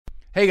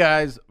Hey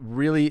guys,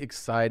 really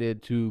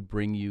excited to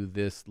bring you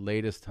this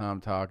latest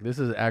Tom Talk. This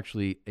is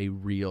actually a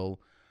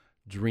real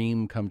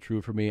dream come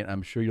true for me, and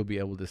I'm sure you'll be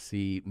able to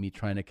see me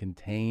trying to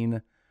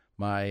contain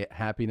my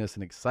happiness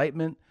and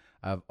excitement.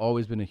 I've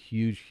always been a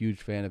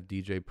huge fan of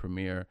DJ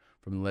Premier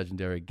from the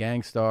legendary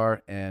Gang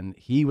Starr, and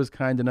he was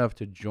kind enough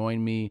to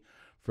join me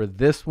for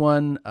this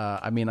one.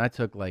 I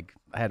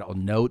had all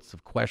notes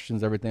of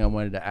questions, everything I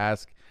wanted to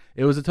ask.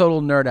 It was a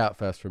total nerd out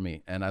fest for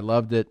me, and I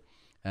loved it.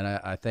 And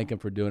I thank him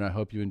for doing it. I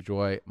hope you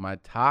enjoy my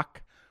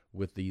talk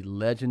with the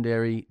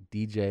legendary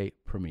DJ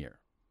Premier.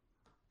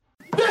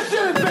 This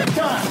shit is big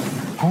time!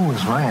 Who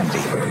is Randy?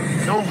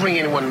 Don't bring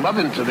anyone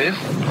mother into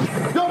this.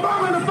 Yo,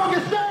 mom in the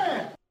fucking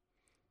stand!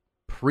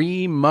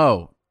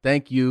 Primo,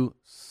 thank you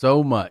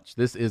so much.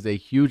 This is a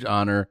huge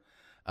honor.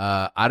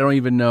 I don't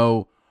even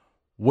know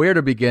where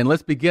to begin.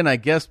 Let's begin, I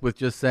guess, with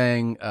just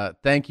saying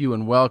thank you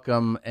and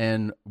welcome.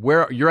 And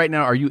where you're right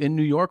now, are you in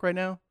New York right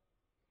now?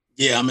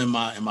 Yeah, I'm in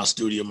my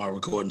studio, my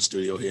recording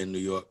studio here in New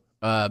York.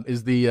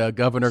 Is the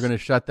governor going to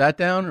shut that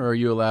down, or are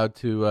you allowed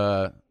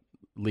to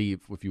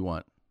leave if you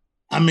want?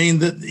 I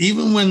mean,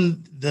 even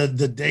when the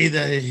day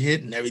that it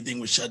hit and everything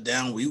was shut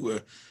down, we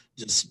were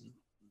just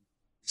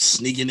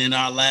sneaking in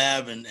our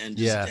lab and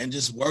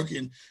just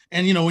working.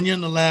 And you know, when you're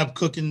in the lab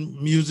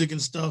cooking music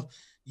and stuff,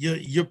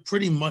 you're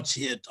pretty much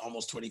here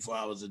almost 24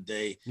 hours a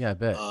day. Yeah, I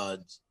bet.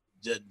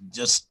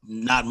 Just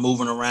not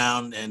moving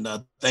around, and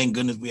thank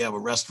goodness we have a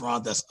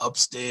restaurant that's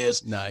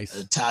upstairs. Nice.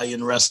 An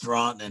Italian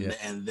restaurant,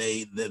 and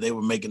they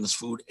were making this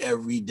food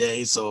every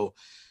day, so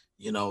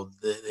you know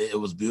it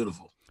was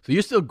beautiful. So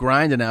you're still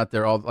grinding out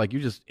there,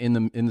 you're just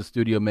in the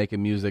studio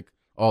making music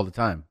all the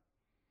time.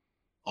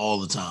 All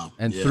the time,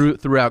 and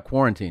throughout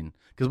quarantine.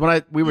 Because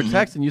when we were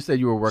texting, you said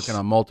you were working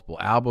on multiple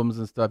albums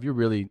and stuff. You're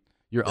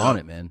on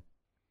it, man.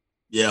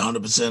 Yeah,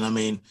 100%. I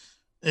mean,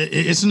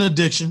 it's an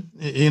addiction.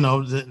 You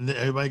know,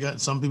 everybody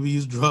some people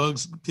use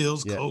drugs,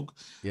 pills, coke.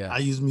 Yeah. I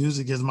use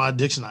music as my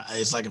addiction.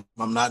 It's like if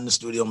I'm not in the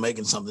studio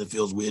making something, it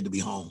feels weird to be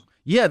home.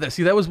 Yeah,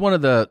 that was one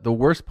of the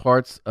worst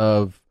parts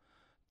of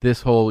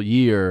this whole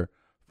year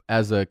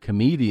as a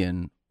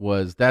comedian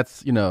was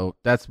that's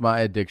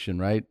my addiction,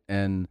 right?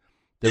 And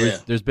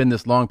there's been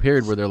this long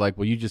period where they're like,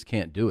 well, you just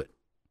can't do it.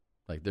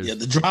 Like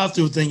the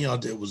drive-through thing y'all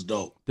did was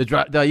dope.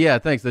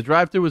 Thanks. The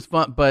drive-through was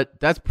fun, but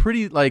that's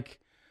pretty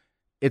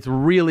it's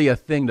really a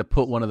thing to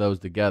put one of those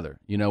together.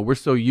 You know, we're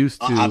so used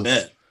to I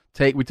bet.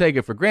 We take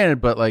it for granted,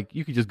 but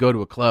you could just go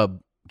to a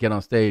club, get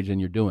on stage, and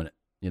you're doing it.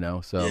 You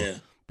know, so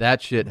that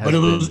shit has. But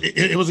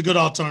it was a good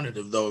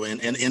alternative though,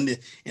 and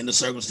in the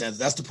circumstances,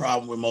 that's the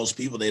problem with most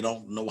people. They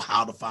don't know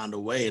how to find a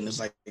way, and it's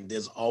like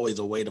there's always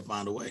a way to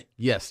find a way.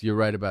 Yes, you're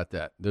right about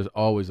that. There's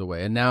always a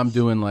way, and now I'm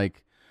doing I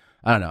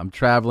don't know. I'm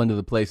traveling to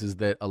the places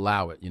that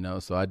allow it. You know,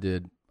 so I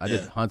did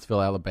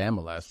Huntsville,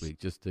 Alabama last week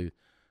just to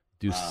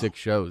do 6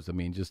 shows. I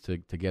mean, just to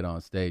get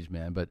on stage,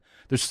 man. But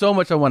there's so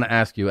much I want to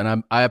ask you,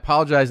 and I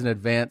apologize in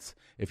advance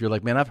if you're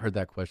like, man, I've heard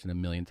that question a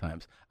million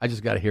times. I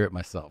just got to hear it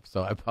myself,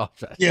 so I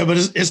apologize. Yeah, but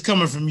it's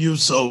coming from you.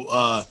 So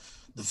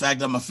the fact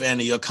that I'm a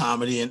fan of your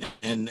comedy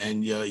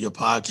and your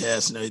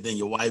podcast and everything,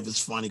 your wife is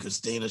funny,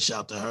 Christina,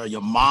 shout to her. Your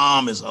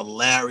mom is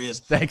hilarious.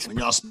 Thanks. When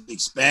y'all speak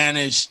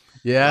Spanish.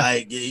 Yeah.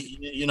 I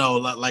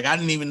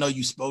didn't even know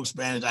you spoke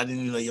Spanish. I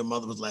didn't even know your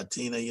mother was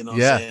Latina, you know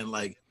what I'm saying?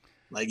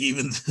 Like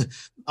even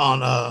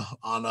on a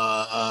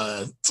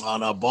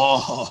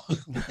ball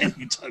when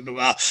you talked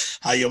about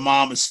how your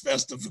mom is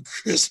festive for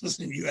Christmas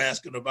and you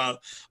asking about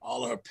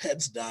all of her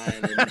pets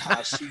dying and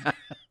how she,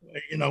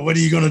 what are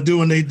you gonna do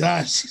when they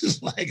die?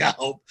 She's like, I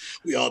hope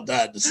we all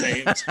die at the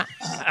same time.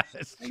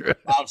 That's true.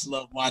 Pops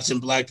love watching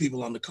black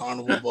people on the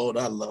carnival boat.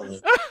 I love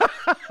it.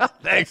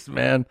 Thanks,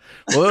 man.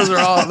 Well,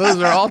 those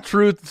are all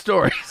truth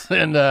stories,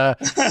 and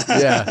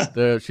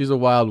she's a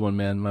wild one,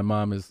 man. My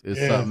mom is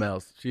something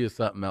else. She is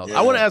something else. Yeah.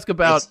 I want to ask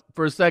about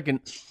for a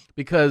second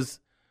because,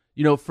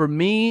 for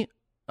me,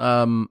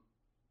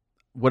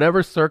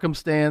 whatever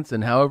circumstance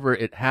and however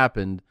it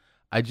happened,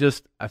 I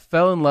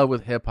fell in love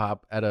with hip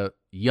hop at a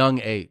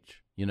young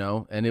age,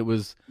 and it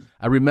was.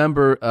 I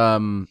remember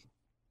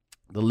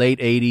the late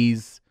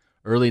 '80s,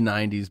 early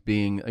 '90s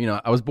being.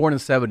 I was born in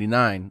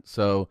 '79,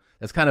 so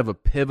that's kind of a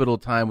pivotal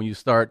time when you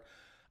start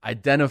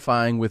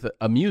identifying with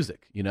a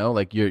music,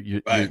 like you're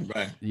right.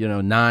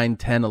 9,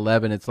 10,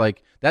 11. It's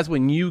like, that's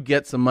when you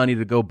get some money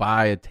to go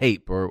buy a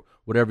tape or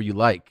whatever you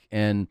like.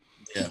 And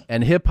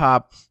hip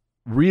hop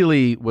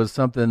really was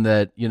something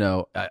that,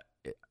 I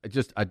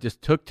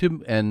just took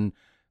to, and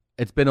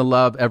it's been a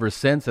love ever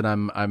since. And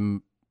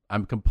I'm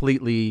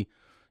completely,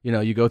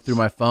 you go through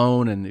my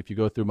phone, and if you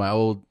go through my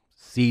old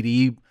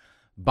CD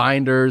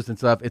binders and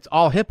stuff, it's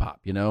all hip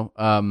hop,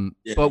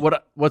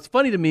 But what's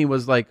funny to me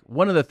was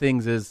one of the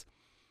things is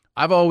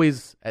I've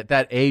always, at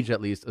that age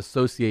at least,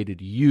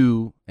 associated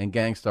you and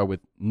Gang Starr with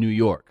New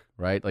York,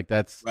 right?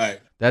 That's right.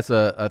 That's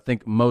I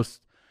think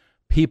most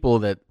people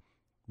that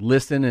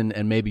listen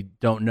and maybe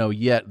don't know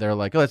yet, they're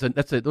like, oh,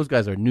 those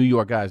guys are New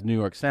York guys, New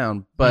York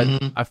sound. But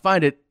I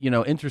find it,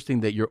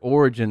 interesting that your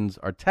origins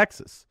are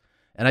Texas,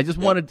 and I just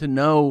wanted to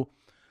know,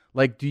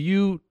 do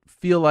you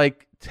feel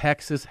like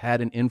Texas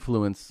had an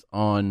influence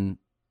on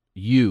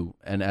you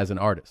and as an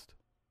artist?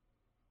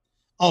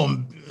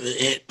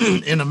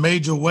 In a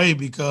major way,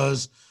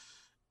 because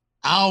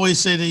I always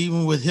say that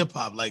even with hip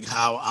hop, like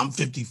how I'm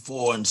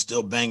 54 and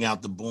still bang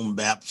out the boom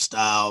bap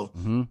style,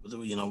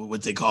 you know,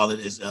 what they call it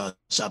is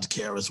shout to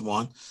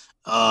KRS-One.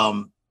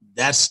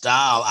 That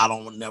style I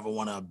don't never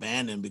want to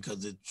abandon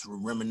because it's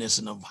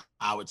reminiscent of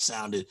how it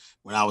sounded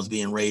when I was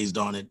being raised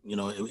on it. You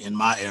know, in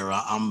my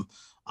era, I'm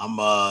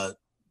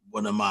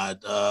one of my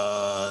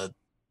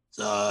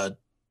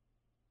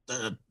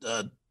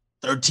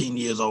 13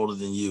 years older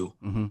than you.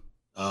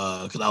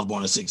 Because I was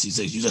born in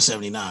 66. You're just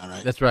 79,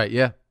 right? That's right.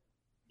 Yeah.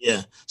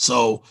 Yeah.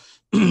 So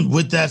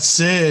with that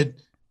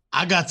said,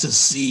 I got to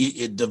see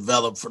it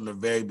develop from the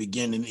very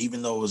beginning,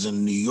 even though it was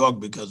in New York,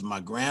 because my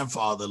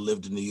grandfather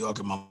lived in New York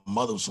and my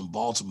mother was from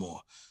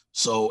Baltimore.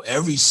 So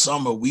every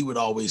summer we would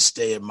always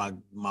stay at my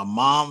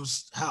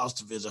mom's house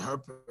to visit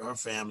her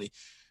family.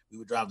 We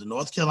would drive to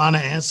North Carolina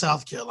and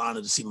South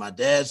Carolina to see my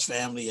dad's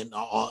family in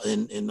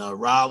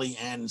Raleigh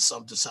and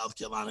some to South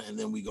Carolina. And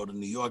then we go to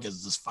New York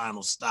as this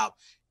final stop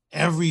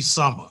every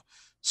summer.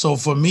 So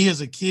for me as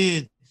a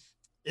kid,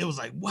 it was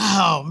like,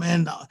 wow,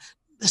 man,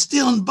 they're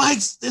stealing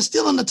bikes. They're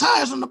stealing the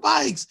tires on the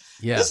bikes.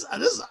 Yeah.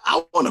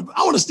 I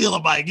want to steal a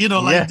bike, you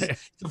know, like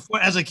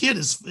as a kid,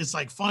 it's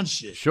like fun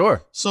shit.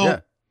 Sure. So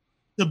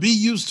to be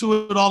used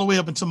to it all the way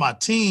up into my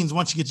teens,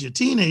 once you get to your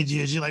teenage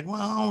years, you're like,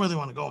 well, I don't really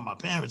want to go with my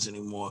parents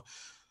anymore.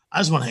 I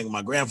just want to hang with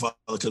my grandfather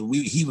because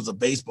he was a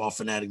baseball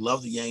fanatic,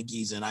 loved the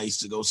Yankees, and I used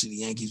to go see the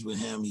Yankees with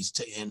him.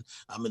 And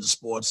I'm into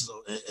sports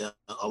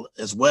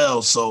as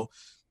well. So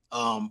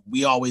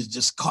we always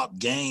just caught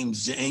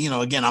games. And, you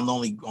know, again, I'm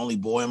the only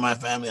boy in my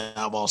family. I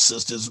have all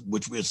sisters,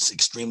 which we're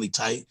extremely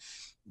tight.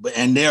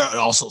 And they're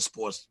also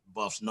sports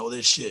buffs, know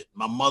their shit.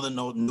 My mother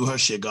knew her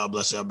shit. God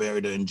bless her. I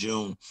buried her in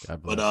June.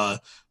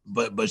 But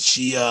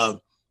she,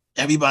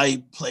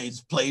 everybody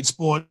played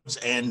sports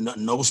and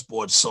no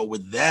sports. So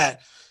with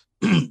that,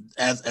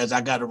 as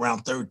I got around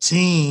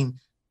 13,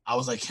 I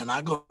was like, can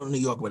I go to New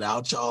York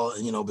without y'all?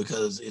 You know,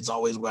 because it's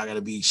always where I got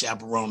to be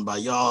chaperoned by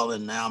y'all.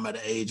 And now I'm at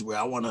an age where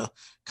I want to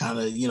kind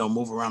of, you know,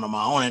 move around on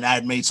my own. And I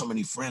had made so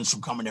many friends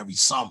from coming every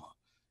summer.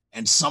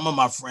 And some of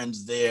my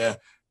friends there,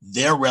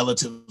 their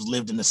relatives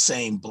lived in the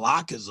same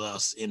block as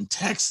us in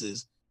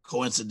Texas,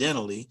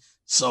 coincidentally.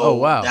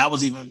 So that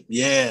was even,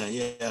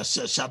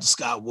 shout to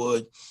Scott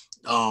Wood.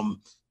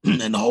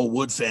 And the whole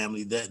Wood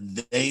family,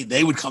 that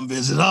they would come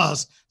visit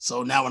us.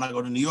 So now when I go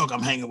to New York,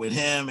 I'm hanging with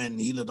him, and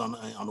he lived on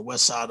the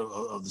west side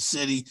of the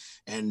city,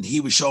 and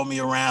he would show me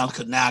around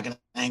because now I can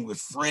hang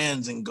with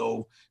friends and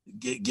go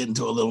get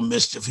into a little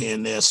mischief here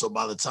and there. So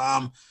by the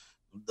time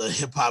the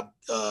hip hop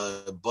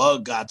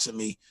bug got to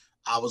me,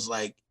 I was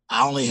like,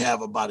 I only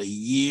have about a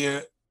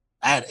year.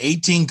 I had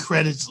 18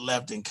 credits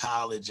left in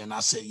college, and I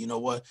said, you know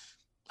what?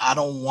 I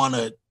don't want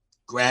to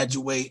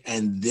graduate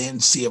and then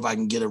see if I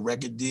can get a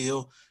record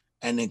deal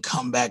and then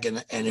come back.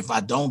 And if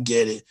I don't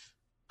get it,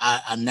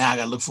 I now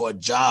got to look for a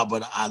job.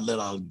 But I let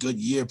a good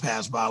year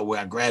pass by where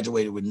I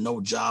graduated with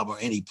no job or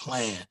any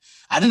plan.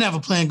 I didn't have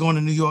a plan going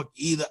to New York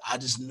either. I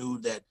just knew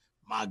that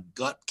my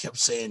gut kept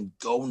saying,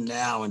 go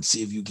now and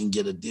see if you can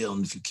get a deal.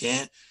 And if you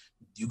can't,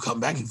 you come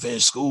back and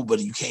finish school. But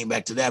you came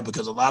back to that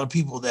because a lot of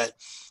people that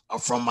are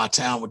from my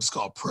town, which is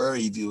called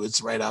Prairie View,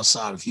 it's right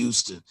outside of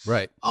Houston.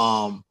 Right.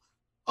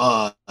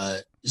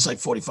 It's like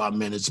 45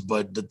 minutes.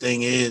 But the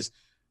thing is,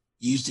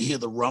 you used to hear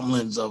the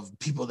rumblings of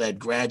people that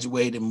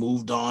graduated and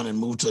moved on and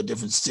moved to a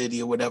different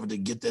city or whatever to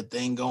get their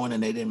thing going,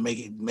 and they didn't make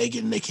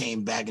it, and they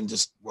came back and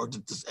just worked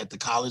at the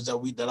college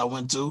that I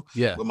went to,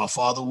 where my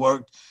father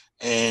worked.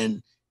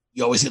 And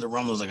you always hear the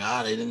rumblings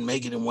like, they didn't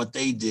make it in what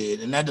they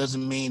did, and that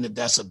doesn't mean that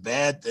that's a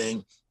bad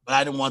thing. But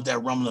I didn't want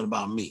that rumbling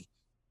about me,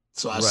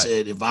 so I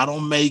said, if I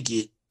don't make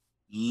it,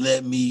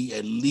 let me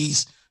at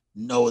least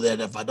know that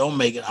if I don't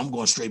make it, I'm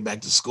going straight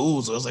back to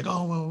school. So I was like,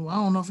 oh well, I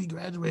don't know if he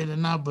graduated or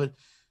not, but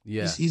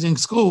he's in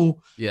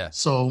school.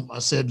 So I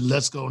said,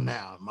 let's go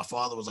now. My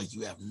father was like,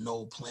 you have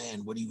no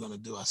plan. What are you going to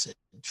do? I said,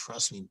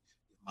 trust me.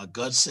 My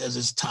gut says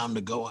it's time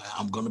to go.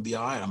 I'm going to be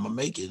all right. I'm going to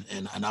make it.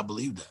 And I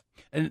believe that.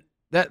 And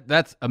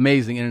that's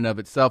amazing in and of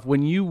itself.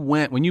 When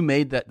you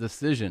made that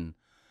decision,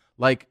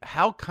 like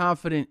how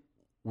confident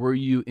were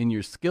you in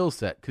your skill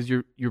set? Because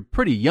you're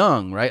pretty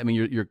young, right? I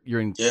mean, you're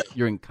in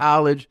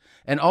college,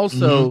 and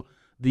also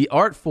the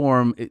art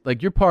form,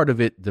 like you're part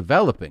of it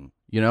developing.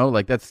 You know,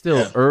 like that's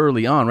still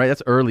early on, right?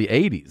 That's early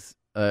 80s.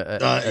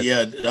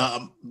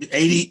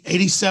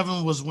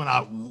 87 was when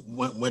I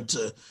went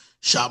to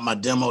shop my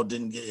demo.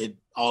 Didn't get it.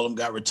 All of them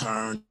got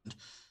returned.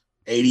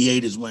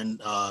 88 is when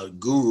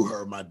Guru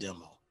heard my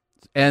demo,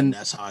 and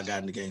that's how I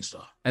got into Gang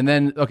Starr. And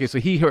then, okay, so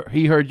he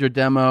heard your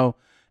demo,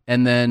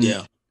 and then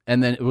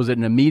was it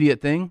an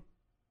immediate thing?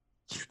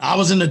 I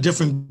was in a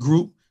different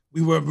group.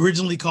 We were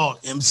originally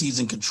called MCs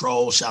in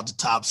Control. Shout to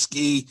Top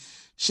Ski.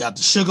 Shout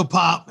to Sugar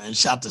Pop, and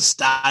shout to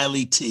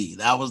Styly T.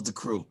 That was the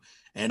crew.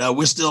 And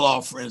we're still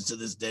all friends to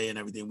this day and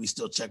everything. We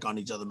still check on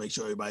each other, make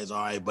sure everybody's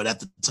all right. But at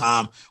the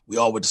time, we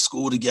all went to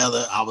school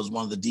together. I was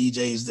one of the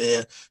DJs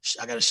there.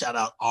 I got to shout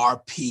out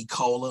RP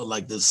Cola,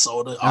 like the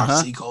soda,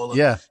 RC Cola.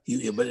 Yeah.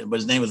 But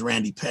his name was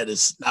Randy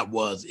Pettis.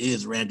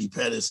 Is Randy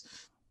Pettis.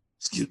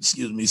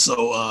 Excuse me.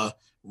 So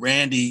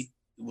Randy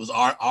was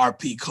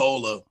RP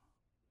Cola.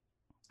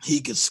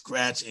 He could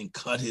scratch and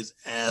cut his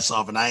ass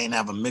off. And I ain't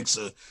have a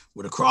mixer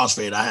with a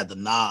crossfade. I had the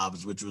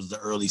knobs, which was the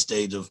early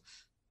stage of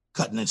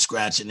cutting and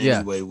scratching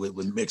anyway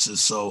with mixers.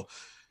 So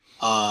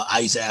I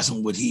used to ask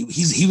him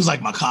he was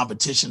like my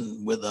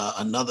competition with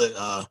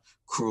another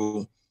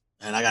crew,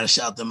 and I got to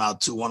shout them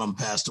out too. One of them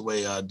passed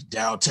away,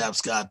 Daryl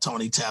Tapscott,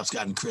 Tony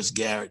Tapscott, and Chris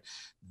Garrett.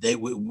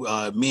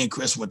 Me and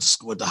Chris went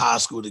to high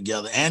school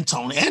together, and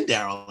Tony and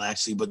Daryl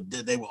actually, but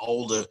they were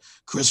older.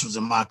 Chris was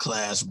in my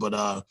class,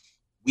 but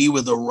we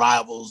were the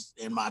rivals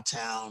in my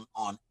town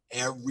on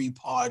every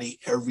party,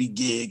 every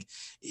gig.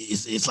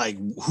 It's like,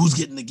 who's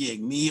getting the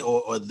gig, me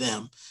or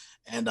them?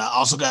 And I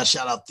also got to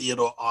shout out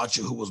Theodore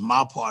Archer, who was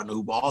my partner,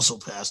 who also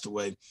passed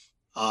away.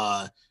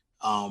 So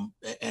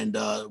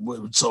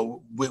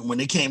when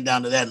it came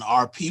down to that, and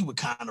RP would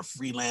kind of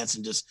freelance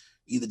and just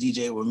either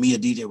DJ with me or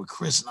DJ with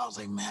Chris, and I was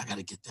like, man, I got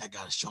to get that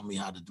guy to show me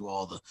how to do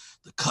all the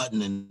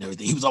cutting and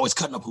everything. He was always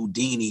cutting up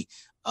Houdini,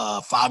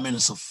 5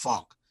 Minutes of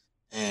Funk.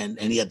 And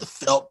he had the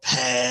felt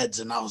pads,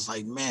 and I was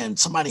like, man,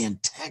 somebody in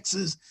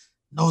Texas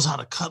knows how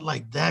to cut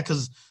like that,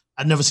 because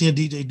I'd never seen a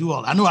DJ do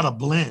all that. I knew how to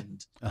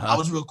blend. I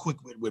was real quick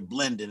with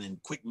blending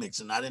and quick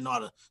mixing. I didn't know how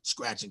to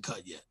scratch and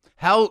cut yet.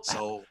 How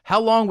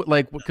long,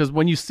 like, because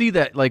when you see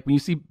that, like when you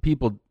see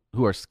people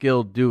who are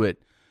skilled do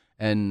it,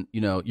 and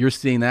you're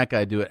seeing that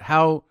guy do it,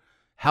 how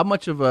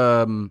much of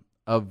a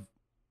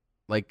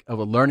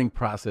learning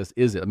process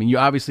is it? I mean, you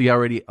obviously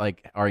already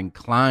like are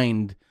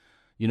inclined.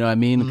 You know what I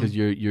mean? Because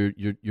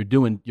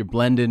you're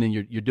blending and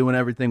you're doing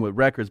everything with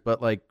records.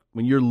 But like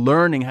when you're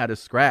learning how to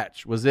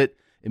scratch, was it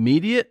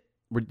immediate?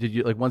 Or did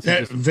you like once it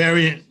just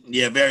very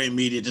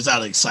immediate, just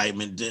out of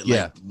excitement?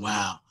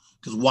 Wow.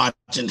 Because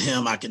watching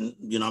him, I can,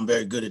 I'm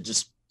very good at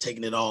just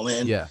taking it all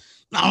in. Yeah.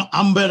 Now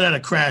I'm better at a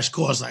crash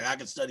course. Like I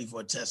could study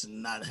for a test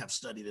and not have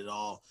studied it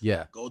all.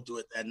 Yeah. Go through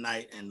it that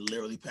night and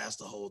literally pass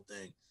the whole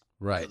thing.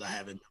 Right. Because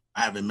I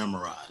haven't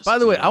memorized. By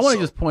the way, I want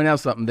to just point out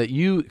something that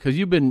because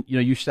you've been,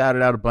 you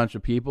shouted out a bunch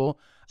of people.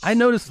 I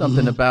noticed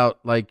something about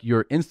like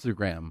your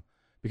Instagram,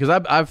 because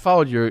I've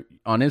followed you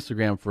on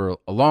Instagram for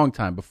a long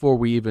time before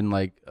we even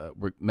like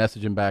were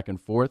messaging back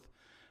and forth.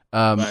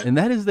 Right. And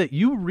that is that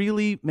you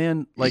really,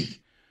 man, like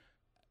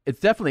it's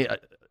definitely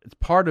it's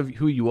part of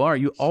who you are.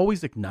 You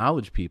always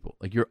acknowledge people.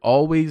 Like you're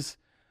always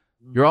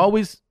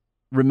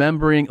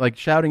remembering, like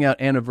shouting out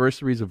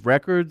anniversaries of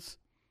records,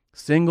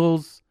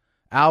 singles,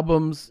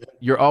 albums.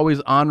 You're always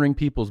honoring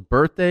people's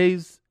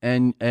birthdays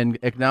and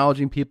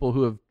acknowledging people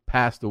who have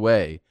passed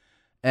away.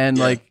 And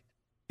like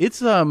it's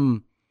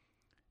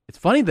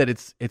funny that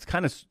it's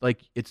kind of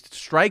like it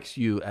strikes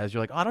you as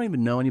you're like, oh, I don't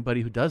even know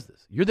anybody who does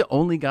this. You're the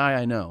only guy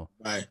I know.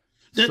 Right.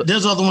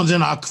 There's other ones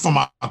from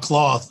our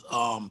cloth.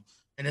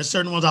 And there's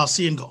certain ones I'll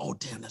see and go, oh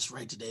damn, that's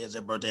right, today is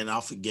their birthday, and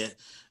I'll forget.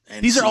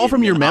 And these are all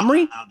from your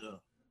memory?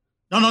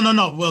 No.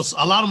 Well,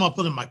 a lot of them I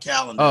put in my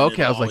calendar. Oh,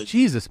 okay. I was like,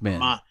 Jesus, man.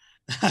 Now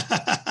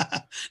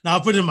I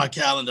put it in my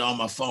calendar on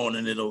my phone,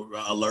 and it'll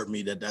alert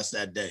me that that's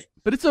that day.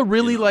 But it's a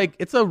really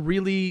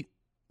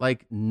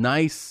like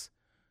nice,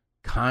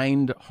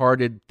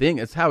 kind-hearted thing.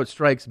 It's how it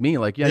strikes me.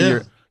 Like,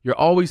 you're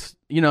always,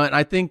 and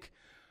I think,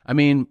 I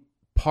mean,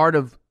 part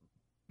of,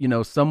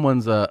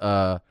 someone's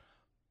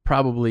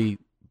probably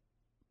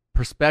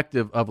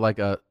perspective of like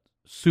a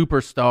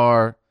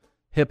superstar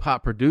hip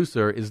hop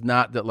producer is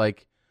not that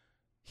like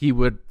he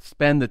would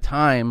spend the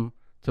time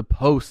to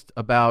post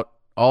about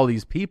all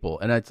these people,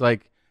 and it's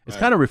like it's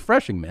kind of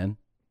refreshing, man.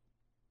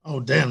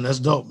 Oh damn, that's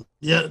dope.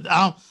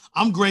 Yeah,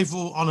 I'm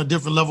grateful on a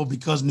different level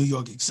because New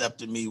York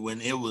accepted me when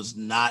it was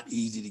not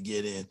easy to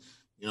get in.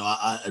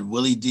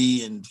 Willie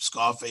D and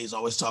Scarface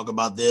always talk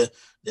about their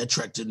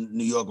trek to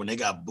New York when they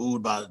got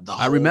booed by the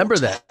whole I remember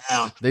town.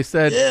 That they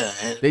said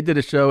they did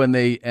a show and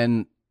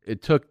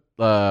it took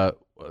the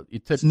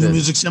New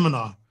Music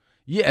Seminar.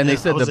 Yeah, and they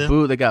said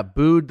they got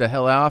booed the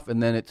hell off,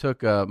 and then it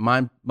took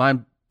mind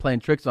playing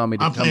tricks on me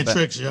to I'm come playing back.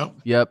 Tricks,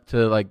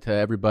 to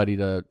everybody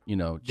to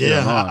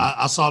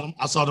I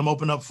saw them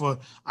open up for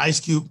Ice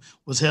Cube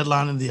was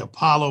headlining the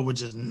Apollo,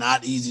 which is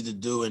not easy to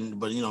do,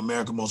 but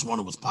America Most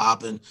Wanted was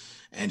popping,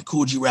 and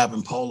Kool G Rap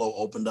and Polo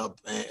opened up,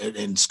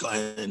 and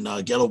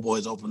Ghetto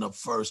Boys opened up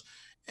first,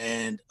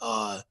 and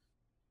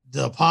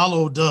the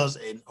Apollo does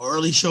an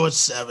early show at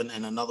 7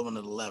 and another one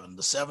at 11.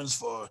 The 7's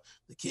for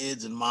the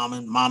kids and mom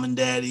and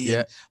daddy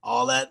and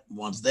all that.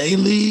 Once they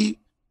leave,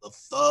 the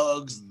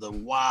thugs, the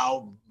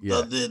wild,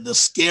 the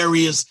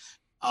scariest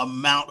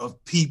amount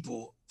of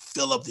people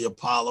fill up the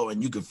Apollo,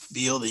 and you can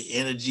feel the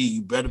energy.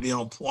 You better be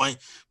on point,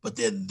 but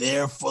they're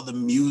there for the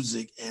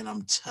music. And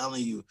I'm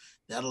telling you,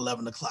 that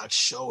 11 o'clock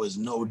show is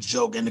no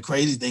joke. And the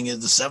crazy thing is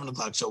the 7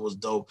 o'clock show was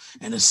dope.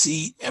 And to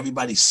see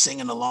everybody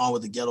singing along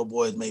with the Ghetto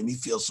Boys made me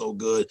feel so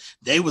good.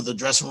 They were the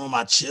dressing room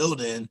I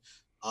chilled in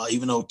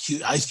Even though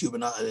Ice Cube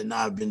and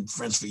I have been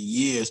friends for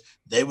years,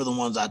 they were the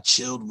ones I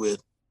chilled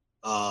with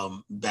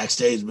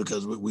backstage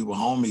because we were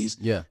homies.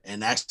 Yeah.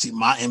 And actually,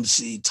 my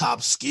MC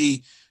Top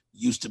Ski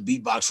used to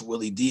beatbox for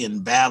Willie D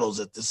in battles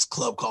at this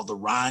club called the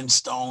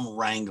Rhinestone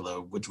Wrangler,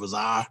 which was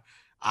our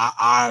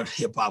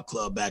hip hop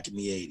club back in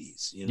the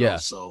 80s. You know, Yeah.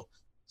 So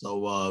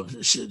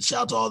shout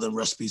out to all them.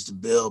 Rest in peace to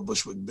Bill,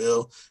 Bushwick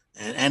Bill.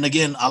 And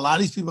again, a lot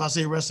of these people I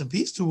say rest in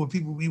peace to were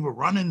people we were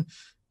running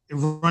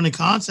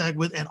contact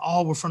with, and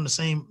all were from the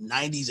same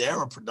 90s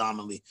era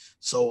predominantly.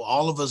 So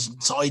all of us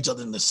saw each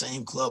other in the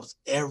same clubs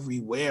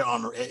everywhere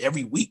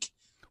every week.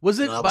 Was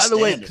it, by the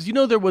way, because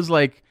there was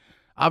like,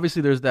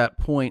 obviously there's that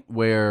point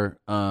where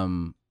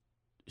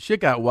shit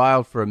got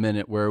wild for a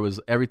minute where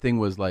everything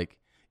was like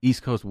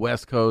East Coast,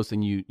 West Coast,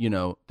 and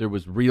there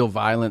was real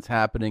violence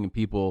happening and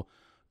people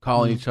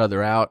calling each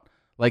other out.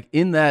 Like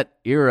in that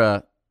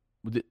era,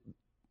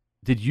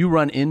 did you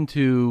run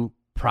into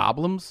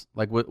problems?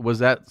 Like, was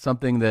that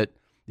something that,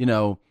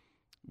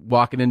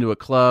 walking into a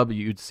club,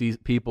 you'd see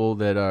people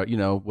that are,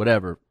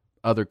 whatever,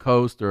 other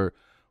coast, or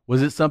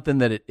was it something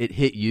that it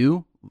hit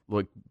you?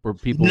 Like, were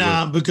people?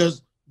 Nah,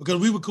 because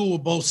we were cool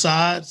with both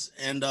sides.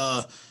 And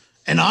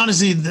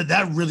honestly,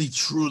 that really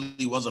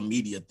truly was a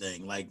media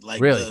thing. Like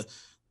really?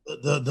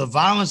 The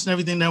violence and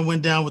everything that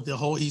went down with the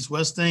whole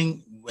East-West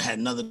thing had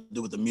nothing to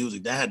do with the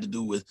music. That had to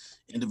do with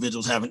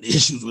individuals having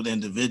issues with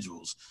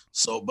individuals.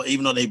 So, but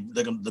even though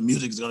the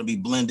music is going to be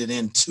blended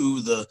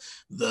into the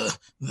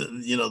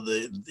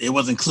it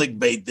wasn't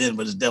clickbait then,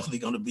 but it's definitely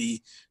going to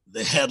be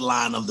the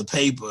headline of the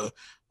paper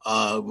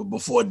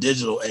before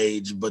digital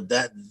age. But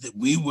that's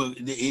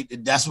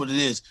what it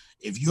is.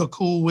 If you're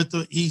cool with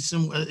the East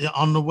and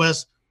on the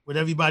West with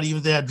everybody, even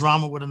if they had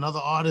drama with another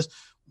artist,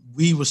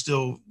 we were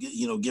still,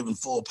 giving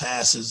full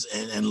passes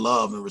and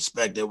love and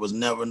respect. There was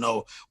never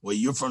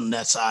you're from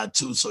that side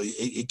too, so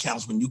it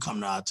counts when you come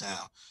to our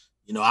town.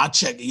 I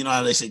check,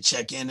 how they say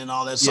check in and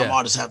all that. Some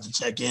artists have to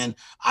check in.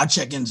 Our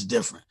check-in's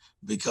different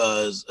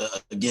because,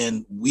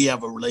 again, we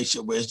have a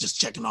relationship where it's just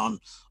checking on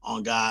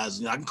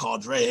guys. I can call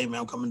Dre, hey,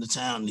 man, I'm coming to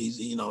town. And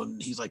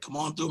he's like, come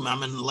on through, man,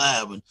 I'm in the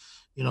lab. And,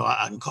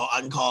 I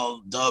can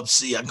call Dub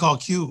C. I can call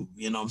Q,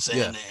 what I'm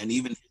saying? Yeah. And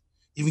even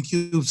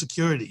Cube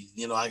Security,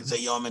 I can say,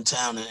 yo, I'm in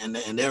town, and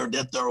they're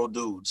thorough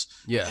dudes.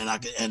 Yeah.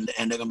 And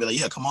they're gonna be like,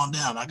 yeah, come on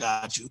down, I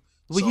got you.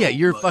 Well, so, yeah,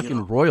 you're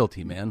fucking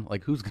royalty, man.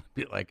 Like, who's gonna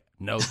be like,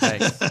 no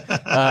thanks?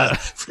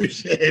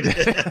 Appreciate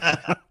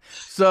it.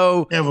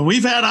 So yeah, but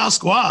we've had our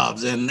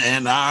squabs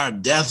and our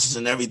deaths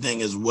and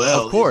everything as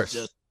well. Of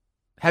course.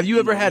 Have you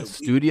ever had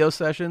studio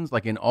sessions,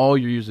 like in all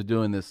your years of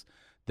doing this,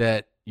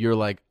 that you're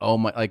like, oh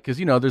my, like, because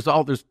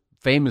there's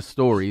famous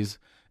stories.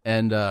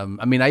 And I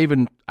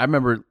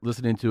remember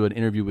listening to an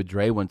interview with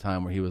Dre one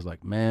time where he was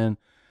like, man,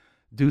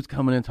 dude's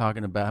coming in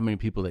talking about how many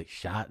people they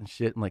shot and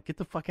shit. I'm like, get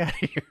the fuck out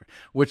of here.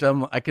 Which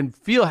I can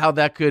feel how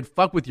that could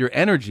fuck with your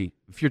energy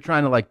if you're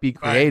trying to like be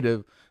creative.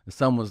 Right. And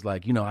someone's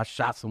like, I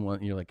shot someone,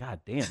 and you're like, God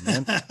damn,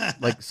 man.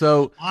 Like,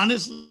 so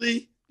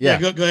honestly, yeah,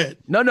 go ahead.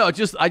 No, I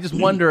just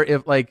wonder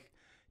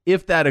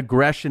if that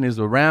aggression is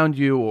around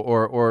you,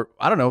 or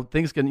I don't know,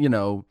 things can,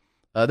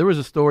 there was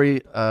a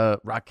story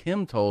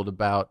Rakim told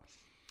about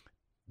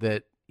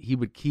that he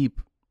would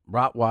keep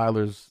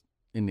Rottweilers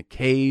in the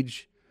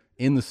cage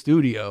in the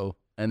studio,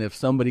 and if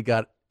somebody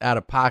got out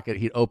of pocket,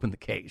 he'd open the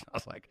cage. I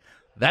was like,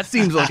 that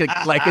seems like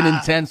an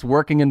intense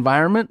working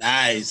environment.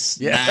 Nice,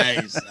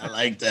 nice. I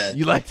like that.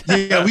 You like that?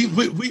 Yeah,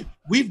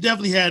 we've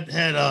definitely had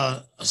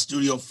a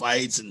studio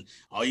fights, and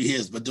all you hear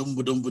is ba-doom,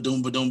 ba-doom,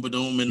 ba-doom, ba-doom,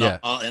 ba-doom, and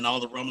all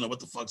the rumbling. What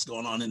the fuck's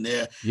going on in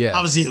there? Yeah.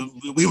 Obviously,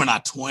 we were in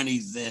our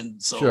 20s then,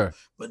 so. Sure.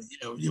 But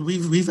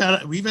we've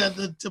had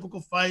the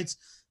typical fights.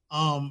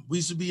 We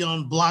used to be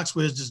on blocks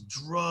where it's just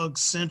drug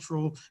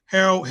central,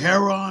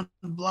 heroin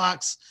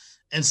blocks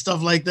and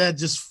stuff like that.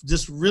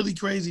 Just really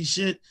crazy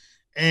shit.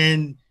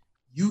 And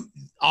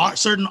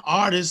certain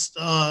artists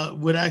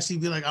would actually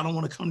be like, I don't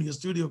want to come to your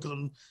studio because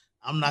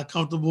I'm not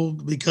comfortable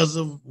because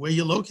of where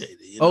you're located.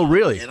 Oh,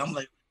 really? And I'm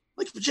like,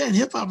 but you're in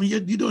hip hop and you're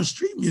doing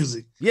street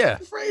music. Yeah.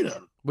 What are you afraid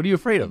of? What are you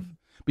afraid of?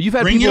 But you've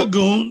had Bring your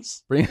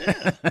goons. Bring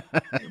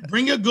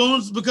your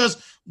goons,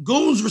 because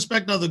goons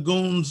respect other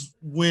goons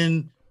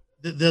when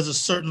there's a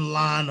certain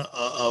line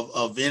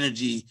of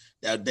energy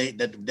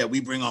that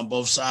we bring on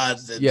both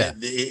sides.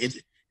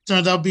 It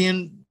turns out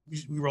being,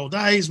 we roll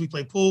dice, we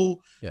play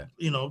pool,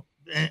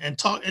 and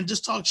talk and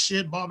just talk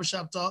shit,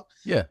 barbershop talk.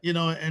 Yeah.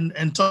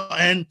 And talk,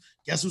 and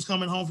guess who's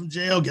coming home from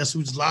jail? Guess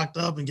who's locked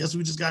up? And guess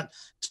who just got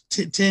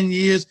 10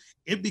 years?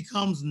 It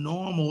becomes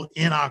normal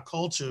in our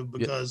culture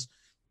because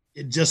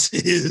it just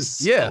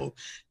is. Yeah. So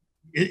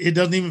it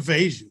doesn't even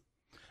faze you.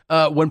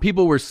 When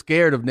people were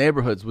scared of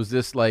neighborhoods, was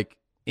this like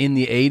in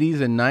the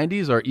 80s and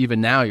 90s, or even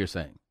now you're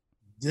saying?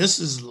 This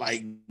is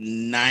like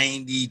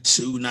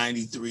 92,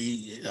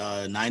 93,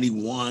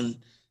 91.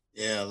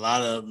 Yeah, a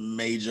lot of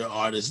major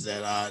artists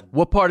that I.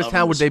 What part of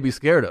town would they be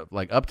scared of?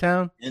 Like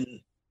Uptown?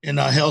 In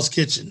Hell's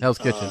Kitchen. Hell's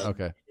Kitchen,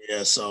 okay.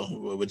 Yeah,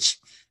 so which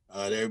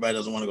everybody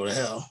doesn't want to go to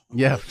hell.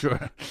 Yeah,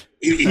 sure.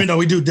 Even though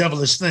we do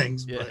devilish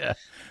things. Yeah.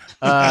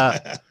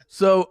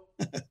 So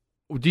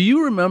Do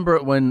you remember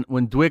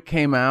when Dwick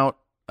came out?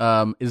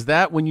 Is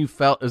that when you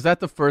felt? Is that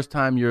the first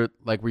time you're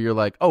like where you're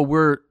like, oh,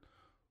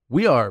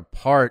 we are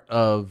part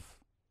of,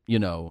 you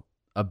know,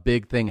 a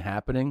big thing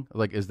happening?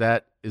 Like, is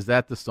that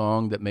the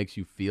song that makes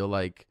you feel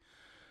like,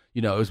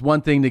 you know, it was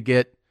one thing to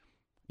get,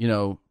 you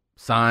know,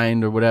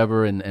 signed or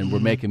whatever, and we're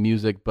making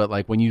music, but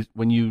like when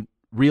you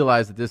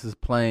realize that this is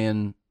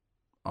playing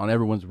on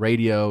everyone's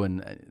radio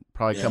and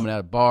probably coming out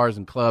of bars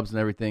and clubs and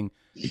everything,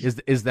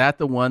 is that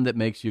the one that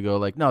makes you go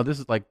like, no, this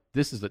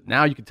is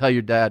now you can tell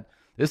your dad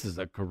this is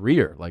a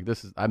career, like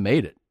I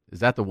made it. Is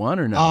that the one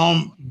or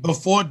no?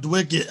 Before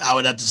Dwick, I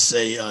would have to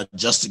say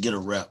Just to Get a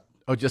Rep.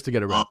 Oh, Just to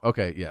Get a Rep.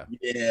 Okay, yeah.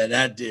 Yeah,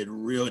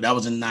 that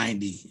was in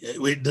 90.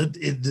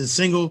 The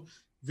single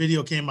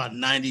video came out in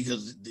 90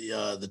 because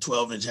the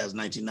 12-inch has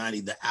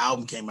 1990. The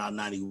album came out in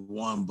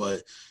 91,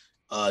 but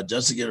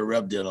Just to Get a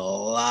Rep did a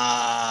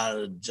lot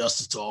of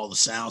justice to all the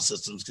sound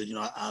systems because, you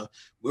know,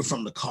 we're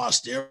from the car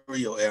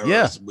stereo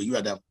era where you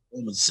had that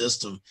Pullman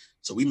system.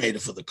 So we made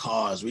it for the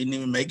cars. We didn't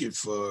even make it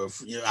for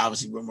you know,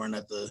 obviously we weren't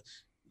at the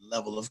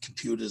level of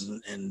computers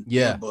and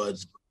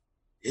earbuds.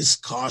 It's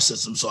car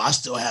system. So I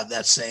still have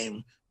that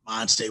same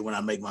mind state when I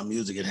make my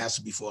music. It has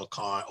to be for a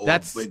car or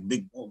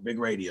big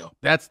radio.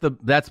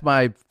 That's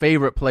my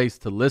favorite place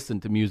to listen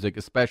to music,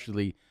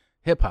 especially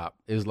hip hop,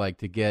 is like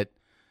to get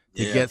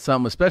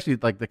something, especially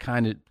like the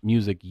kind of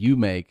music you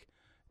make,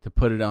 to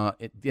put it on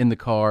in the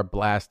car,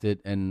 blast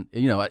it, and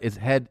you know it's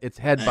head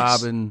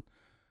bobbing,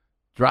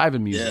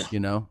 driving music.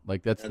 You know,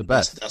 like that's the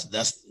best.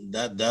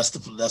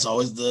 That's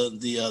always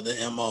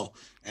the MO.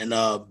 And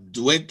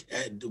Dwick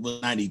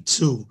was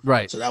 92,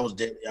 right? So that was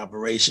Daily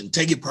Operation.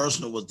 Take It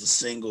Personal was the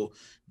single.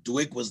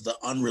 Dwick was the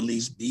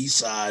unreleased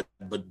B-side,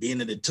 but being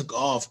that it took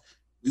off,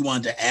 we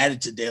wanted to add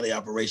it to Daily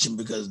Operation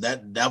because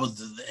that was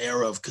the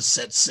era of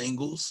cassette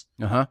singles.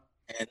 And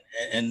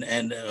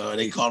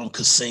they called them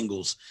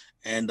cassingles.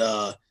 And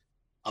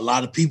a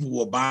lot of people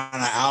were buying our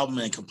album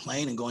and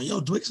complaining, going,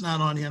 "Yo, Dwick's not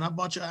on here, and I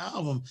bought your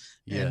album."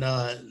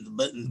 Yeah. And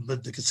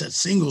but the cassette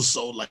singles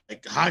sold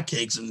like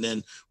hotcakes, and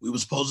then we were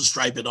supposed to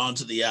stripe it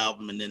onto the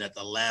album, and then at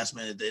the last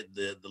minute,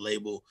 the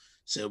label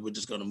said we're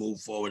just going to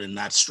move forward and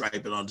not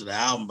stripe it onto the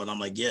album. But I'm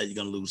like, yeah, you're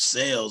going to lose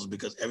sales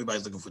because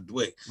everybody's looking for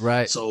Dwick.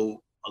 Right.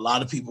 So a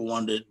lot of people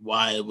wondered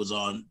why it was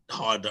on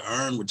Hard to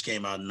Earn, which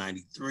came out in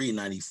 93,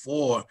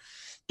 94,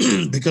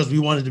 because we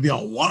wanted to be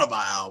on one of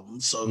our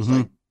albums. So it was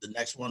like the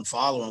next one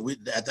following.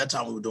 At that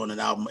time we were doing an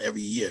album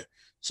every year,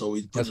 so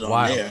we put it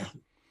on there.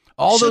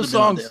 All those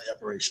songs,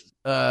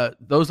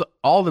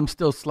 all of them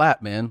still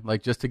slap, man.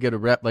 Like Just to Get a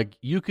Rep. Like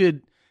you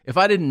could, if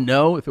I didn't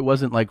know, if it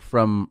wasn't like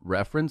from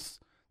reference,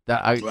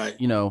 that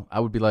you know, I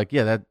would be like,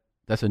 yeah,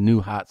 that's a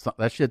new hot song.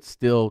 That shit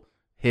still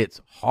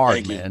hits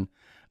hard, man.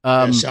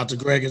 Shout out to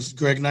Greg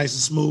Nice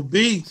and Smooth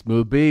B.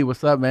 Smooth B,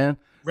 what's up, man?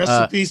 Rest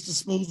in peace to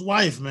Smooth's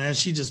wife, man.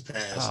 She just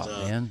passed.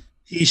 Oh, man.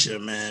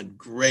 Keisha, man,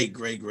 great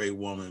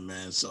woman,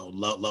 man. So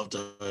love to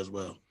her as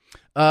well.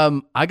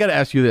 I got to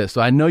ask you this.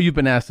 So I know you've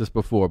been asked this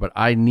before, but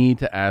I need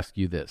to ask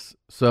you this.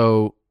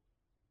 So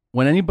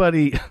when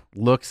anybody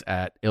looks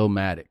at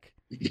Illmatic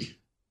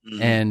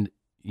and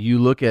you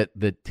look at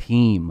the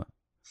team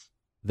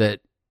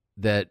that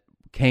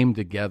came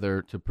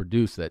together to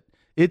produce it,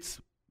 it's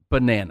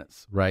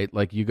bananas, right?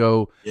 Like you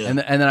go, and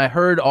then I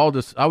heard all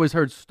this. I always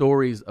heard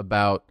stories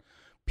about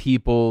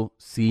people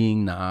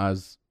seeing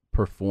Nas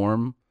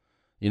perform.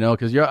 You know,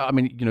 because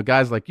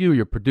guys like you're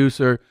a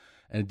producer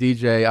and a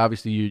DJ.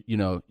 Obviously, you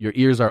know, your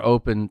ears are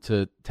open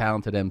to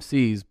talented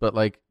MCs. But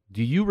like,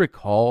 do you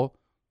recall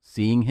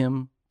seeing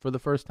him for the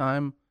first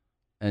time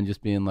and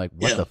just being like,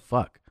 "What the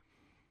fuck"?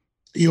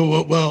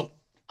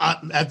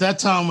 At that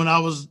time when I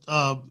was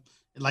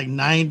like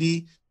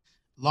 90,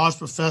 Large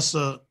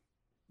Professor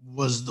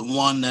was the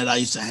one that I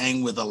used to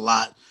hang with a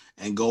lot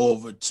and go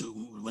over to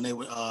when they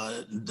were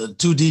the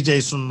two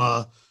DJs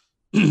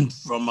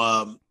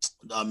from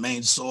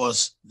Main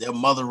Source. Their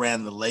mother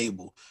ran the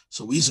label,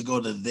 so we used to go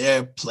to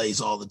their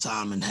place all the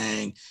time and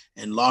hang.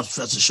 And Large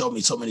Professor showed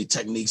me so many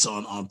techniques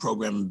on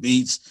programming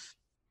beats.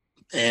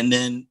 And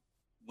then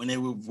when they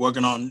were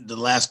working on the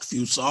last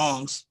few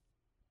songs,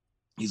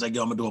 he's like,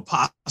 "Yo, I'm gonna do a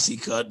posse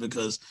cut,"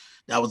 because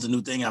that was the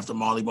new thing after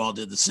Marley Marl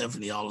did the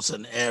symphony. All of a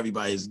sudden,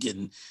 everybody's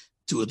getting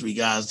 2 or 3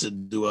 guys to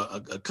do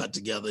a cut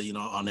together, you know,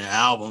 on their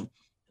album.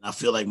 And I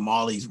feel like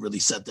Marley's really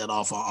set that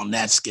off on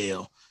that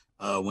scale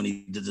when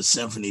he did the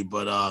symphony.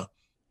 But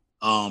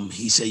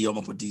he said, "Yo, I'm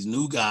gonna put these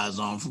new guys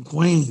on from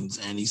Queens."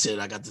 And he said,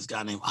 "I got this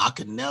guy named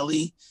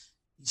Akinelli."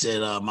 He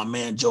said, "My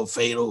man Joe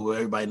Fatal," who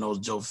everybody knows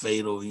Joe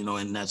Fatal, you know,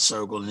 in that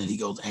circle. And then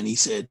he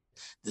said,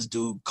 "This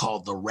dude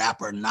called the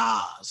rapper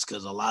Nas,"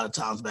 because a lot of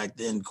times back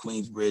then,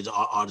 Queensbridge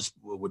artists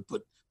would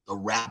put the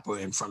rapper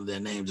in front of their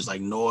name, just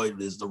like Noyd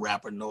is the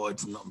rapper Noyd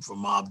from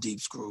Mobb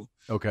Deep's crew.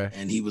 Okay.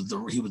 And he was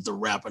the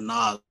rapper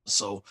Nas.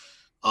 So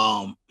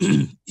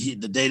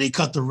the day they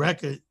cut the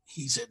record,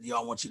 he said, "Yo,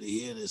 I want you to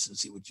hear this and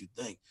see what you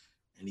think."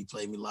 And he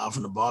played me Live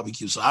from the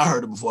Barbecue. So I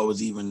heard it before it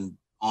was even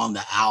on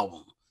the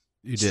album.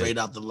 You straight did.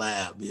 out the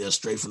lab. Yeah,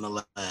 straight from the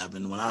lab.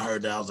 And when I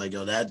heard that, I was like,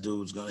 yo, that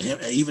dude's gonna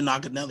even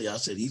Akinelli, I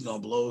said he's gonna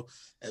blow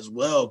as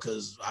well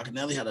because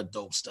Akinelli had a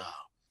dope style.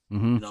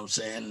 Mm-hmm. You know what I'm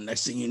saying? And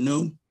next thing you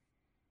knew,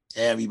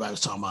 everybody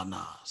was talking about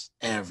Nas.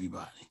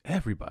 Everybody.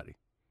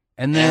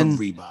 And then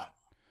everybody.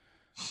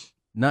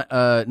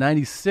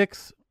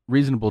 96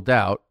 Reasonable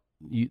Doubt.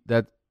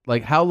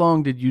 How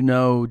long did you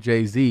know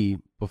Jay-Z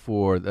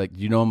before? Like, did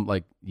you know him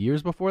like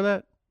years before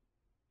that?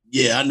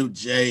 Yeah, I knew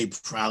Jay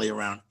probably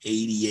around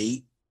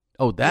 88.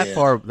 Oh, that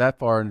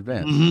far in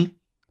advance. Mm-hmm.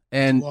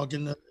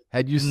 And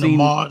had you seen the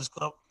Mars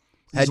Club?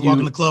 Had you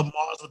walking the Club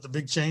Mars with the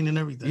big chain and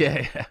everything?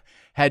 Yeah.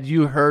 Had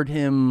you heard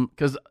him?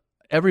 Because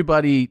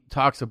everybody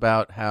talks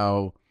about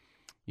how,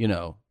 you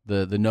know,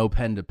 the no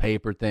pen to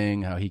paper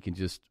thing, how he can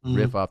just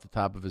riff off the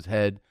top of his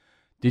head.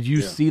 Did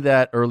you see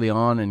that early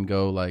on and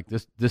go like,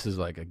 this is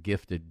like a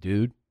gifted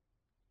dude?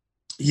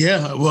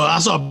 Yeah, well, I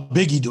saw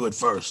Biggie do it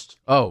first.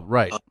 Oh,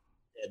 right.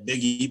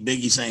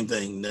 Biggie, same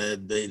thing.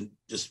 They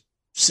just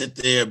sit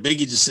there. Biggie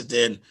just sit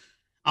there and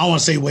I don't want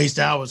to say waste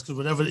hours because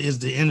whatever it is,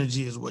 the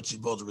energy is what you're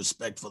supposed to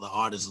respect for the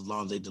artists as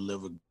long as they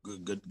deliver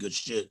good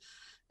shit.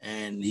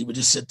 And he would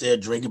just sit there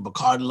drinking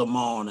Bacardi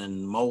Limon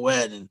and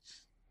Moet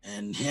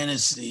and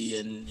Hennessy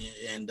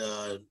and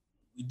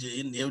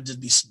it would just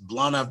be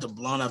blunt after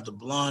blunt after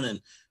blunt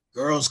and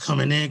girls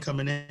coming in,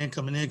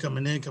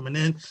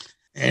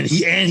 and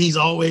he's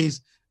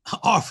always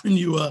offering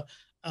you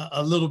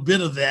a little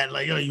bit of that,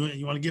 like, yo,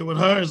 you want to get with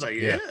her? It's like,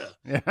 yeah.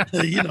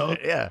 You know,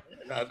 yeah,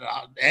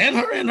 and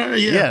her,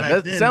 yeah.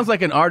 That sounds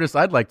like an artist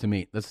I'd like to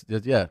meet. Rest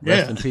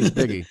in peace,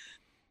 Biggie.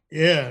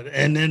 Yeah,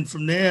 and then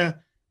from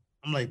there,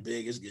 I'm like,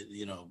 Big, it's good.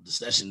 You know, the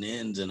session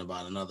ends in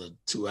about another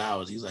 2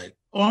 hours. He's like,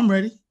 oh, I'm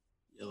ready.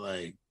 You're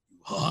like,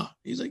 huh?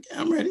 He's like, yeah,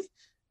 I'm ready.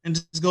 And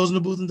just goes in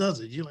the booth and does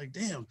it. You're like,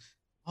 damn,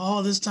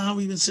 all this time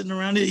we've been sitting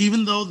around here,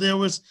 even though there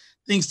was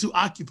things to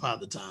occupy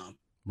the time.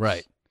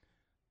 Right.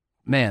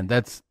 Man,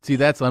 that's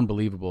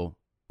unbelievable.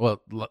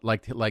 Well,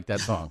 like that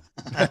song.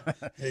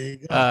 There you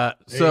go.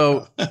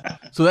 So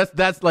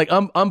that's like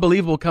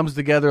unbelievable comes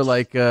together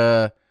like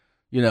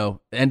you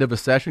know, end of a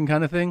session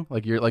kind of thing.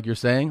 Like you're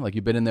saying, like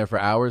you've been in there for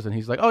hours, and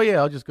he's like, oh yeah,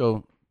 I'll just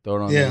go throw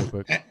it on real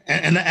quick.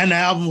 And the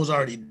album was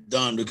already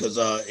done because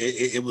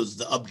it was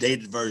the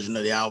updated version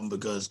of the album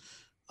because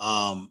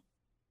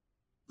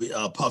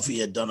Puffy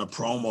had done a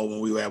promo when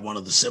we were at one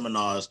of the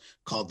seminars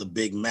called the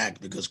Big Mac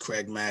because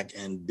Craig Mack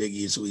and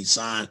Biggie is who he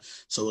signed.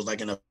 So it was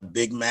like in a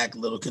Big Mac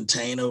little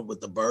container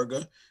with the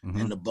burger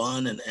and the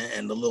bun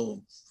and the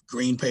little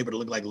green paper that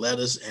looked like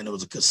lettuce, and it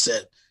was a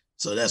cassette.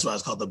 So that's why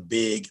it's called the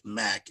Big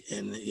Mac.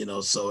 And, you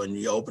know, so and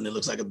you open it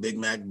looks like a Big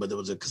Mac, but there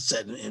was a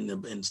cassette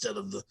instead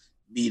of the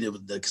meat,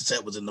 the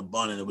cassette was in the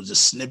bun, and it was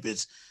just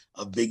snippets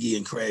of Biggie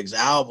and Craig's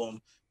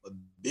album. But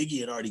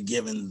Biggie had already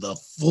given the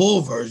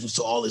full versions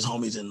to all his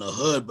homies in the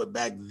hood. But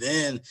back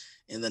then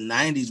in the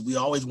 90s, we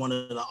always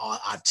wanted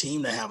our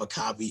team to have a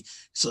copy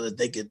so that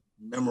they could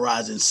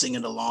memorize and sing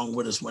it along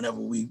with us whenever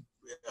we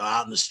are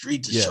out in the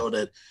street to show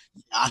that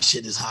our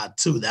shit is hot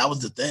too. That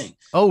was the thing.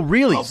 Oh,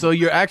 really? So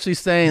you're actually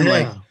saying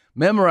like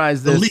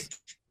memorize this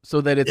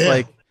so that it's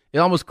like it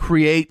almost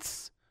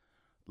creates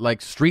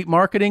like street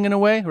marketing in a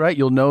way, right?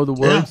 You'll know the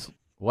words. Yeah.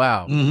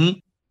 Wow. Mm-hmm.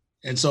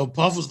 And so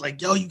Puff was like,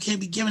 yo, you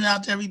can't be giving it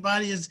out to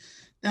everybody. It's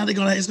gonna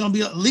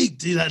be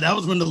leaked. That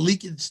was when the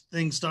leakage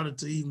thing started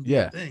to even be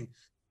a thing.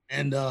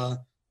 And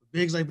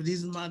Big's like, but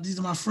these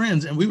are my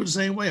friends. And we were the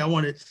same way. I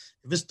wanted,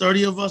 if it's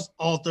 30 of us,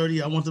 all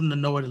 30, I want them to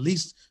know it at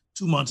least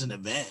 2 months in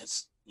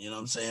advance. You know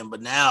what I'm saying?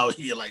 But now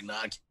you're like, no,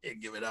 I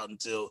can't give it out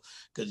until,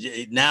 because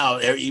now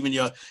even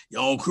your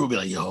own crew be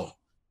like, yo,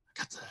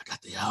 I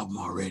got the album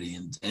already.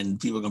 And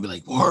people are gonna be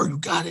like, whoa, you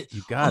got it.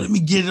 Let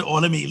me get it,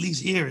 or let me at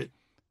least hear it.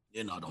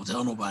 You know, don't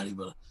tell nobody,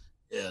 but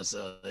yeah,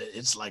 so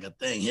it's like a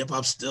thing. Hip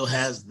hop still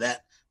has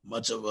that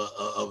much of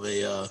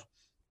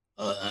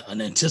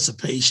an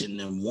anticipation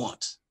and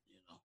want. You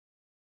know.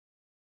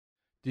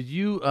 Did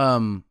you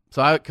I'm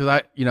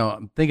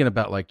thinking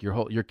about like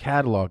your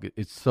catalog.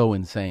 It's so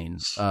insane.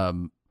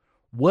 I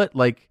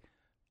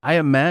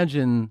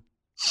imagine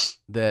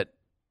that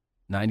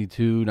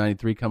 92,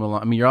 93 come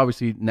along. I mean, you're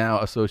obviously now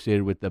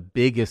associated with the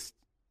biggest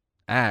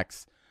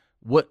acts.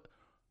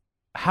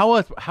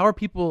 How are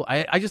people?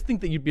 I just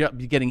think that you'd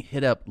be getting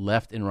hit up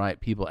left and right.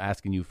 People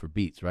asking you for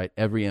beats, right?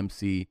 Every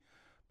MC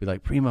be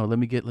like, Primo, let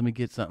me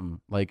get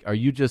something. Like, are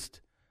you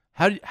just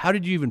how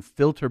did you even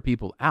filter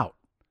people out?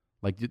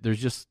 Like,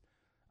 there's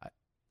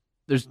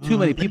too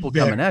many people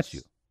coming at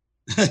you.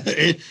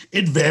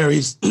 It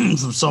varies from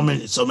so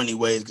many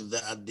ways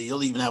because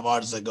you'll even have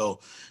artists that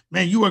go,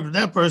 man, you work with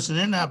that person,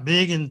 they're not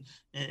big and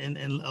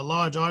a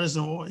large artist,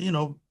 and you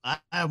know, I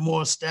have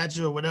more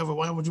stature or whatever.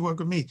 Why would you work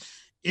with me?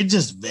 It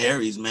just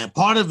varies, man.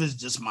 Part of it's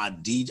just my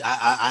DJ.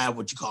 I have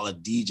what you call a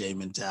DJ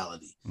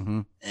mentality,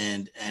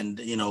 and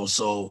you know,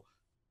 so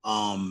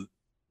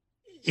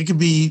it could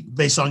be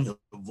based on your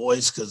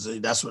voice because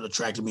that's what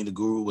attracted me to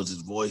Guru was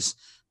his voice.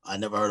 I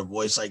never heard a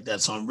voice like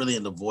that. So I'm really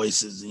into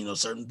voices. You know,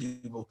 certain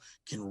people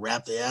can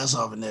rap their ass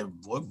off and their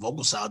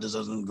vocal sound just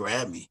doesn't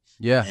grab me.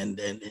 Yeah. And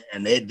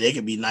they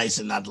can be nice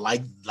and not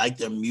like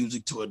their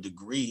music to a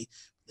degree.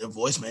 Their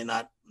voice may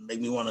not make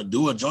me want to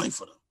do a joint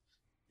for them.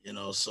 You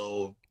know,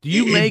 so do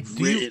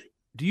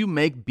you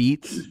make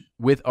beats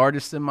with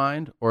artists in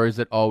mind, or is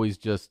it always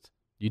just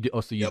you do?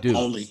 Oh, so you do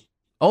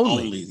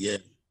only, yeah,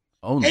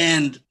 only.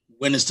 And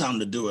when it's time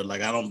to do it,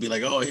 like I don't be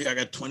like, oh, here I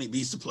got 20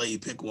 beats to play. You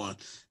pick one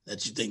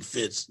that you think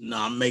fits. No,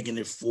 I'm making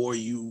it for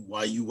you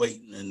while you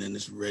waiting, and then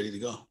it's ready to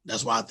go.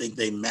 That's why I think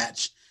they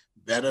match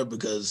better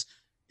because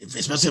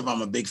especially if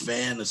I'm a big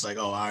fan, it's like,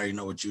 oh, I already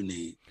know what you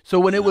need. So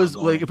when it was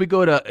like, if we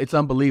go to It's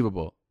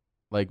Unbelievable,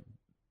 like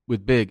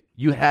with Big,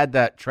 you had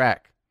that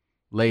track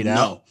laid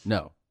out?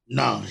 No.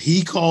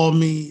 He called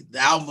me. The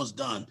album was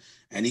done,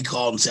 and he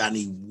called and said, I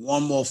need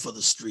one more for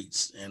the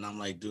streets. And I'm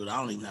like, dude, I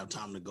don't even have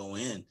time to go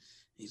in.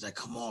 He's like,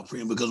 come on,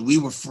 Preem, because we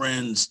were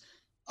friends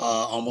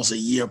almost a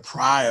year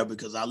prior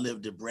because I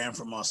lived at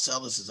Branford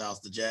Marcellus's house,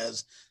 the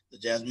jazz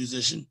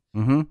musician.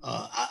 Mm-hmm.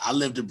 I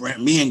lived at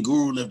me and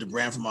Guru lived at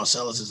Branford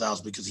Marcellus's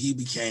house because he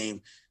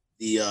became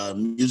the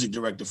music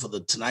director for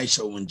the Tonight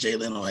Show when Jay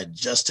Leno had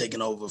just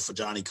taken over for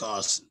Johnny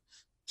Carson.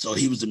 So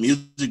he was the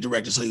music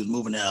director, so he was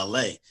moving to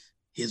LA.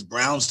 His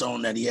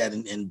brownstone that he had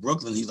in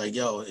Brooklyn, he's like,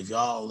 yo, if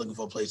y'all are looking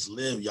for a place to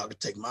live, y'all can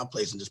take my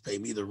place and just pay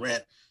me the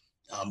rent.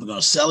 We're going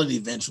to sell it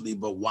eventually,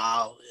 but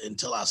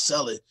until I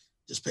sell it,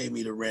 just pay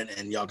me the rent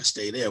and y'all can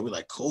stay there. We're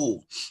like,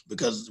 cool.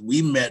 Because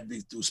we met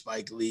through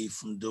Spike Lee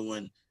from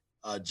doing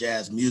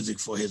jazz music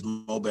for his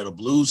Mo Better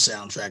Blues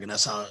soundtrack, and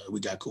that's how we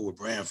got cool with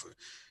Branford.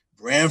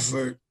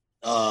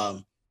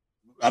 So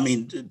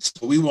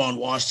we were on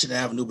Washington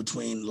Avenue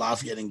between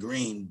Lafayette and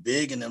Green.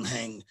 Big and them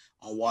hang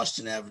on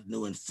Washington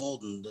Avenue in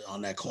Fulton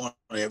on that corner.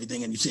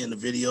 Everything, and you see in the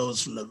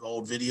videos from the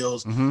old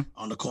videos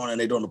on the corner,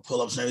 and they doing the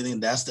pull-ups and everything.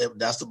 That's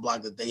the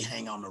block that they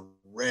hang on the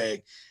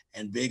reg.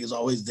 And Big is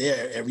always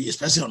there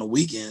especially on the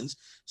weekends.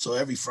 So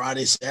every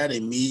Friday, Saturday,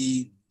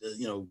 me,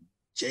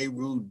 J.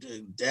 Rue,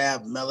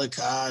 Dab,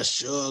 Malachi,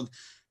 Suge,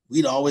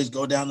 we'd always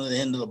go down to the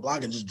end of the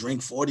block and just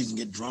drink 40s and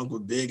get drunk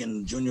with Big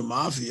and Junior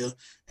Mafia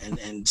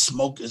and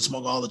smoke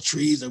all the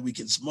trees that we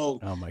can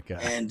smoke. Oh my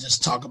God. And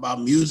just talk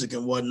about music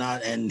and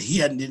whatnot. And he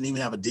didn't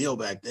even have a deal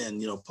back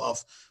then. You know,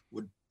 Puff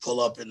would pull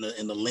up in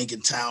the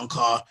Lincoln Town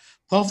car.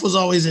 Puff was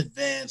always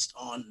advanced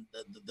on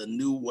the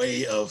new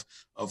way of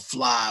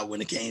fly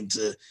when it came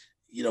to,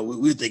 we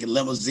were thinking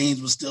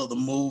limousines was still the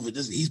move.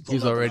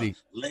 He's already.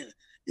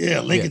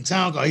 Lincoln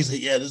Town car. He said,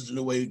 yeah, this is the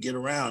new way to get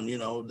around.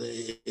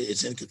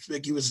 It's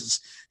inconspicuous.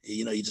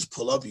 You just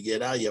pull up, you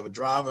get out, you have a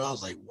driver. I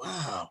was like,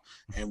 wow.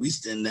 And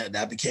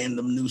that became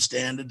the new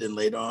standard. And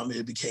later on,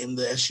 it became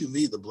the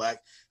SUV, the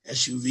black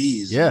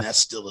SUVs. Yeah. And that's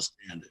still a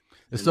standard.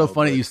 It's so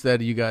funny you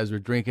said you guys were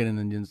drinking and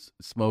then just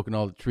smoking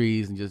all the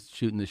trees and just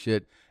shooting the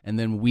shit. And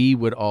then we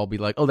would all be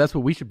like, oh, that's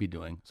what we should be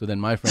doing. So then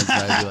my friends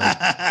and I would be like,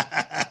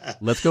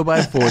 let's go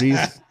buy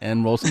 40s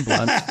and roll some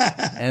blunts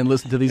and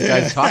listen to these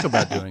guys talk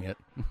about doing it.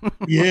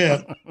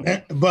 Yeah.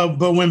 But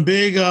when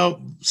Big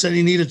said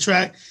he needed a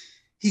track,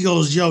 he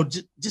goes, yo,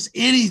 just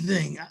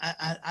anything.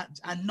 I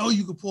know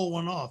you could pull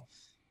one off.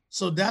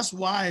 So that's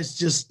why it's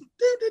just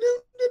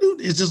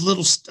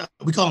little,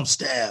 we call them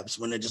stabs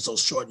when they're just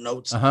those short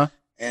notes. Uh-huh.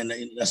 And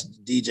that's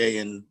DJ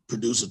and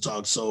producer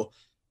talk. So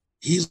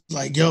he's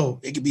like,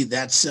 yo, it could be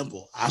that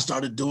simple. I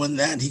started doing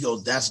that. And he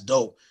goes, that's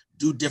dope.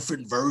 Do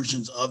different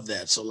versions of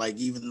that. So like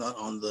even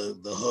on the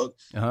hook,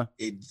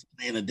 it's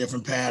in a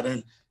different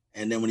pattern.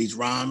 And then when he's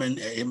rhyming,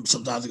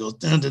 sometimes it goes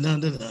dun dun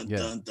dun dun dun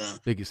dun dun.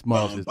 Biggie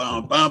Smalls.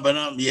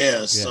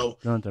 Yeah. So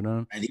dun, dun,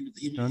 dun. And he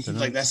was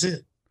like, that's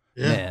it.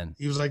 Yeah. Man.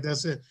 He was like,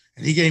 that's it.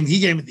 And he gave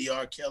me the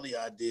R. Kelly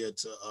idea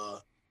to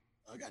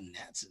I got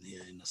gnats in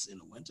here in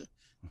the winter.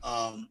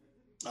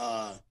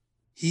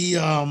 He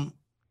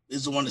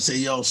is the one to say,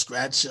 yo,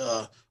 scratch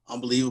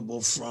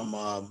Unbelievable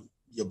from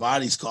Your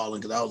Body's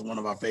Calling, because that was one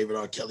of our favorite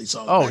R. Kelly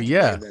songs. Oh,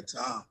 yeah. At that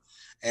time.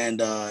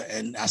 And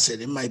I said,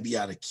 it might be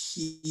out of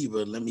key,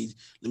 but let me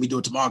do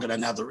it tomorrow. Because I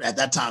didn't have to, at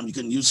that time, you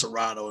couldn't use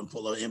Serato and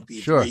pull an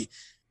MP3. Sure. I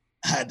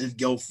had to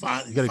go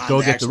find. You got to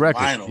go get the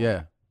record. Vinyl.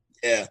 Yeah.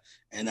 Yeah.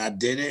 And I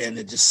did it, and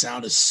it just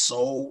sounded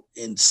so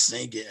in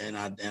sync. And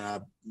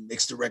I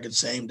mixed the record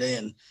same day.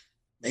 And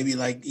maybe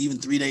like even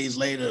 3 days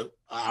later,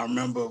 I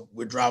remember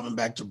we're driving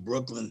back to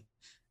Brooklyn,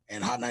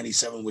 and Hot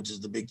 97, which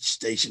is the big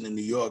station in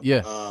New York.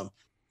 Yeah.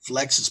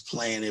 Flex is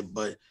playing it,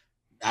 but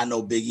I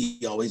know Big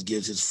E always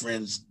gives his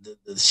friends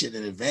the shit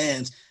in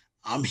advance.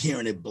 I'm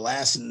hearing it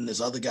blasting in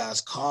this other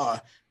guy's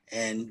car,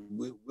 and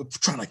we're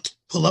trying to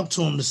pull up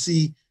to him to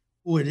see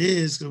who it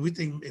is, because we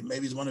think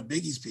maybe it's one of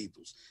Biggie's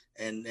peoples,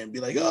 and be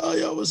like, oh,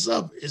 yo, what's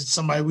up? It's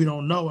somebody we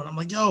don't know. And I'm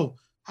like, yo,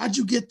 how'd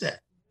you get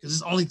that? Because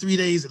it's only 3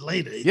 days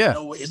later. Yeah.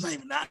 It's not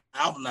even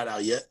album not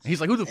out yet. He's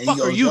like, who the fuck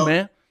are you,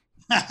 man?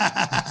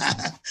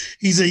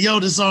 He said, yo,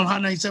 this is on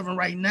Hot 97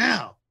 right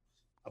now.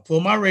 I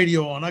pull my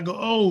radio on. I go,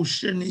 oh,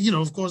 shit. And,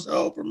 of course,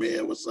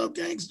 Premier, what's up,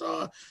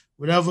 Gangstar,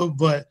 whatever.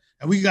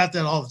 And we got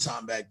that all the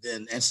time back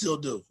then and still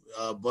do.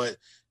 But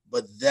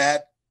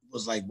that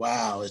was like,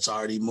 wow, it's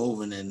already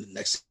moving. And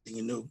next thing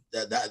you knew,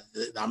 that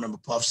I remember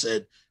Puff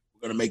said,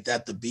 we're gonna make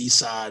that the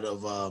B-side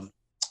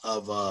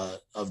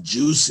of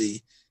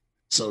Juicy.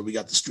 So we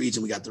got the streets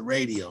and we got the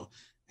radio.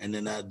 And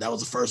then that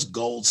was the first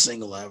gold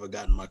single I ever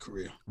got in my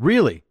career.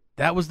 Really?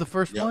 That was the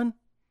first one?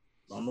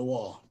 On the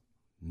wall.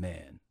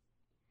 Man.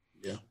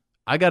 Yeah.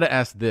 I got to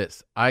ask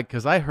this.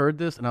 Because I heard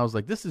this and I was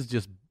like, this is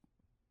just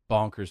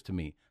bonkers to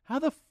me. How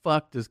the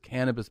fuck does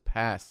Cannabis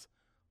pass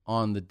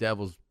on the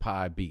Devil's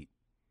Pie beat?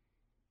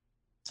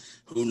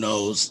 Who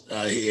knows?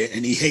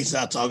 And he hates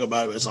that I talk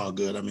about it. It's all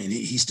good. I mean,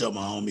 he's still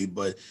my homie,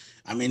 but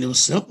I mean, it was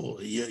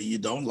simple. You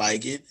don't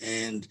like it.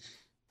 And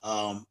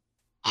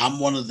I'm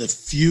one of the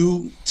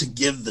few to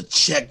give the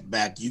check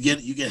back. You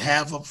get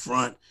half up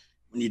front.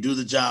 When you do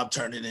the job,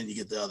 turn it in, you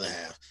get the other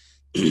half.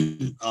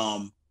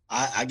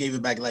 I gave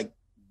it back like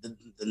the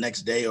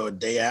next day or a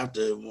day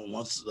after,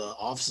 once the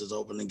offices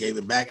opened, and gave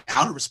it back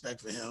out of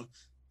respect for him,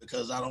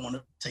 because I don't want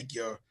to take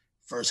your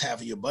first half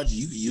of your budget.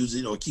 You can use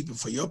it or keep it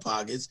for your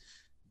pockets.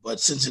 But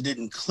since it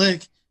didn't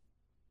click,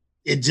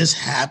 it just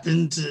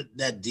happened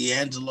that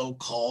D'Angelo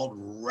called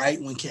right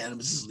when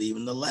Cannabis is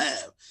leaving the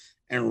lab.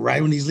 And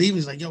right when he's leaving,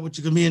 he's like, yo, what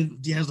you gonna be?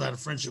 And D'Angelo had a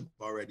friendship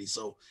already.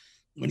 So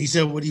when he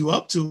said, what are you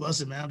up to? I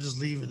said, man, I'm just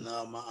leaving.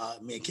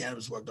 Me and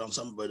Cannabis worked on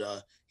something, but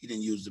he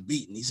didn't use the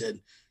beat. And he said,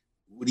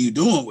 what are you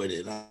doing with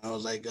it? And I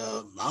was like,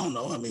 I don't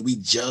know. I mean, we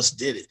just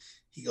did it.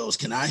 He goes,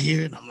 can I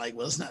hear it? And I'm like,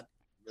 well, it's not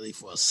really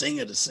for a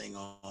singer to sing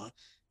on.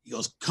 He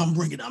goes, come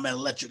bring it. I'm at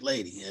Electric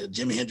Lady at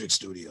Jimi Hendrix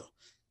studio.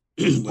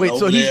 Wait,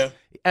 so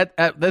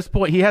at this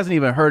point, he hasn't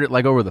even heard it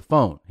like over the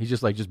phone. He's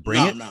just like, just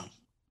bring it? No.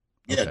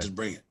 Yeah, okay. Just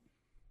bring it.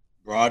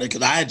 Brought it,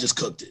 because I had just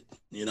cooked it.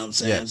 You know what I'm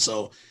saying? Yeah.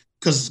 So,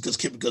 because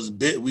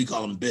we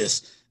call him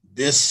Biss.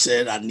 Biss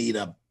said, I need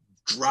a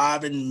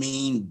driving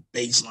mean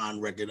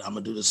baseline record. I'm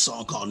going to do this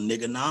song called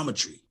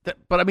Niggonometry.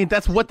 But I mean,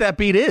 that's what that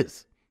beat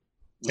is.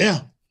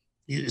 Yeah.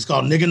 It's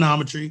called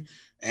Niggonometry.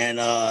 And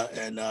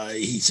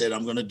he said,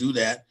 I'm going to do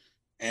that.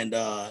 And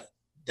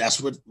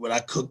that's what I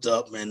cooked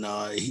up. And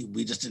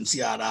we just didn't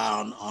see eye to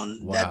eye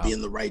on that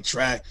being the right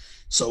track.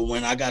 So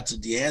when I got to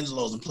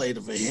D'Angelo's and played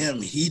it for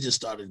him, he just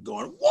started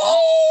going,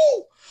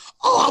 whoa,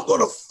 I'm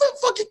going to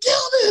fucking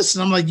kill this.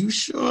 And I'm like, you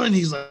sure? And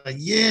he's like,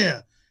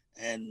 yeah.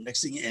 And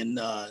next thing,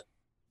 I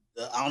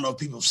don't know if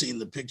people have seen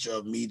the picture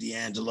of me,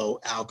 D'Angelo,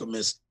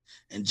 Alchemist,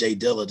 and Jay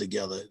Dilla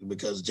together,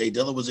 because Jay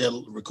Dilla was there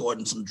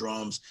recording some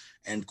drums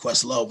and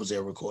Questlove was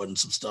there recording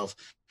some stuff,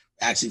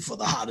 actually for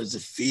the How Does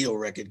It Feel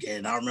record.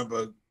 And I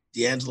remember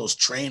D'Angelo's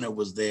trainer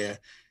was there.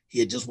 He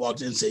had just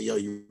walked in and said, yo,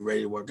 you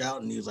ready to work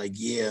out? And he was like,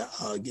 yeah,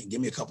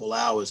 give me a couple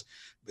hours,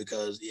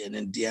 and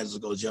then D'Angelo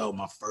goes, yo,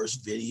 my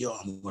first video,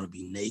 I'm going to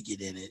be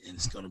naked in it. And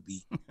it's going to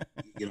be,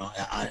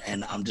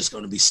 and I'm just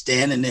going to be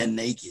standing there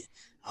naked.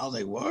 I was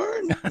like,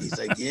 word? He's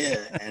like, yeah.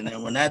 And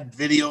then when that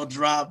video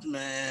dropped,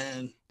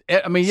 man.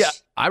 I mean, yeah,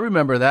 I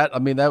remember that. I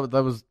mean, that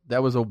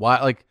was a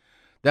while, like,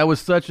 that was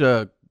such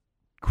a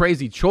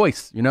crazy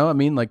choice, you know? I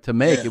mean, like, to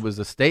make, It was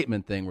a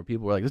statement thing where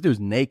people were like, this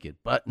dude's naked,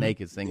 butt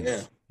naked singing.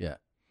 Yeah.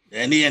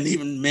 And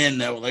even men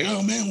that were like,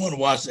 oh man, want to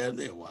watch that?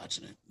 They're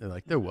watching it.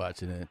 They're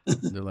watching it.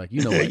 They're like,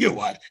 you know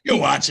what? You're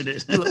watching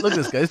it. Look at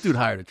this guy. This dude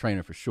hired a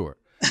trainer for sure.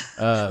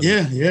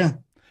 Yeah.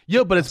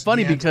 But it's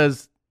funny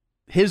because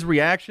his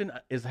reaction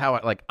is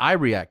how I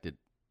reacted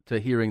to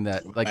hearing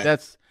that. Like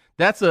that's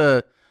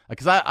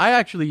because I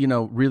actually,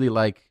 really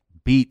like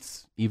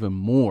beats even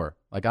more.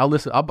 Like I'll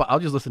just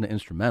listen to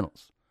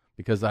instrumentals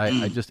because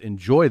I just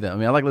enjoy them. I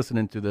mean, I like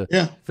listening to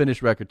the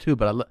finished record too,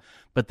 but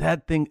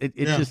that thing, it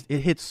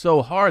hits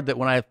so hard that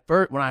when I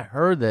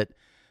heard that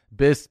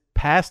Biss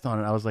passed on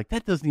it, I was like,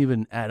 that doesn't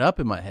even add up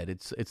in my head.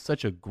 It's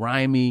such a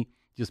grimy,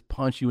 just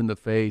punch you in the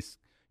face.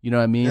 You know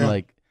what I mean? Yeah.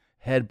 Like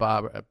head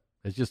bob.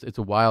 It's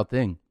a wild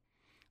thing.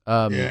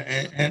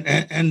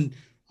 And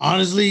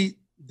honestly,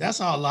 that's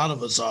how a lot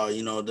of us are.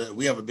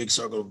 We have a big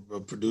circle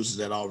of producers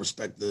that all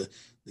respect the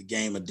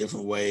game a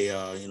different way.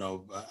 I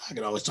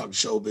could always talk to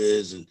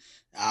Showbiz and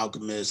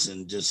Alchemist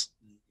and just,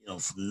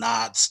 from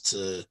Knots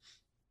to,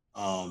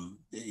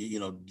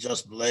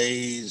 Just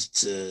Blaze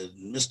to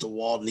Mr.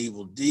 Walton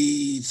Evil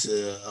D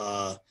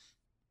to,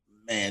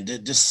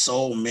 just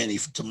so many,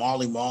 to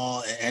Marley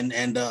Marl.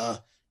 And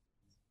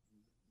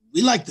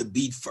we like the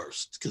beat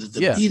first, because if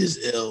the beat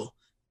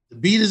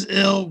is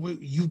ill,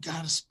 you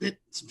got to spit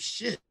some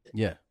shit.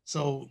 Yeah.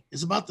 So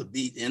it's about the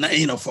beat. And,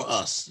 for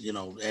us,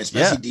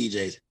 especially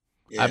DJs.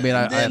 Yeah. I mean,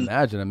 I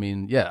imagine. I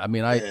mean,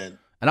 and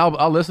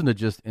I'll listen to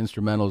just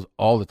instrumentals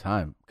all the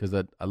time because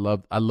I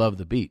love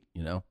the beat.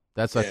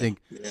 That's I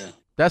think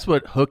that's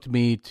what hooked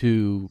me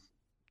to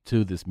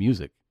this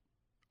music,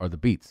 or the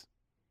beats.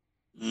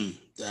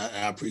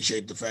 I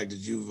appreciate the fact that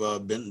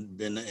you've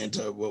been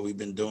into what we've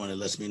been doing. It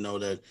lets me know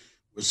that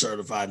we're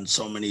certified in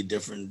so many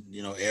different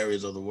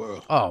areas of the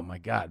world. Oh my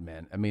God,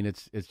 man! I mean,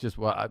 it's just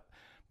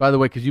by the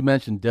way, because you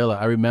mentioned Dilla,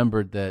 I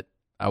remembered that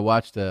I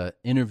watched an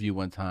interview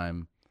one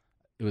time.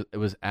 It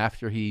was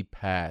after he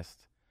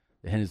passed,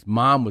 and his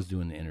mom was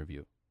doing the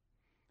interview.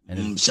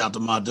 And shout out to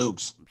Ma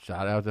Dukes.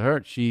 Shout out to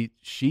her. She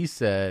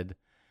said,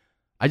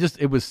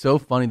 it was so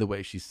funny the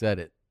way she said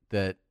it,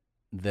 that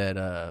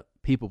that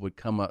people would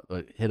come up,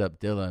 hit up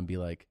Dilla and be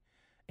like,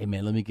 "Hey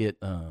man, let me get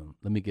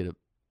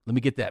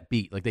that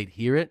beat." Like they'd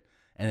hear it,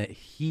 and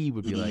he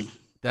would be like,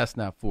 "That's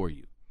not for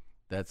you.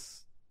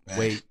 That's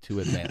way too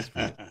advanced for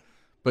you."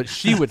 But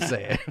she would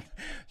say it.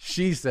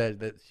 She said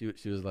that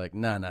she was like,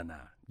 "Nah,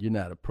 you're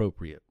not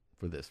appropriate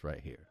for this right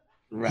here."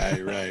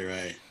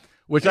 Right.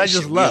 Which I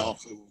just love.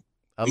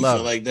 I love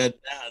feel like that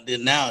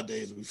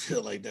nowadays. We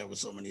feel like that with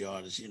so many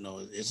artists. You know,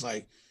 it's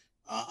like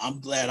I'm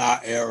glad our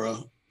era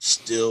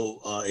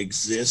still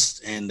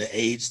exists, and the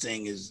age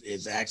thing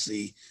is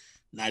actually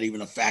not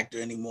even a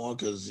factor anymore.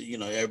 Because you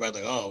know,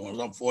 everybody's like, "Oh, when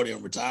I'm 40,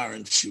 I'm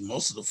retiring." Shoot,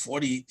 most of the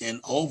 40 and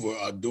over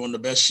are doing the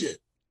best shit.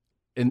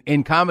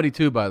 In comedy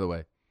too, by the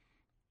way.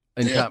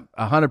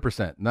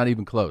 100%, not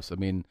even close. I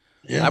mean,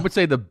 I would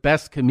say the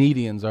best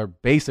comedians are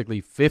basically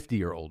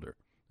 50 or older.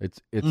 It's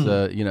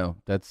you know,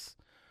 that's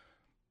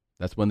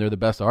when they're the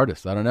best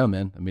artists. I don't know,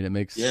 man. I mean, it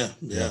makes yeah.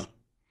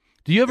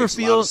 Do you ever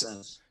feel?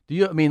 Do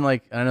you? I mean,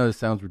 like, I know this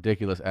sounds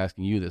ridiculous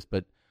asking you this,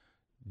 but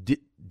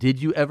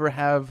did you ever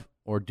have,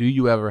 or do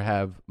you ever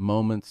have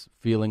moments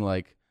feeling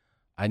like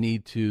I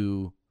need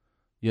to,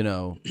 you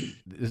know,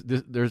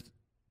 there's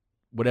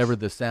whatever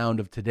the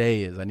sound of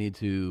today is, I need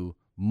to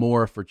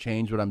morph or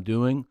change what I'm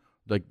doing?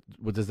 Like,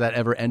 does that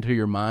ever enter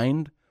your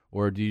mind,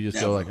 or do you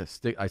just go like,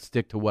 I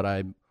stick to what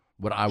I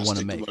want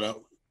to make?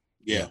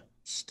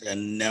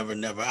 And never.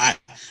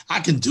 I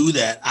can do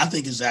that. I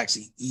think it's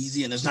actually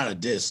easy, and it's not a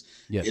diss.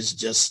 Yeah. It's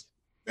just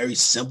very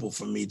simple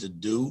for me to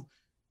do.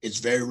 It's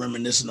very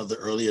reminiscent of the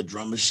earlier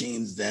drum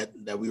machines that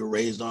we were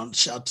raised on.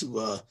 Shout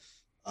to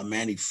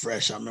Manny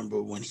Fresh. I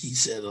remember when he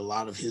said a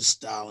lot of his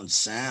style and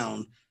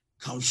sound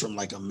comes from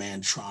like a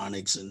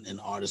Mantronix and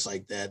artists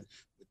like that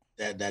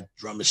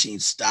drum machine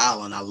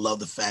style. And I love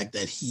the fact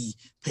that he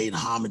paid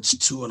homage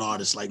to an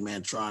artist like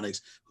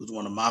Mantronix, who's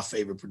one of my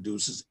favorite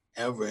producers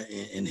ever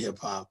in hip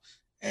hop.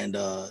 And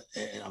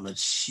I'm a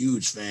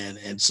huge fan.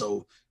 And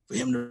so for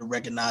him to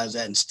recognize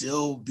that and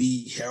still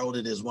be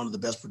heralded as one of the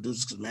best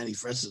producers, because Manny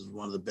Fresh is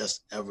one of the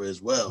best ever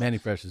as well. Manny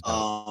Fresh is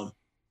dope.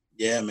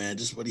 Yeah, man,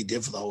 just what he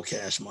did for the whole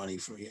Cash Money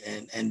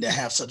and to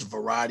have such a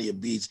variety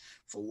of beats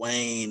for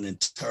Wayne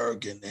and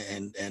Turk and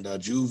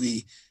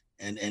Juvie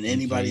and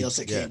anybody else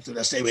that came through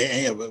that state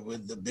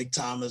with the Big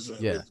Thomas,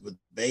 with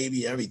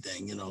Baby,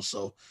 everything, you know.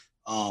 So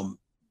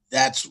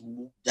that's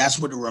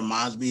what it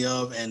reminds me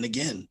of. And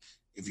again,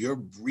 if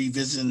you're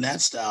revisiting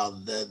that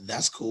style,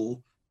 that's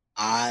cool.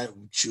 I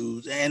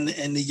choose, and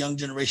the young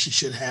generation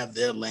should have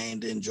their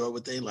lane to enjoy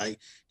what they like,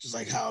 just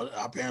like how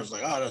our parents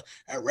like, oh,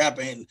 that rap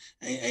ain't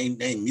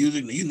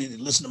music. You need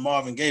to listen to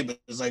Marvin Gaye, but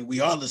it's like we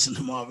are listening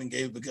to Marvin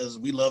Gaye because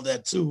we love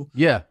that too.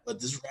 Yeah,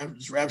 but this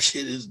rap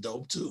shit is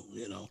dope too,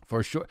 you know.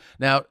 For sure.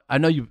 Now I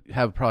know you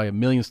have probably a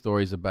million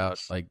stories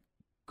about like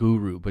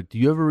Guru, but do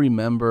you ever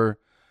remember,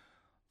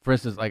 for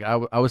instance, like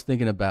I was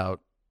thinking about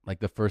like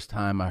the first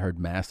time I heard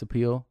Mass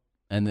Appeal,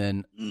 and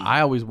then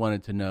I always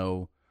wanted to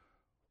know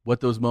what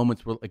those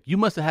moments were like. You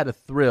must have had a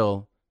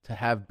thrill to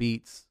have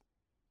beats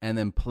and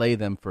then play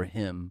them for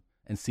him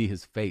and see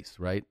his face,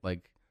 right?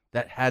 Like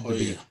that had to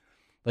be. Yeah.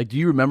 Like, do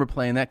you remember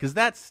playing that? Because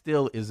that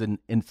still is in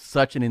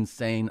such an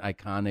insane,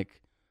 iconic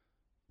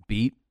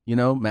beat. You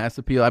know, Mass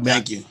Appeal. I mean,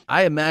 Thank you.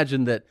 I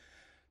imagine that,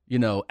 you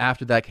know,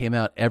 after that came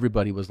out,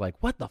 everybody was like,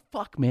 "What the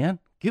fuck, man?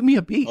 Give me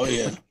a beat." Oh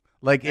yeah.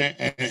 Like,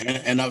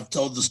 and I've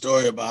told the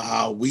story about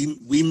how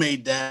we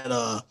made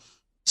that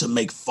to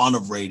make fun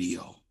of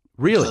radio.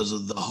 Really? Because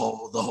of the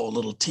whole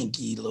little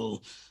tinky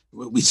little,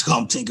 we used to call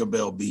them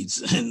Tinkerbell beats,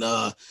 and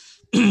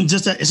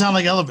just that, it sounded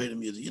like elevator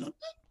music, you know.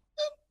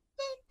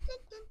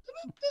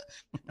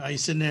 You're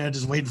sitting there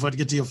just waiting for it to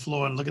get to your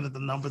floor and looking at the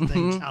number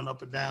thing, count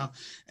up and down,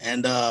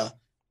 and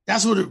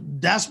that's what it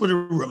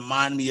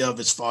reminded me of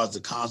as far as the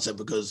concept.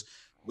 Because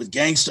with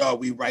Gang Starr,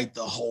 we write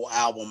the whole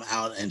album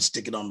out and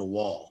stick it on the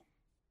wall.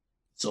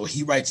 So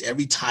he writes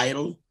every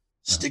title,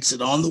 sticks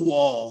it on the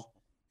wall.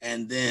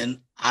 And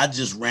then I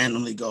just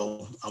randomly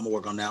go, I'm gonna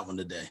work on that one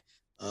today.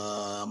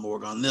 I'm gonna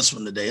work on this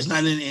one today. It's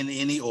not in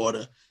any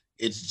order.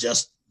 It's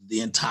just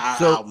the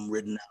entire album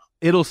written out.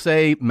 It'll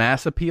say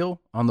Mass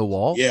Appeal on the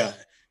wall. Yeah,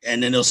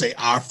 and then it'll say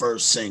our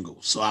first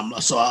single. So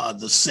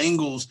the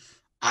singles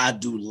I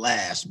do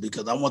last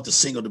because I want the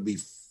single to be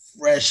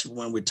fresh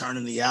when we're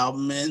turning the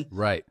album in.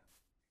 Right.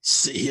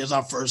 See, here's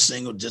our first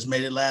single. Just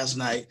made it last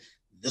night.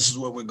 This is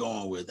what we're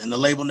going with. And the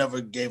label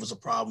never gave us a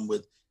problem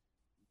with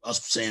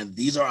us saying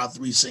these are our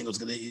 3 singles,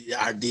 because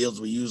our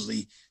deals were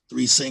usually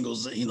 3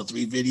 singles, you know,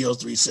 3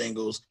 videos, 3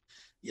 singles,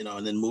 you know,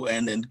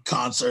 and then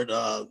concert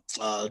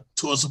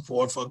tour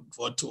support for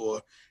a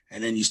tour,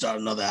 and then you start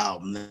another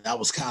album. That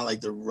was kind of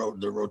like the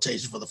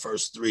rotation for the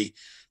first 3.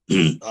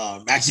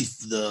 Actually,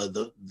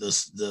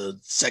 the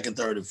second,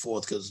 third, and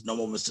fourth, because No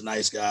More Mr.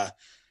 Nice Guy,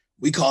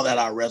 we call that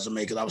our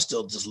resume, because I was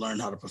still just learning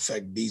how to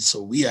perfect beats.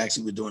 So we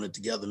actually were doing it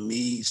together.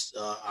 Me,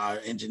 our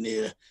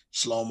engineer,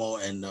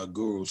 Shlomo, and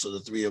Guru. So the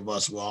 3 of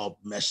us were all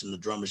meshing the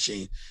drum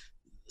machine.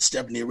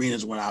 Step in the arena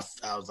is when I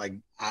was like,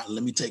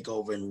 let me take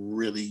over and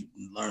really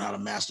learn how to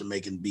master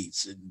making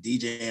beats. And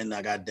DJing,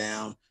 I got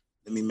down.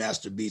 Let me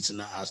master beats.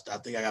 And I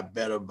think I got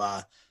better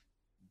by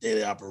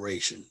daily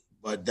operation.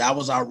 But that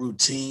was our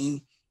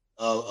routine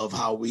of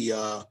how we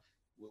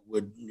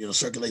would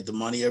circulate the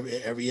money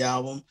every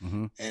album.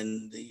 Mm-hmm.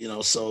 And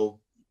so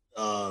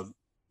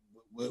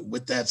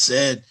with that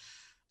said,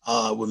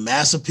 with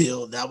Mass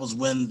Appeal, that was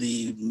when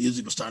the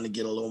music was starting to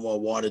get a little more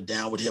watered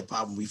down with hip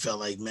hop, and we felt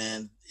like,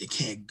 man, we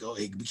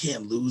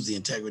can't lose the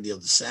integrity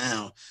of the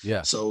sound.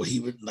 Yeah. So he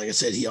would, like I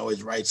said, he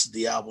always writes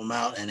the album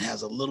out and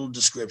has a little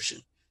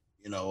description,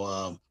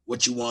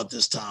 what you want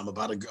this time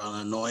about an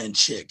annoying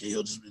chick.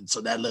 And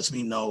so that lets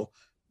me know,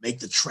 make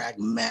the track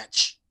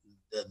match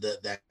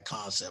that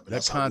concept. And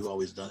that's how we've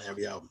always done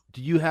every album.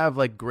 Do you have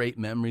like great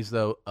memories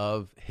though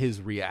of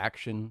his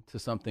reaction to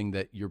something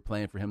that you're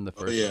playing for him the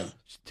first? Yeah.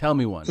 Tell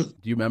me one. Do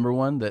you remember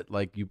one that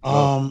like you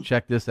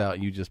check this out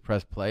and you just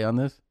press play on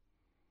this?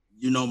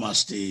 You Know My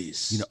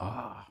Steez.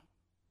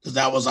 Because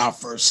that was our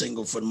first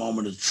single for the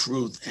Moment of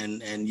Truth,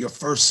 and your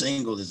first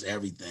single is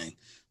everything.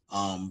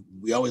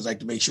 We always like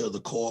to make sure the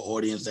core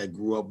audience that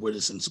grew up with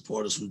us and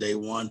support us from day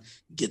one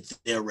get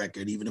their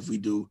record, even if we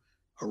do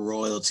a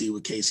royalty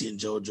with Casey and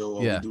JoJo,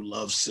 or we do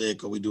Love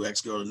Sick, or we do X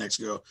Girl the Next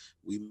Girl.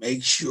 We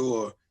make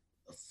sure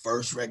the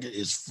first record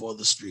is for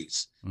the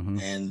streets. Mm-hmm.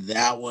 And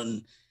that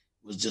one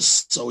was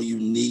just so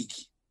unique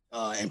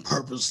and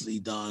purposely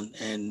done.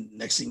 And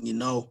next thing you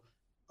know,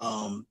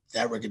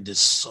 that record did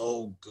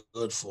so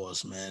good for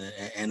us, man.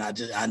 And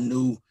I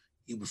knew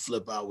he would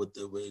flip out with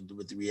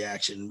the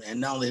reaction.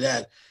 And not only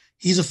that,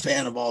 he's a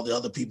fan of all the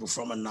other people,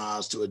 from a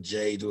Nas to a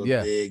Jay to a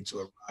Big to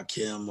a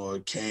Rakim or a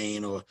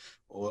Kane or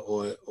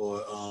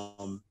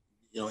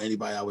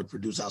anybody I would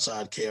produce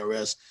outside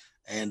KRS.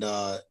 And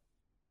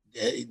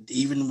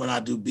even when I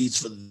do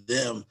beats for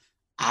them,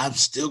 I'm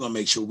still gonna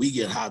make sure we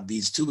get hot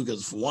beats too,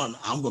 because for one,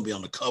 I'm gonna be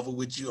on the cover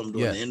with you. I'm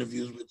doing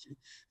interviews with you,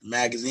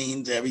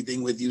 magazines,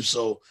 everything with you.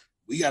 So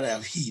we gotta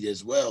have heat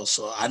as well.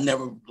 So I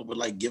never would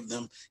like give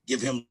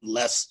him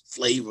less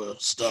flavor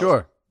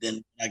stuff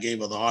than I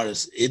gave other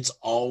artists. It's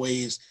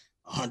always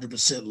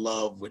 100%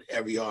 love with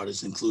every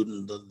artist,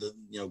 including the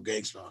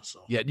Gangstar.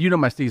 So You Know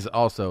My Steez is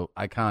also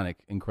iconic,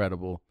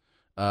 incredible.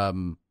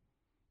 Do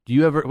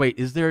you ever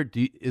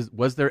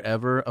was there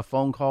ever a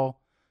phone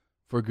call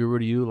for Guru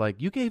to you like,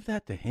 you gave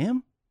that to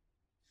him?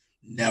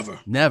 Never.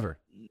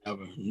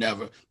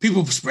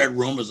 People spread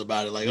rumors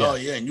about it, like, oh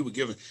yeah, and you were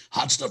giving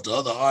hot stuff to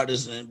other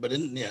artists,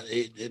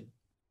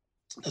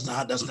 that's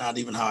not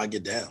even how I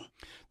get down.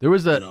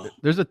 There's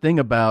a thing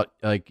about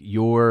like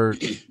your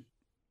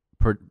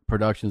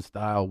production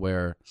style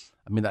where,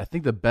 I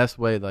think the best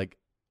way, like,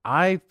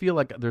 I feel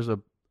like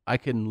I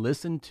can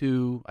listen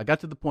to, I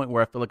got to the point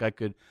where I feel like I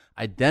could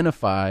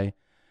identify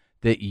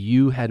that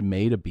you had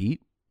made a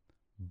beat,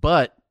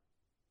 but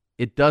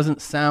it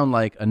doesn't sound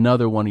like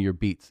another one of your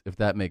beats, if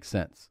that makes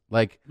sense.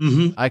 Like,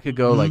 I could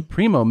go like,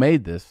 Primo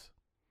made this,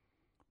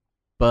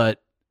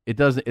 but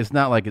it's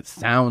not like it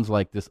sounds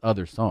like this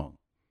other song.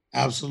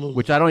 Absolutely.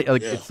 Which I don't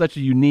like. It's such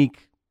a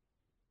unique,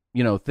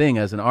 thing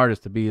as an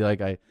artist to be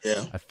like, I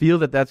feel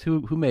that's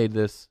who made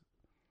this,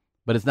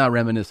 but it's not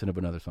reminiscent of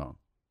another song.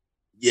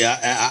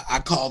 Yeah, I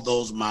call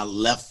those my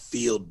left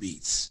field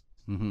beats.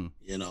 Mm-hmm.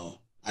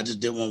 I just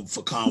did one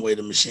for Conway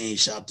the Machine.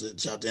 Shout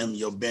to him.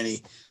 Yo,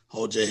 Benny,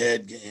 hold your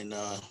head and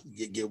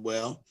get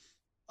well.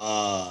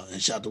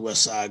 And shout to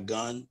West Side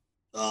Gun.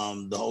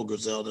 The whole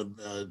Griselda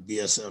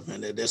BSF,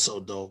 man, they're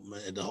so dope,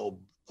 man. The whole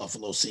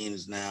Buffalo scene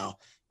is now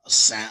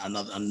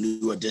a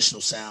new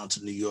additional sound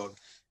to New York.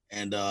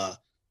 And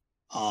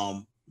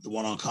the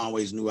one on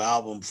Conway's new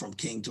album, From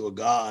King to a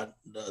God,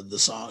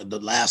 the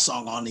last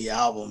song on the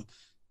album,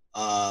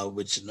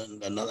 which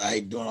I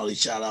hate doing all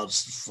these shout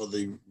outs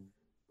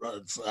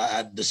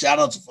the shout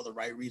outs are for the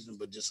right reason,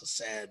 but just a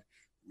sad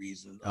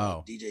reason.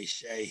 DJ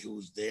Shay,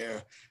 who's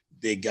their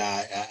big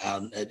guy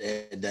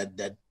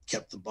that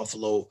kept the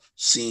Buffalo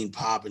scene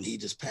popping, he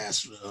just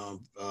passed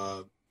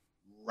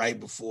right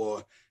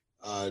before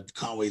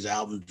Conway's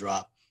album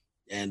dropped,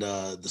 and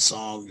the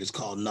song is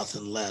called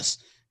Nothing Less,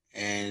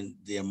 and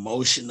the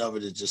emotion of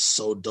it is just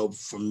so dope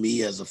for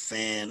me as a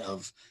fan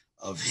of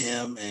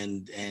him,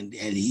 and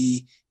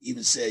he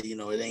even said,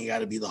 it ain't got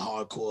to be the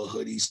hardcore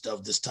hoodie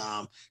stuff this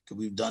time, because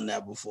we've done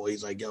that before.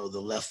 He's like, yo, the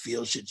left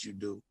field shit you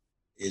do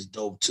is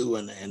dope too,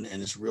 and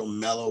it's real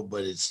mellow,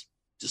 but it's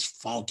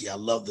just funky. I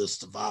love the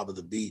vibe of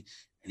the beat,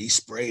 and he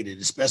sprayed it,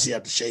 especially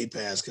after Shay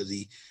passed, because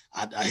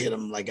I hit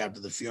him like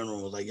after the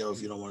funeral, was like, yo,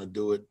 if you don't want to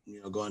do it,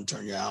 go ahead and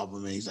turn your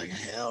album in. He's like,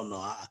 hell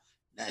no.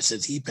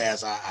 Since he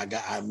passed,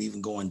 I'm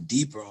even going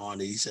deeper on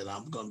it. He said,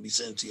 I'm going to be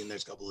sent to you in the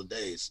next couple of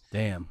days.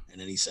 Damn.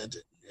 And then he sent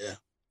it. Yeah.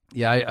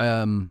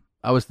 Yeah.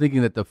 I was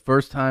thinking that the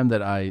first time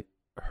that I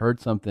heard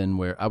something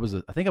where I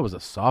think I was a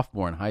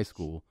sophomore in high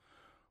school,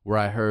 where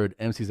I heard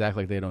MCs Act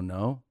Like They Don't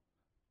Know.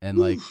 And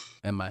like,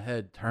 and my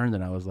head turned,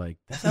 and I was like,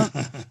 that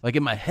sounds like,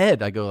 in my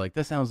head, I go like,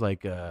 that sounds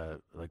like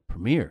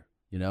Premier,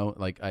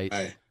 like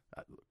I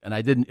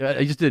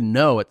just didn't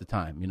know at the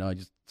time,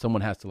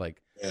 someone has to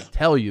like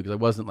tell you, because I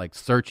wasn't like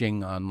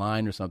searching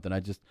online or something.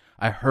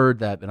 I heard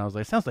that, and I was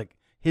like, it sounds like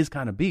his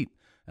kind of beat.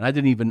 And I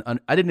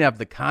didn't have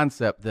the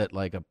concept that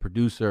like a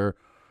producer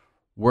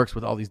works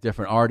with all these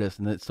different artists,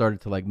 and it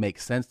started to like make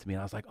sense to me.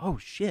 And I was like, oh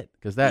shit,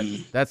 because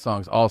that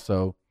song's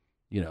also,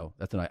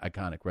 that's an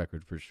iconic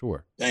record for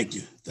sure. Thank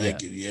you.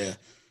 Yeah.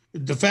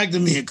 The fact that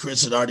me and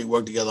Chris had already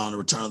worked together on the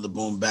Return of the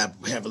Boom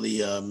Bap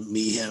heavily,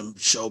 me, him,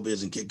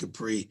 Showbiz, and Kid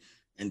Capri,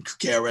 and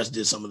KRS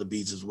did some of the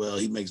beats as well.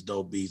 He makes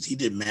dope beats. He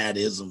did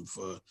Mad-ism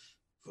for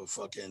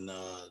fucking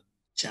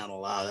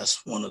Channel I.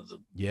 That's one of the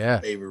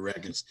favorite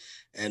records.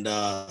 And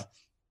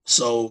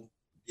so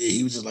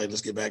he was just like,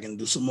 let's get back and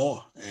do some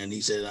more. And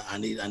he said, I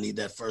need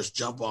that first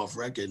Jump Off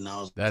record. And I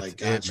was like,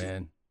 gotcha.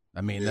 Man.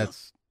 I mean,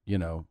 that's,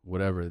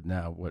 whatever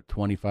now,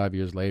 25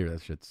 years later,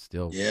 that shit's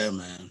still. Yeah,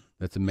 man.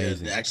 That's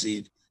amazing. Yeah,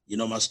 actually,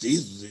 my Steve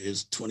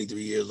is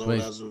 23 years old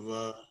as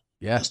of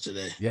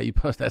yesterday. Yeah, you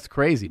post. That's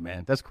crazy,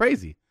 man. That's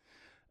crazy.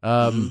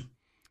 Do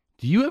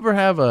you ever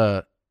have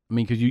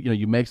because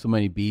you make so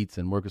many beats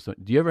and work with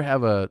do you ever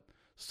have a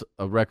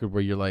record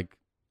where you're like,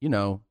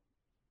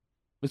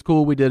 it's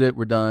cool, we did it,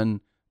 we're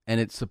done, and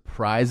it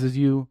surprises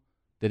you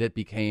that it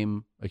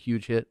became a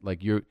huge hit?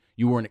 Like you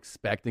weren't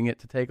expecting it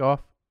to take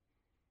off?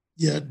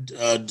 Yeah,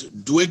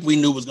 Dwick we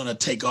knew was going to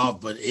take off,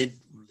 but it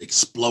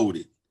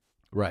exploded.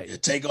 Right. Yeah,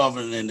 takeoff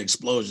and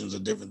explosion is a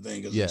different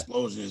thing, because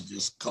explosion is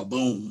just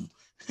kaboom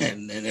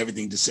and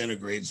everything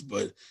disintegrates.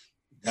 But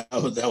that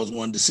was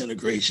one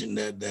disintegration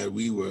that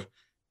we were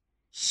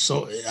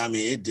so, I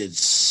mean, it did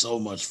so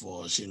much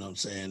for us, you know what I'm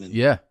saying? And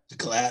to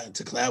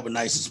collab with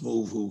Nice and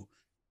Smooth, who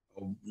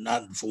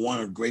not for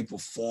one of great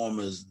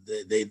performers,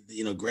 they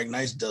Greg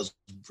Nice does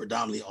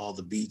predominantly all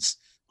the beats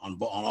on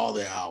all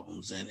their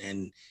albums,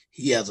 and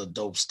he has a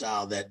dope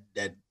style that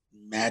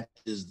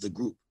matches the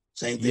group.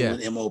 Same thing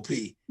with MOP.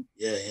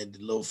 Yeah, and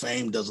Lil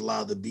Fame does a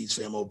lot of the beats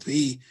for MOP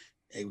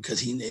because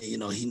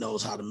he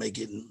knows how to make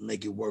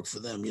it work for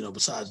them.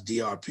 Besides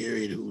DR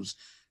Period,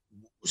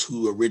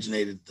 who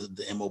originated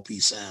the MOP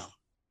sound.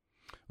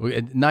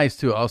 Well, Nice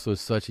too. Also, is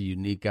such a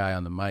unique guy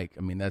on the mic.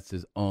 I mean, that's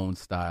his own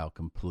style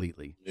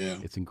completely. Yeah,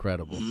 it's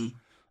incredible.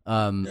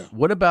 Mm-hmm.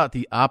 What about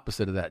the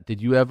opposite of that?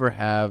 Did you ever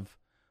have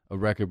a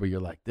record where you're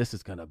like, this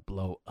is gonna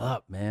blow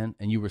up, man,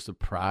 and you were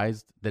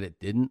surprised that it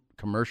didn't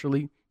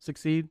commercially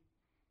succeed?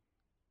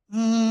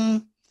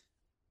 I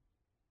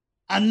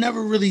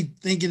never really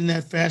think in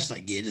that fashion.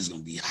 Like, this is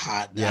gonna be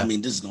hot. I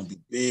mean, this is gonna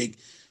be big.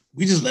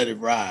 We just let it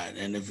ride,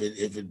 and if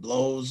it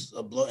blows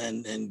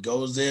and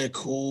goes there,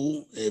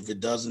 cool. If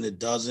it doesn't, it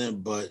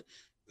doesn't. But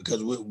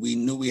because we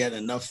knew we had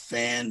enough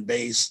fan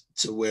base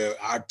to where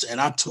our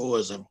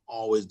tours have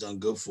always done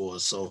good for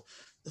us. So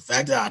the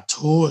fact that our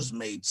tours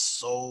made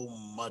so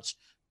much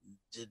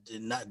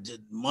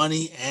did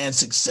money and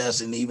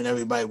success, and even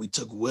everybody we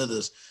took with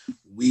us,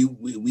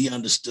 we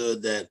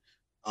understood that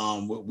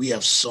we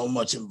have so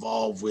much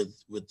involved with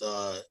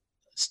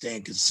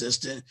staying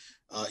consistent.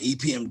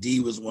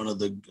 EPMD was one of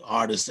the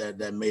artists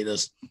that made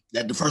us,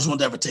 that the first one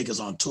to ever take us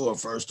on tour.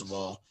 First of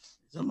all,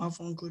 is that my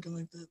phone clicking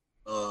like that?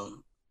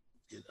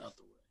 Get out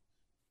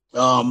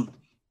the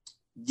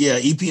way.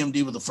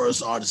 EPMD was the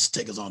first artist to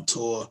take us on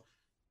tour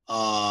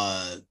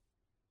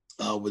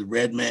with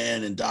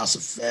Redman and DOS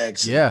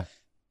Effects. Yeah.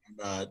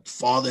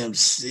 Father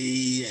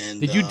MC. And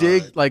did you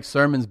dig like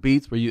Sermon's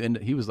beats? Where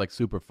he was like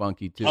super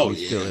funky too. Oh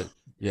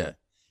yeah.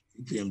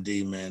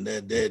 EPMD, man,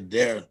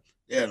 they're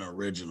an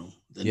original.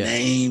 The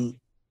name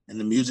and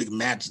the music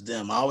match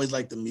them. I always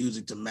like the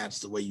music to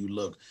match the way you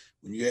look.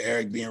 When you're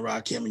Eric B and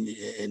Rakim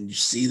and you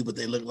see what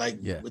they look like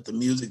with the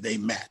music, they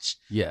match.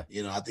 Yeah.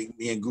 I think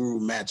me and Guru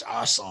match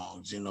our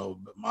songs.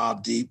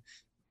 Mobb Deep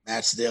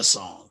match their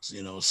songs.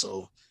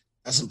 So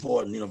that's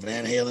important.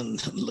 Van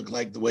Halen look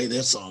like the way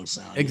their songs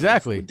sound.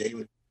 Exactly.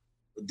 With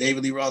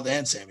David Lee Roth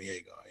and Sammy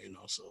Hagar.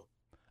 So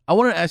I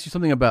want to ask you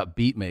something about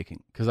beat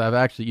making, because I've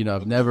actually,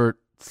 I've never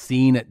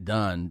seen it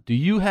done. Do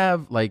you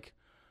have like,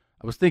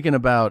 I was thinking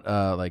about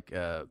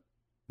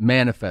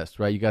Manifest,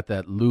 right? You got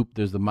that loop.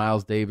 There's the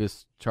Miles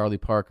Davis, Charlie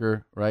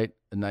Parker, right?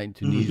 A Night in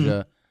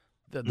Tunisia.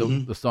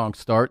 The song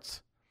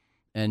starts,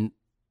 and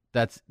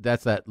that's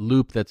that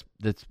loop that's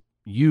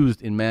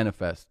used in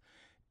Manifest.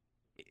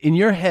 In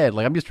your head,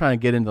 like, I'm just trying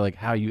to get into like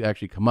how you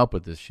actually come up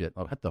with this shit.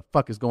 Like, what the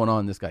fuck is going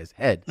on in this guy's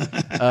head?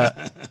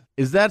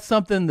 Is that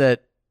something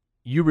that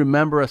you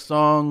remember a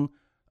song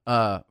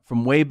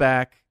from way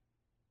back,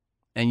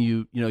 and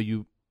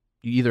you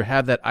either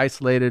have that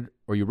isolated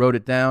or you wrote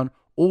it down,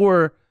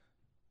 or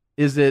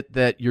is it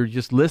that you're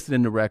just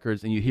listening to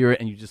records and you hear it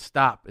and you just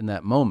stop in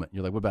that moment?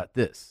 You're like, what about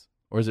this?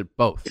 Or is it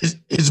both?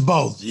 It's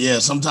both. Yeah.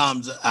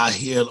 Sometimes I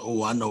hear,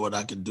 I know what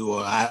I could do,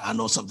 or I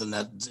know something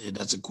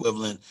that's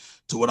equivalent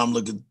to what I'm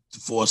looking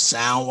for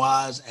sound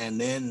wise. And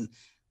then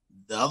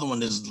the other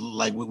one is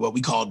like what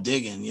we call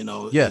digging,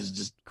 is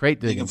just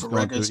crate digging for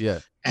records.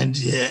 And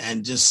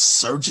just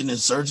searching and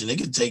searching. It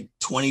could take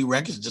 20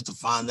 records just to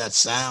find that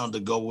sound to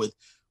go with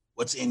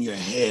what's in your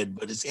head,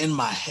 but it's in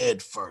my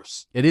head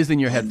first. It is in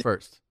your head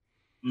first.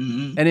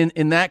 Mm-hmm. And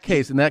in that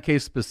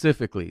case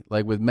specifically,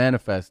 like with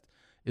Manifest,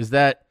 is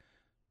that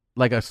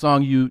like a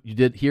song you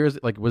did hear? Is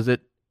it like, was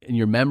it in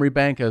your memory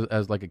bank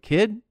as like a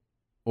kid,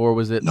 or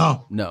was it?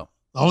 No.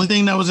 The only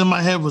thing that was in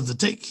my head was to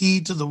take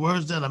heed to the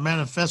words that are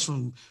manifest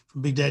from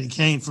Big Daddy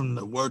Kane, from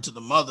the word to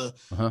the mother,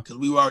 because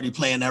we were already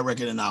playing that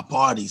record in our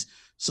parties.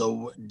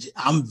 So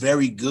I'm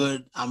very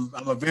good. I'm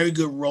a very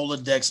good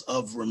Rolodex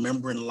of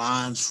remembering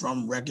lines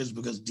from records,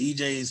 because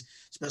DJs,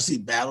 especially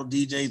battle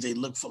DJs, they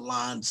look for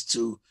lines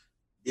to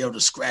be able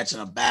to scratch in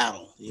a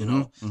battle. You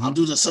know, I'll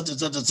do the such and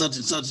such and such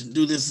and such and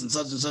do this and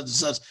such and such and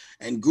such.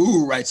 And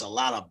Guru writes a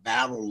lot of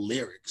battle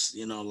lyrics,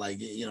 you know,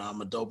 like, you know,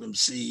 I'm a dope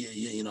MC,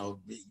 you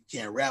know, you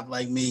can't rap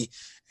like me.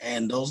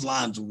 And those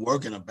lines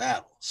work in a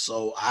battle.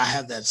 So I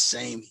have that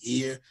same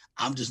ear.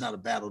 I'm just not a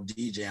battle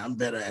DJ. I'm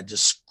better at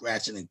just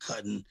scratching and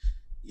cutting,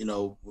 you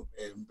know,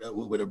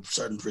 with a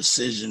certain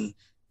precision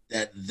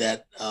that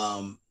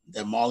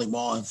Marley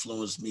Marl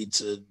influenced me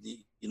to,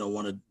 you know,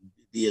 want to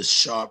be as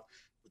sharp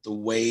with the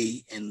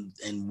way and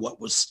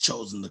what was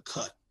chosen to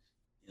cut,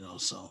 you know.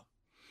 So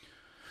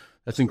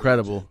that's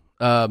incredible.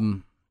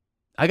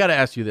 I got to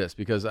ask you this,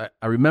 because I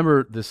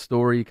remember this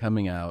story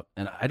coming out,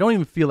 and I don't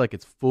even feel like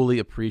it's fully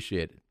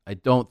appreciated. I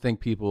don't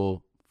think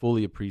people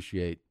fully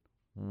appreciate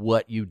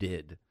what you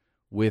did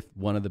with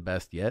one of the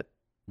best yet,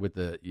 with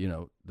the, you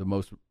know, the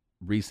most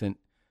recent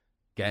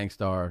Gang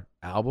Starr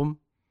album.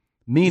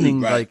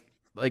 Meaning, right.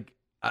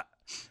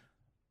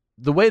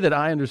 the way that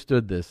I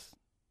understood this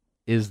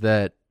is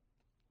that,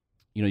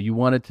 you know, you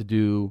wanted to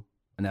do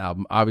an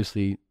album.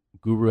 Obviously,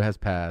 Guru has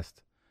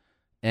passed,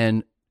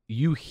 and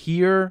you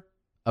hear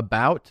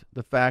about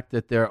the fact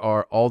that there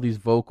are all these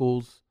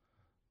vocals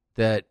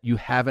that you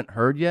haven't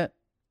heard yet,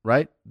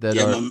 right? That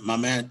my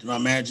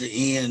manager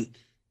Ian.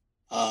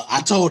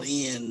 I told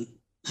Ian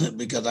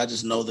because I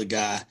just know the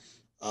guy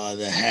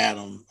that had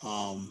him.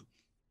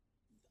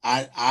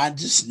 I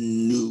just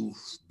knew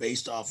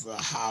based off of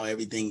how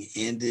everything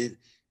ended,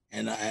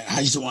 and I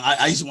used to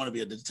want to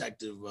be a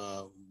detective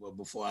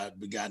before I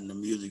got into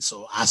music.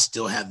 So I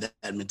still have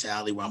that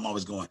mentality where I'm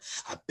always going,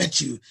 I bet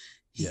you.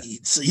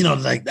 So, you know,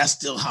 like that's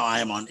still how I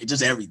am on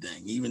just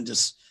everything, even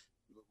just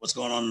what's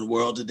going on in the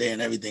world today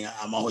and everything.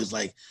 I'm always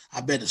like, I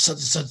bet if such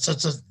and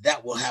such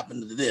that will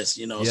happen to this,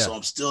 you know. So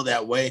I'm still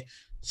that way.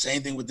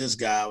 Same thing with this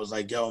guy. I was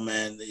like, yo,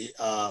 man,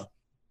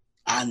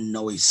 I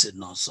know he's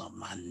sitting on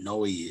something. I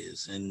know he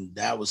is. And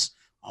that was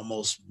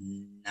almost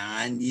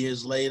 9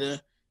 years later.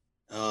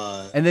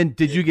 And then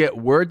did you get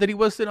word that he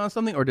was sitting on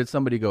something, or did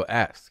somebody go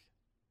ask?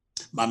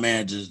 My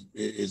manager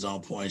is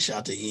on point. Shout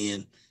out to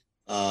Ian.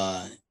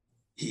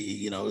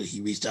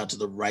 He reached out to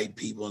the right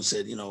people and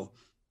said, you know,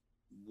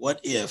 what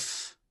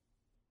if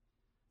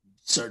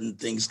certain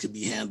things could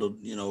be handled,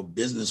 you know,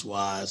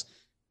 business-wise,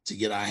 to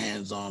get our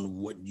hands on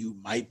what you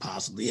might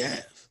possibly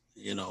have,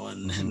 you know,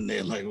 and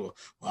they're like, well,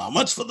 how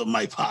much for the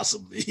might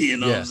possibly, you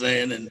know what I'm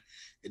saying? And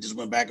it just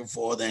went back and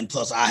forth. And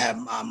plus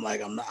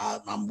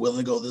I'm willing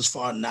to go this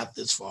far, not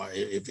this far.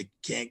 If it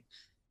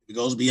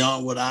goes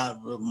beyond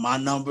my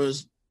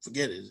numbers,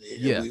 forget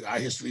it.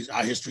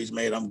 Our history's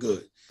made. I'm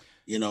good,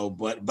 you know,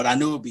 but I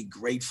knew it'd be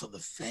great for the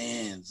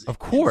fans, of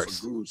course,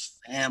 for Guru's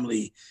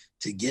family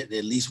to get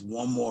at least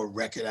one more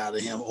record out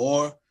of him,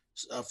 or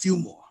a few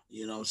more,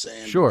 you know what I'm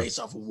saying? Sure. Based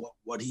off of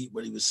what he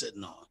was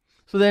sitting on.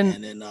 So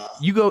then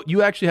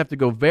you actually have to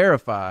go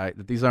verify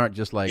that these aren't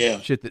just like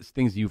shit that's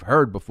things you've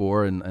heard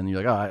before, and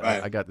you're like,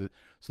 I got this.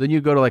 So then you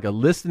go to like a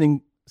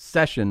listening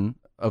session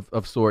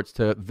of sorts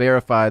to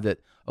verify that,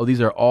 oh,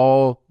 these are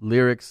all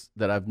lyrics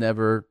that I've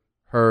never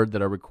heard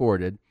that are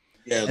recorded.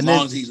 Yeah, as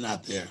long as he's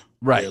not there.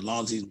 Right. Yeah, as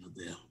long as he's not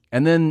there.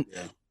 And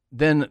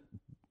then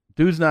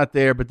dude's not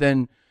there, but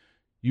then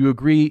you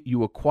agree,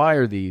 you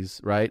acquire these,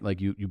 right?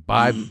 Like you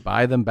buy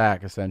them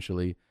back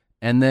essentially.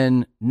 And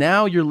then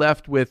now you're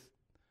left with,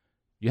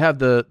 you have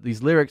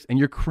these lyrics and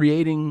you're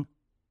creating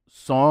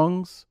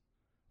songs.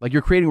 Like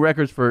you're creating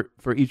records for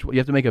each one. You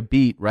have to make a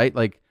beat, right?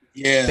 Like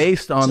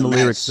based on the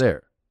lyrics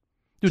there.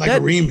 Dude, it's like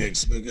a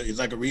remix. It's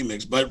like a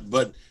remix, but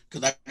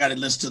because I got to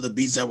listen to the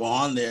beats that were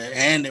on there,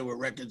 and there were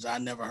records I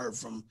never heard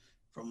from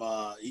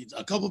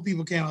a couple of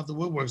people came out the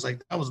woodworks.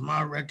 Like, that was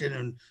my record,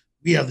 and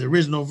we have the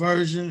original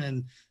version.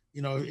 And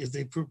you know, if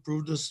they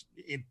proved us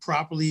it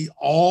properly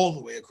all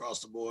the way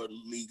across the board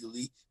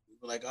legally, we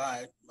were like, all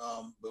right,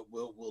 but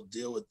we'll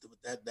deal with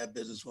that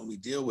business when we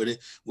deal with it,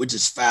 which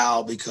is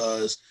foul,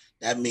 because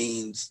that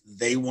means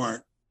they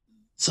weren't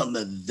something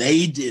that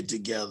they did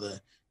together.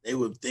 They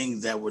were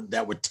things that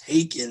were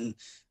taken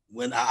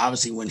when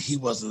he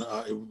wasn't,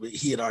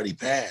 he had already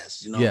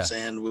passed. You know what I'm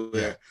saying?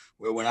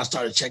 Where when I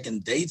started checking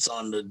dates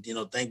on the, you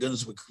know, thank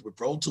goodness with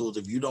Pro Tools,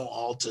 if you don't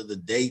alter the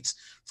dates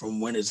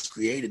from when it's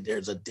created,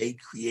 there's a date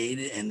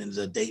created and there's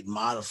a date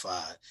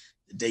modified.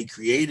 The date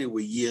created were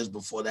years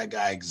before that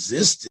guy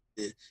existed.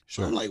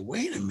 So I'm like,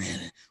 wait a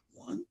minute,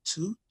 1,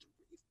 2, 3,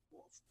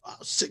 4,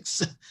 5, 6,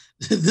 7.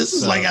 This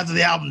is like after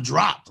the album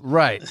dropped,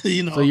 right?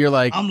 You know, so you're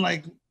like, I'm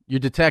like, your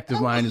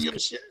detective mind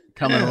is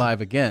coming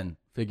alive again,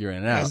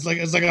 figuring it out.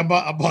 It's like I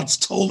bought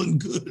stolen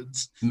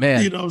goods,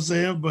 man. You know what I'm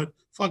saying? But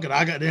fuck it,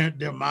 I got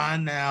their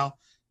mine now.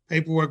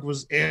 Paperwork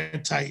was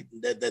airtight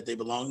that they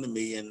belong to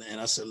me, and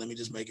I said, let me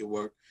just make it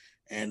work.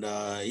 And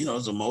you know, it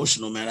was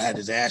emotional, man. I had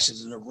his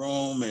ashes in the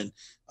room, and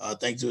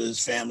thanks to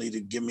his family to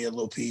give me a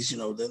little piece. You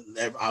know,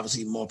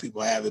 obviously more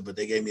people have it, but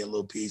they gave me a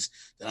little piece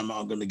that I'm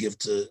going to give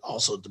to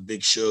also the Big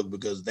Suge,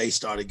 because they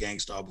started Gang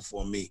Starr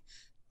before me.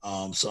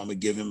 So I'm gonna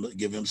give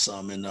him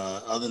some. And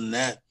other than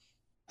that,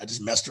 I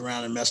just messed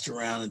around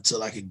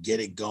until I could get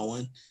it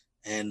going.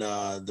 And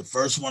the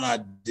first one I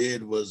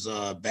did was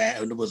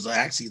Bad. It was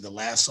actually the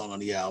last song on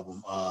the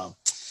album.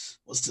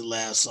 What's the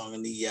last song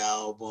on the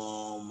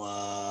album?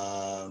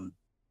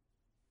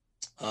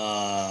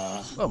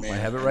 I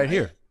have it right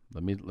here.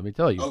 Let me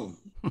tell you. Oh,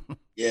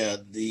 yeah,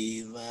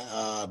 the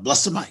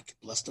Bless the Mic.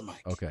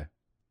 Okay.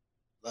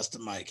 Bless the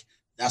Mic.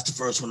 That's the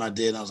first one I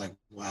did. I was like,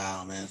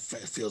 wow, man, it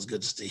feels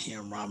good just to hear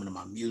him rhyming in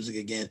my music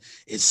again.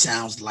 It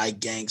sounds like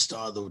Gang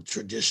Starr, the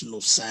traditional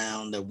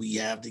sound that we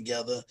have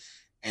together.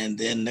 And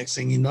then next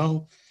thing you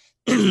know,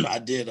 I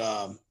did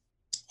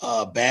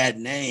Bad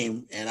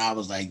Name, and I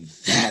was like,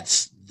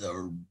 that's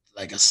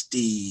like a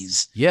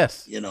Steez,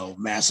 yes, you know,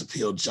 Mass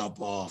Appeal jump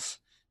off.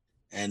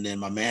 And then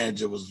my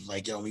manager was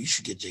like, yo, you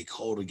should get J.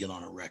 Cole to get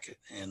on a record.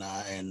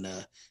 And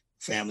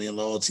Family and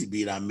Loyalty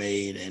beat I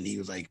made, and he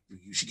was like,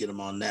 you should get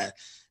him on that.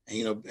 And,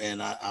 you know,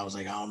 and I was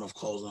like, I don't know if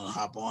Cole's gonna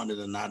hop on it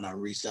or not. And I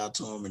reached out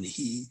to him, and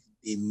he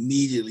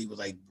immediately was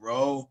like,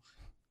 bro,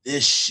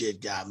 this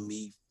shit got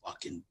me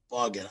fucking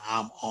bugging.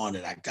 I'm on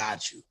it. I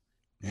got you.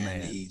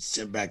 And he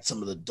sent back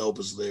some of the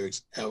dopest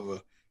lyrics ever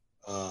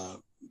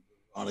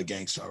on a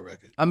Gang Starr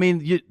record. I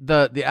mean,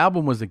 the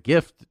album was a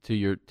gift to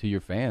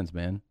your fans,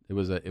 man. It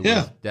was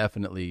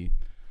definitely,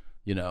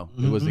 you know,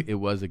 it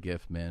was a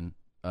gift, man.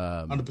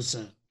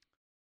 100%.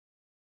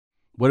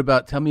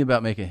 Tell me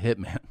about Make a Hit,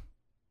 man.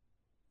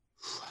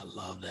 I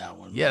love that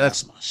one. Yeah,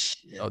 that's my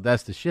shit. Oh,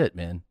 that's the shit,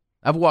 man.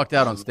 I've walked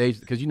out on stage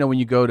because, you know, when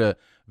you go to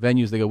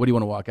venues, they go, what do you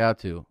want to walk out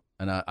to?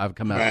 And I've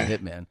come out to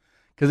Hit, man.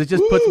 Because it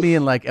just puts me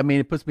in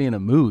it puts me in a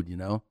mood, you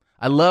know?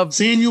 I love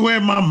seeing you wear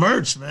my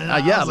merch, man.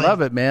 I love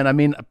it, man. I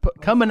mean,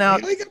 coming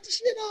out, I got the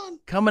shit on.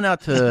 Coming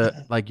out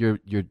to like your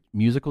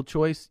musical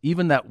choice,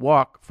 even that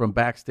walk from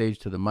backstage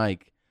to the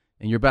mic,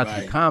 and you're about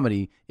to do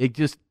comedy, it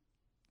just,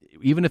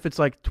 even if it's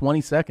like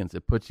 20 seconds,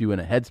 it puts you in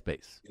a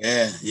headspace.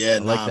 Yeah, I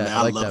like that. Man,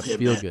 I like love that. Hit,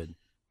 Feel man. good.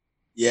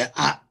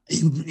 Yeah,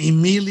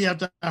 immediately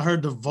after I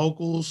heard the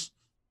vocals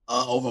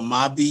over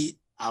my beat,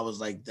 I was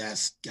like,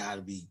 that's got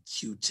to be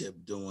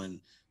Q-Tip doing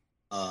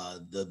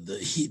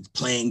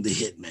playing the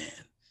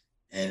Hitman.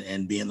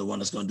 And being the one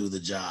that's going to do the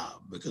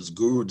job, because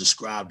Guru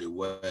described it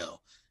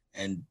well.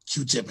 And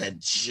Q-Tip had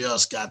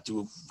just got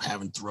through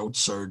having throat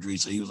surgery.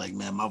 So he was like,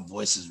 man, my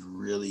voice is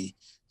really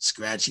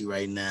scratchy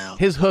right now.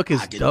 His hook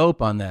is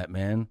dope on that,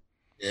 man.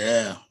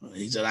 Yeah.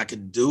 He said, I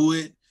could do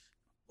it,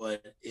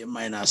 but it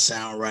might not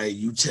sound right.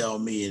 You tell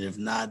me. And if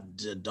not,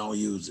 don't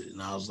use it.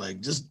 And I was like,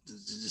 just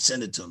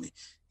send it to me.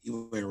 He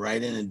went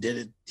right in and did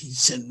it. He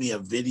sent me a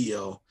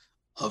video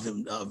of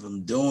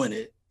him doing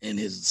it in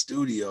his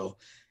studio.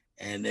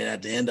 And then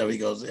at the end of it, he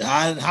goes,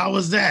 how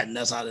was that? And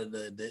that's how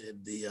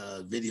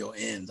the video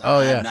ends.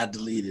 I have not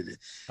deleted it.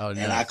 Oh, and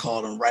nice. I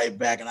called him right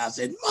back, and I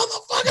said,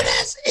 motherfucker,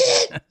 that's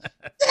it.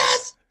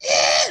 That's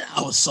it.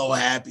 I was so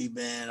happy,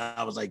 man.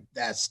 I was like,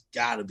 that's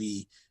got to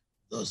be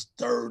the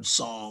third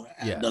song,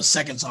 the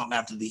second song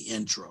after the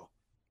intro.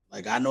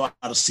 Like, I know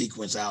how to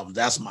sequence albums.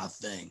 That's my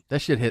thing.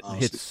 That shit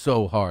hits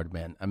so hard,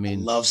 man. I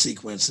mean, I love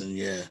sequencing,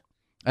 yeah.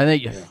 And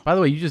then, by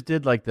the way, you just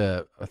did like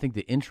the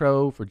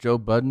intro for Joe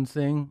Budden's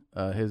thing.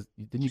 Didn't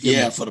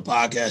you? For the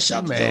podcast.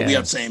 Shout to Joe. We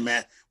have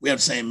the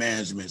same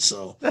management.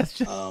 So that's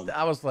just.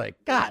 I was like,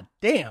 God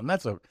damn,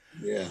 that's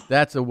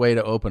a way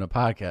to open a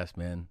podcast,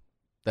 man.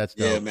 That's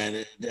dope. Yeah,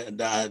 man.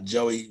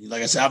 Joey,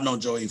 like I said, I've known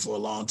Joey for a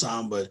long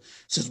time, but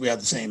since we have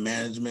the same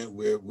management,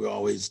 we're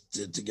always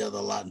together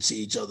a lot and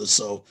see each other.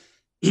 So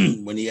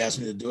when he asked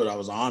me to do it, I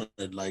was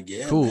honored. Like,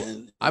 yeah, cool.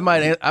 Man. I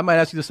might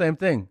ask you the same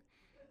thing.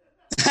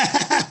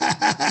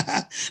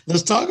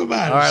 Let's talk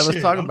about it. All right,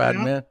 let's talk about it,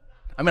 man.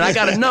 I mean, I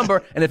got a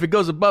number, and if it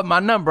goes above my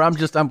number, I'm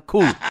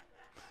cool.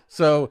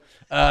 So,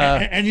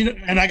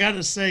 and I got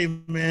to say,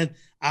 man,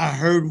 I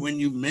heard when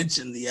you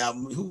mentioned the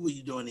album, who were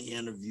you doing the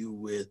interview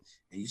with?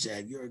 And you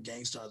said, you're a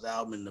Gang Starr's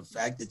album, and the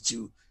fact that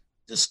you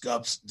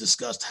discussed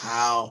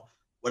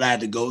what I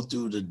had to go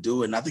through to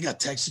do it. And I think I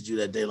texted you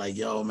that day, like,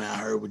 yo, man, I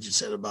heard what you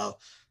said about,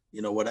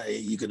 you know,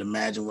 you could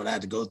imagine what I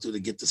had to go through to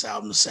get this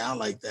album to sound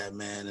like that,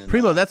 man. And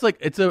Primo, that's like,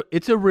 it's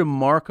a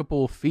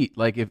remarkable feat.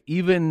 Like, if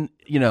even,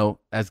 you know,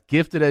 as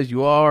gifted as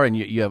you are, and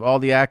you have all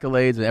the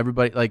accolades and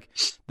everybody, like,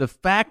 the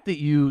fact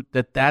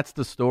that that's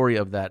the story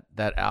of that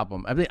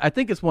album. I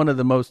think it's one of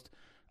the most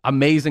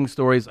amazing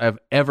stories I've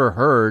ever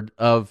heard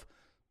of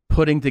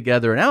putting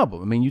together an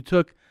album. I mean, you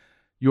took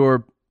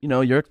your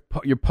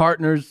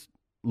partner's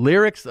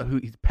lyrics,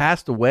 who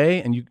passed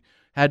away, and you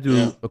had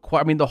to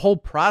acquire. I mean, the whole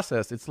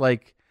process. It's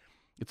like,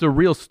 it's a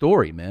real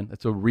story, man.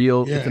 It's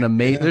an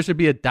amazing. There should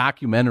be a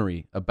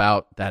documentary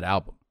about that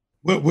album.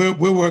 We're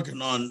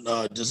working on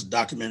just a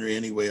documentary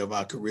anyway of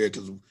our career,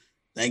 because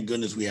thank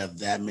goodness we have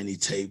that many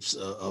tapes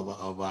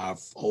of our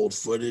old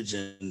footage,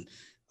 and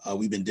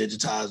we've been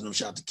digitizing them.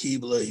 Shout out to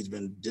Keebler, he's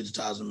been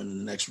digitizing them in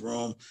the next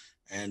room,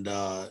 and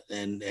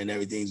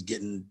everything's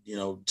getting, you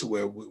know, to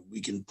where we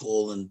can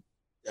pull, and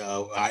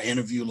our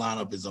interview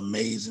lineup is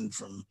amazing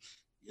from,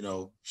 you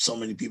know, so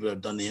many people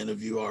have done the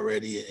interview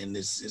already, and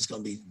it's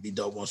going to be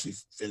dope once we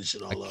finish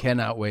it all up. I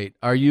cannot wait.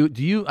 Do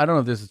you, I don't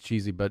know if this is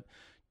cheesy, but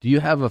do you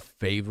have a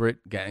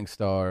favorite Gang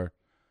Starr?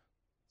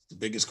 The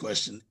biggest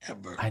question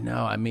ever. I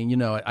know. I mean, you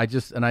know,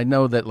 I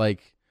know that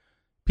like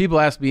people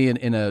ask me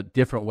in a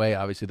different way.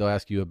 Obviously they'll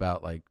ask you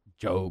about like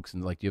jokes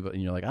and like,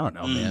 and you're like, I don't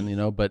know, man, you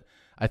know, but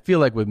I feel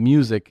like with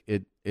music,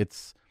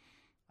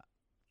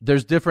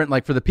 there's different,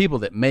 like for the people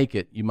that make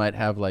it, you might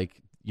have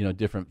like, you know,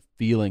 different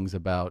feelings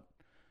about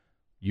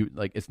you.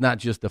 Like, it's not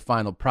just the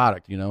final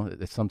product, you know,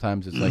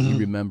 sometimes it's like you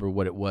remember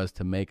what it was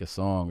to make a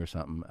song or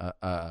something.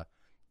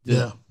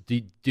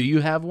 Do you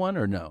have one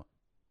or no?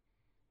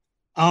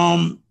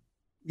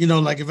 You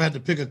know, like if I had to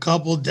pick a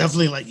couple,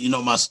 definitely like, you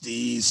know, my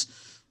Steez,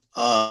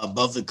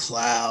 Above the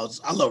Clouds.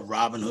 I love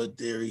Robin Hood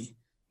Theory.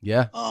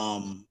 Yeah.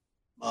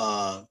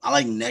 I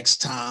like Next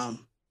Time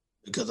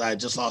because I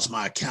just lost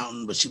my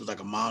accountant, but she was like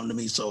a mom to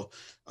me. So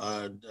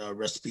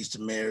rest in peace to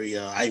Mary.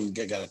 I even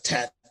got a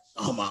tat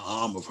on my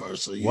arm of her.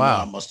 So, you know,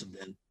 I must have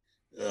been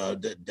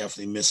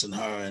definitely missing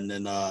her. And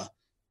then,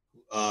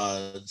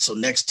 so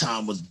Next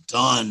Time was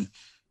done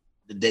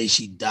the day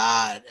she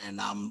died, and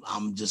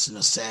I'm just in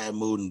a sad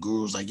mood, and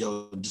Guru's like,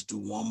 yo, just do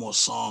one more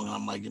song. And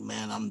I'm like,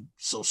 man, I'm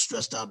so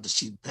stressed out that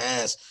she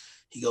passed.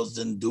 He goes,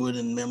 then do it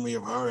in memory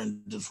of her,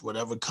 and just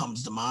whatever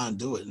comes to mind,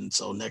 do it. And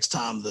so Next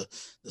Time, the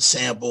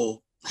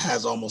sample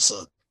has almost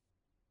a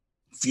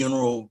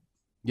funeral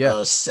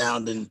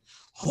sounding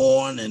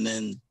horn, and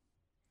then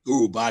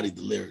Guru bodied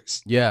the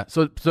lyrics. Yeah.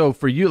 So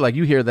for you, like,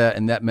 you hear that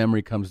and that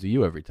memory comes to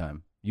you every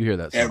time you hear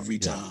that song. Every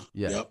time.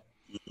 Yeah. Yep.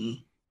 Mm-hmm.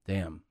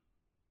 Damn.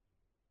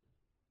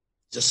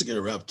 Just to get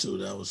a rep too,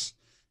 that was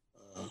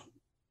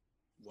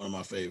one of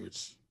my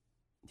favorites.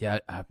 Yeah,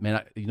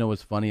 man. You know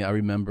what's funny? I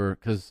remember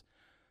because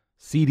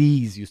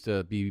CDs used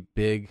to be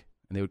big,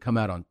 and they would come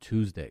out on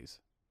Tuesdays,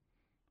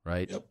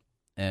 right? Yep.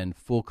 And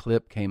Full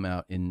Clip came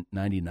out in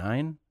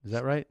 '99. Is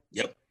that right?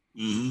 Yep.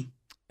 Mm-hmm.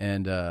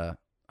 And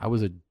I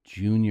was a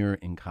junior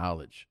in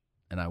college,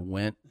 and I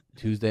went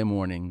Tuesday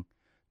morning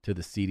to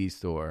the CD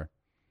store,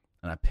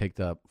 and I picked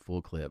up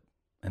Full Clip,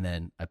 and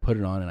then I put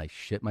it on, and I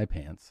shit my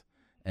pants.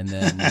 And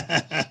then,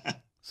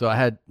 so I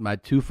had my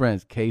two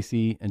friends,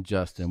 Casey and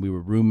Justin. We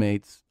were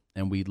roommates,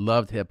 and we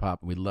loved hip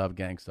hop, and we loved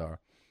Gang Starr.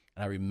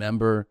 And I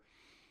remember,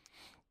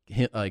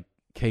 like,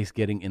 Case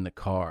getting in the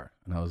car,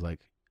 and I was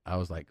like,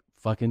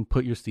 fucking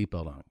put your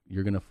seatbelt on.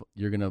 You're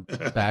gonna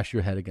bash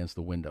your head against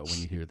the window when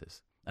you hear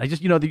this. I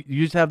just, you know,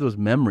 you just have those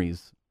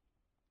memories.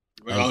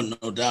 Oh,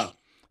 no doubt.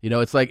 You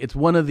know, it's like, it's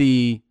one of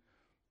the,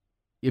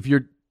 if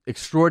you're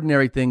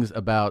extraordinary things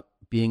about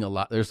being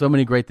alive. There's so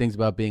many great things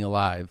about being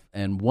alive,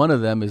 and one of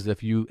them is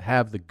if you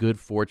have the good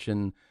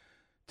fortune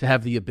to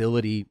have the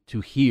ability to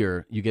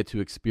hear, you get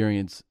to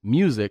experience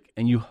music,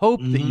 and you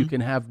hope that you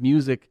can have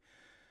music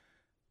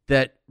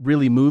that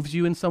really moves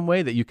you in some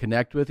way that you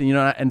connect with. And, you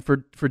know, and for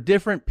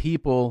different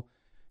people,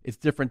 it's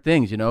different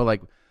things, you know,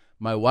 like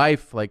my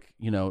wife, like,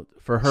 you know,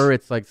 for her,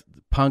 it's like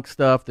punk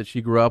stuff that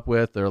she grew up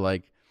with, or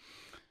like,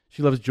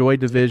 she loves Joy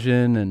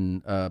Division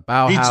and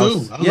Bauhaus. Me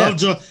too. I love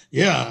Joy.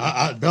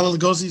 Yeah, Bela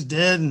Lugosi's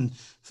dead, and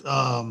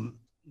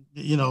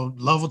you know,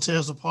 Love Will Tear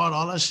Us Apart,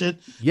 all that shit.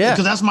 Yeah,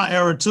 because that's my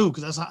era too.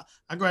 Because that's how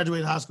I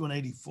graduated high school in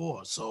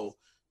 '84, so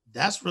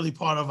that's really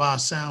part of our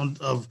sound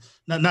of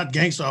not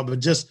Gang Starr, but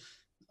just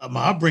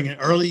my upbringing.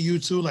 Early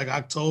U2, like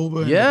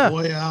October, and the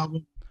Boy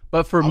album.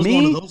 But for I was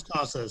me, going to those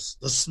concerts.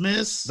 The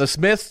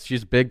Smiths.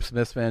 She's a big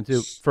Smiths fan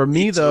too. For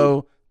me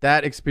though,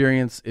 that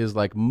experience is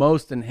like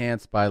most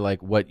enhanced by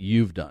like what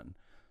you've done.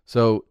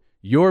 So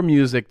your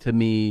music to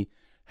me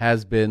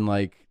has been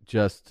like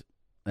just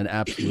an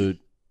absolute,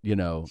 you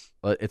know,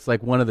 it's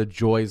like one of the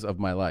joys of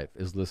my life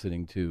is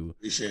listening to.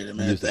 Appreciate it,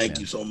 man. Thank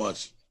you so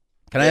much.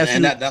 Can I ask you?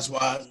 That's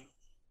why.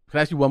 Can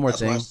I ask you one more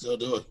thing? Why I still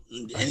do it.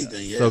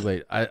 Anything, yeah. So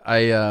great.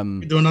 I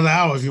do another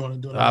hour if you want to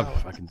do another hour.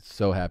 I'm fucking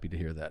so happy to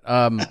hear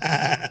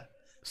that.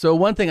 So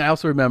one thing I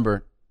also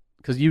remember,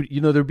 because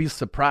you know there'd be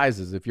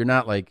surprises if you're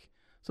not like,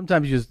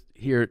 sometimes you just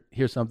hear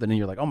something and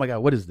you're like, oh my God,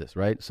 what is this,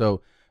 right?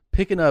 So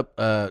picking up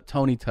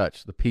Tony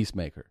Touch, the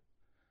Peacemaker,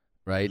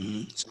 right?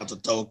 Shout out to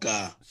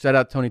Toka. Shout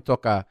out Tony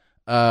Toka.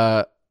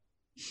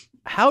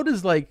 How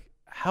does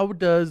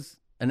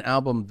an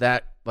album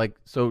that, like,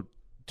 so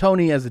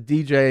Tony as a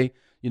DJ,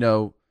 you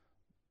know,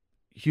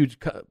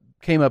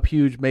 came up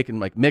huge, making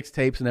like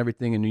mixtapes and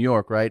everything in New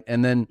York, right?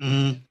 And then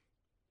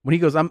when he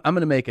goes, I'm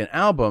going to make an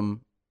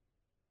album,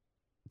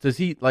 does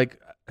he, like,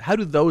 how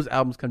do those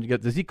albums come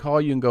together? Does he call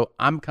you and go,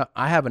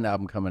 I have an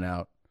album coming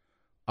out,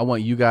 I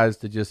want you guys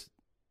to just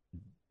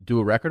do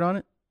a record on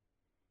it?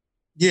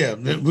 Yeah,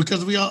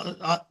 because we all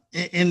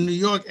in New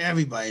York,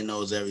 everybody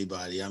knows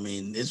everybody. I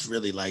mean, it's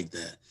really like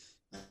that.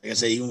 Like I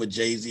say, even with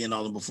Jay-Z and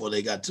all them before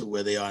they got to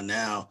where they are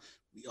now,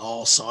 we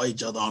all saw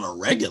each other on a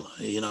regular.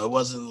 You know, it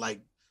wasn't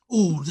like,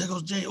 ooh, there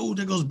goes Jay, ooh,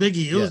 there goes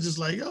Biggie. It was just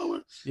like,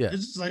 oh,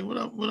 it's just like, what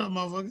up,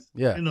 motherfucker?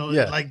 Yeah, you know,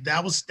 yeah. like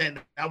that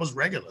was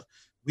regular.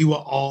 we were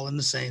all in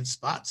the same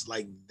spots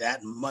like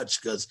that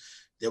much because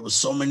there was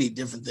so many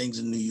different things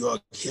in New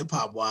York, hip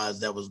hop wise,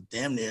 that was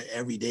damn near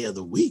every day of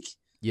the week.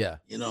 Yeah.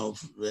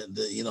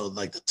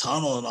 Like the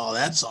tunnel and all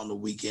that's on the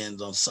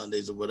weekends, on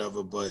Sundays or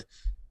whatever, but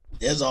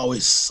there's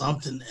always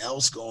something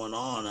else going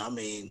on. I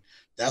mean,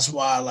 that's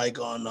why like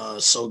on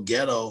So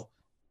Ghetto,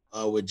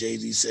 where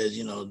Jay-Z says,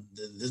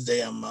 this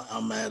day I'm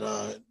at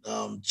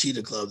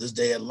Cheetah Club, this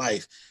day at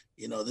Life,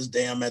 this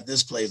day I'm at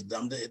this place,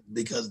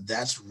 because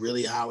that's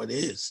really how it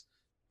is,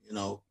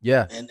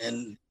 Yeah.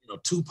 And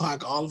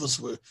Tupac, all of us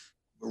were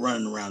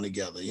running around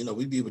together.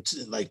 We'd be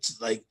like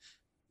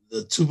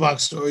the Tupac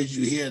stories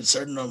you hear, and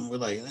certain of them were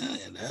like,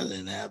 that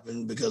didn't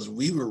happen, because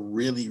we were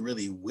really,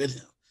 really with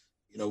him.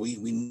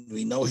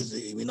 We know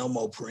we know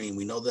Mo Preem,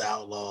 we know the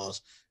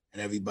Outlaws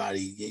and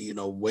everybody,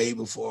 way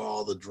before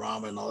all the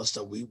drama and all that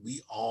stuff.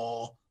 We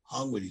all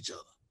hung with each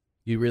other.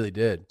 You really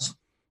did.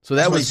 So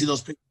that's that why was, you see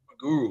those pictures of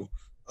Guru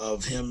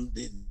of him.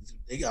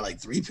 They got like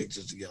 3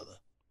 pictures together.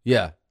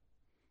 Yeah.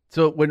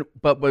 So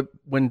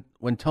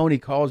when Tony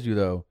calls you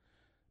though,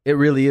 it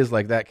really is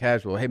like that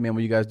casual. Hey man,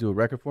 will you guys do a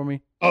record for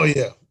me? Oh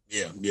yeah.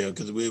 Yeah.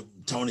 Because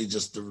Tony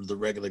just the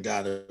regular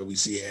guy that we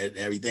see at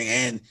everything,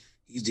 and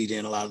he's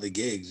DJing a lot of the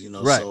gigs,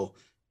 Right. So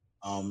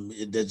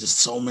there's just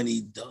so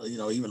many,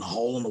 even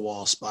hole in the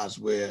wall spots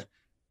where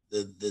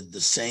the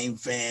same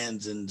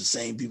fans and the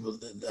same people,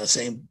 the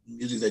same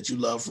music that you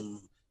love, from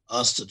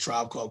us to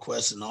Tribe Called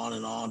Quest and on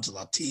to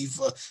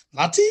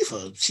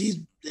Latifah, she's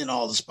in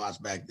all the spots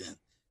back then.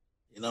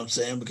 You know what I'm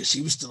saying? Because she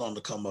was still on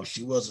the come up.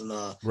 She wasn't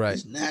right.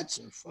 These gnats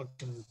are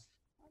fucking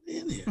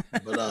in here.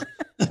 But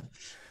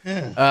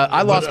yeah.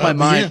 I lost my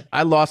mind. Yeah.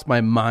 I lost my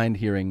mind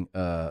hearing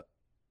the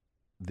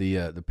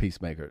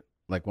Peacemaker.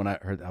 Like when I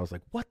heard, I was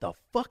like, "What the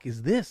fuck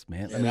is this,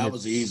 man?" Yeah, that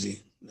was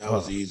easy. That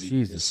was easy.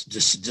 Jesus.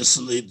 Just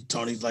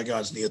Tony's like, I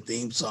just need a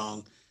theme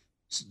song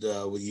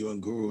with you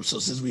and Guru. So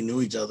since we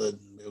knew each other,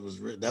 it was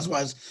that's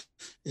why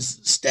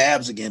it's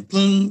Stabs again.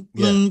 Bloom,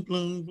 bloom,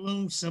 bloom,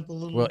 bloom. Simple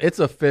little. Well, it's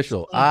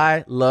official.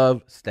 I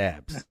love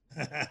Stabs.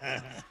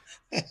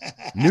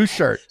 New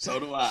shirt. So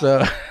do I.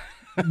 So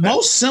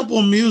most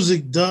simple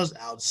music does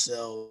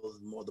outsell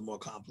the more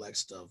complex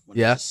stuff. When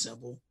it's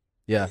simple.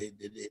 Yeah.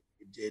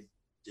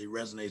 It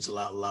resonates a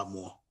lot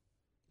more.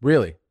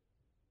 Really?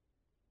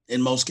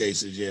 In most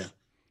cases, yeah.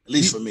 At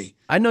least for me.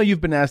 I know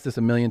you've been asked this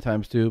a million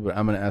times too, but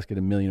I'm going to ask it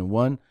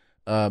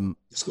 1,000,001.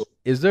 It's cool.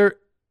 Is there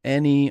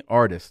any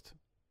artist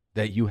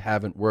that you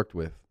haven't worked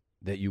with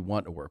that you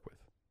want to work with?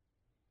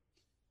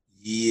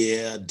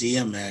 Yeah,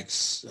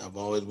 DMX. I've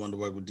always wanted to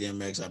work with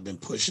DMX. I've been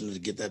pushing to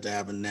get that to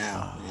happen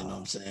now. You know what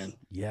I'm saying?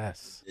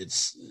 Yes.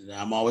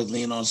 I'm always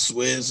leaning on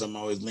Swizz. I'm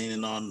always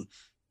leaning on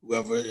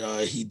whoever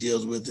he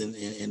deals with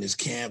in his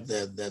camp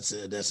that's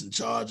in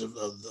charge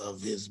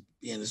of his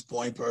being his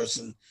point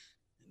person.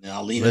 And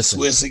I'll lean on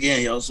Swizz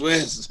again,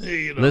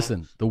 Swizz.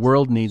 Listen, the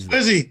world needs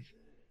Swizzy.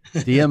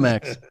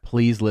 DMX,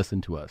 please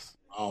listen to us.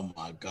 Oh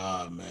my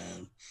God,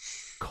 man.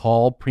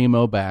 Call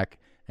Primo back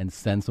and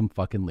send some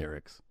fucking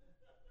lyrics.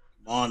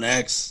 Come on,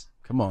 X.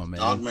 Come on, man.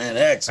 Dogman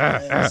X,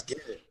 man. Let's get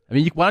it. I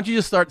mean, why don't you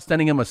just start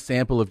sending him a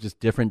sample of just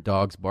different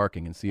dogs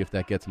barking and see if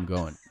that gets him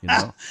going,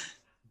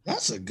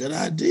 That's a good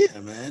idea,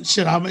 man.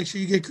 Shit, I'll make sure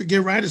you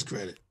get writers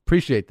credit.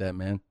 Appreciate that,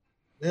 man.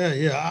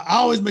 Yeah. I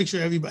always make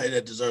sure everybody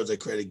that deserves that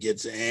credit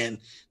gets it, and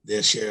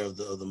their share of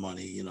the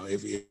money.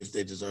 If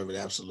they deserve it,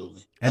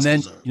 absolutely. And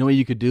then what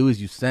you could do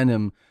is you send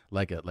him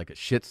like a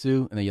Shih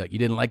Tzu, and then you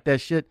didn't like that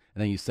shit,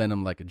 and then you send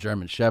him like a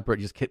German Shepherd.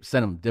 You just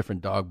send him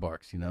different dog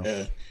barks,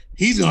 Yeah,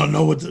 he's gonna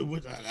know what a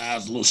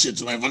little Shih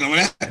Tzu ain't fucking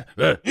with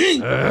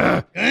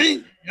that.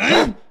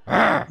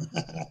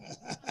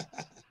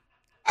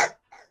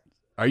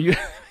 Are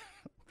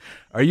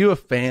you a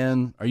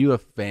fan? Are you a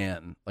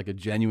fan, like a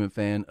genuine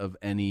fan of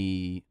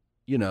any,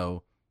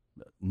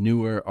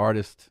 newer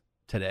artist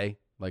today?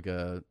 Like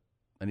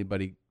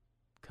anybody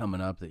coming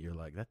up that you're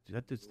like that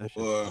shit.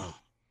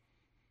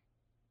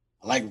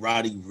 I like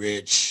Roddy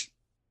Ricch.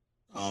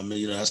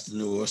 That's the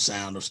newer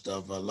sound of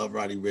stuff. I love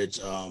Roddy Ricch.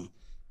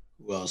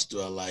 Who else do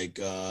I like?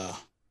 I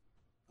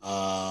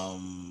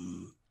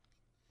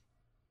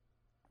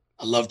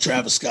love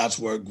Travis Scott's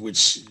work,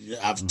 which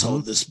I've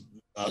told this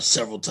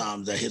several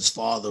times, that his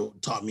father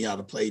taught me how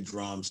to play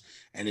drums,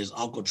 and his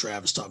uncle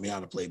Travis taught me how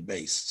to play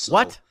bass. So,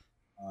 what?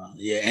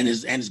 And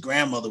his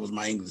grandmother was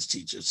my English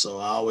teacher, so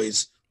I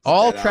always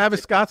all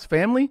Travis Scott's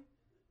family.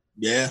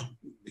 Yeah,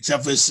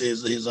 except for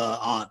his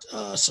aunt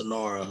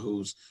Sonora,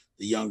 who's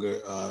the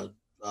younger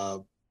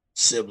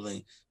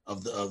sibling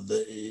of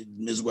the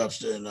Ms.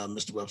 Webster, and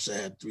Mr. Webster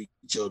had 3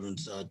 children: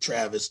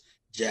 Travis,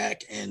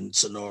 Jack, and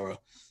Sonora.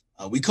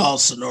 We call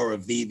Sonora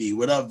Vivi.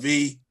 What up,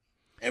 V?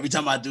 Every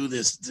time I do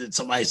this,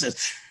 somebody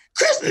says,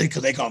 Chris,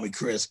 because they call me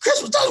Chris.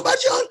 Chris was talking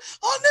about you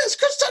on this.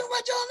 Chris was talking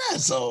about you on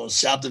that. So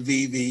shout to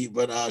Vivi,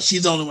 but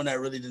she's the only one that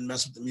really didn't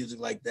mess with the music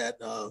like that.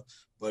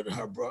 But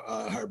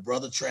her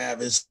brother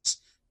Travis,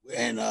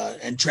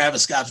 and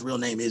Travis Scott's real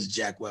name is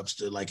Jack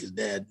Webster, like his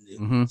dad.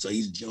 So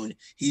he's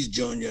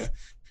junior.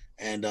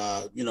 And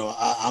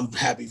I'm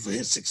happy for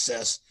his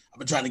success. I've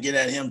been trying to get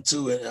at him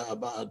too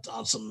about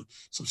on some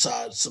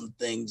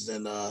things,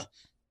 and I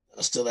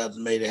still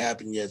haven't made it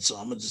happen yet. So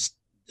I'm gonna just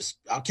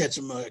I'll catch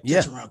him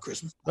him around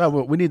Christmas. Well,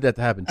 we need that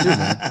to happen too,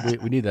 man.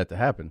 we need that to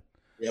happen.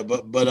 Yeah,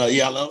 but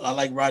yeah, I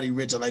like Roddy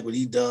Ricch. I like what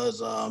he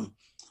does.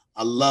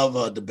 I love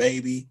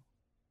DaBaby.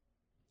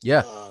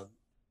 Yeah.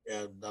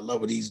 Yeah, I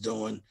love what he's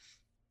doing.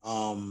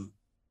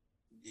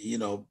 You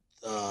know,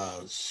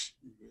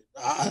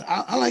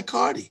 I like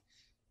Cardi.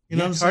 You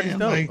know what I'm saying?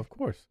 Dope, like, of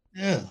course.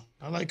 Yeah,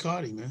 I like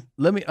Cardi, man.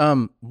 Let me.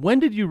 When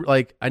did you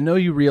like? I know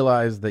you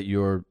realized that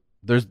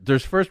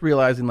there's first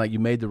realizing like you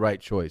made the right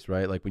choice,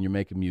 right? Like when you're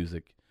making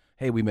music.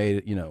 Hey, we made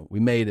it. You know, we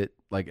made it.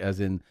 Like as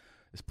in,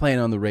 it's playing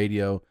on the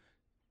radio.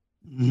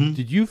 Mm-hmm.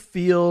 Did you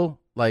feel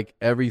like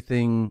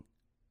everything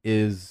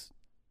is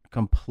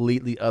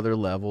completely other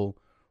level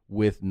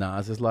with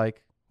Nas is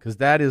like? Because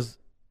that is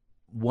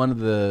one of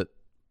the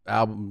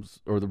albums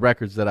or the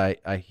records that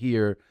I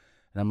hear,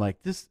 and I'm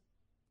like, this.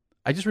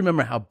 I just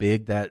remember how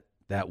big that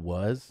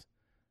was,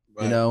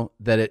 right. You know,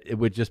 that it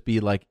would just be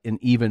like an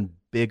even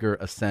bigger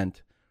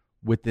ascent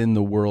within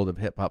the world of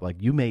hip hop.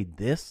 Like, you made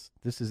this?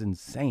 This is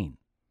insane.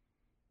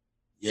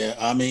 Yeah,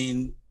 I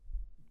mean,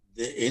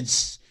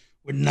 it's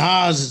with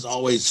Nas is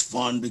always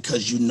fun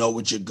because you know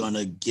what you're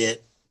gonna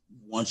get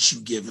once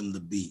you give him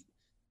the beat.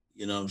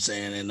 You know what I'm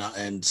saying?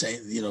 And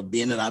saying, you know,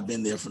 being that I've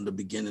been there from the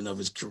beginning of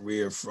his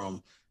career,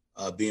 from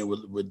being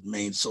with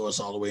Main Source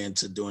all the way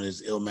into doing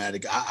his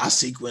Illmatic. I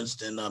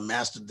sequenced and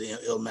mastered the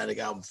Illmatic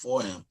album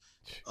for him.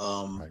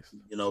 Nice.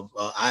 You know,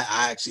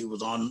 I actually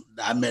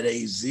I met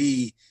AZ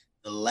the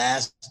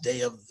last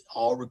day of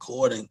all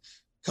recording,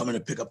 coming to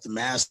pick up the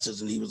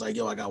masters, and he was like,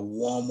 yo, I got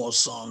one more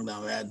song that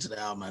I'm adding to the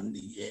album. I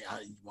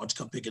want you to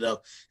come pick it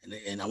up,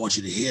 and I want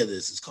you to hear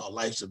this. It's called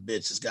Life's a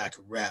Bitch. This guy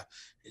can rap.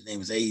 His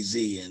name is AZ,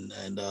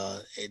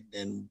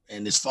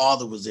 and his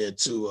father was there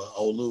too,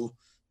 Olu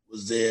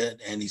was there,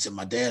 and he said,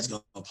 my dad's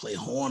gonna play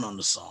horn on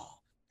the song.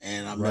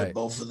 And I met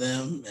both of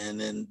them, and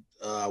then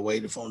I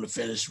waited for him to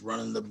finish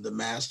running the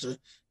master,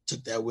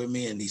 took that with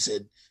me, and he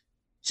said,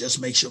 just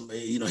make sure,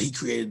 you know, he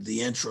created the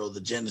intro, the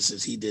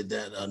Genesis, he did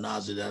that,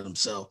 Nas did that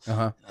himself.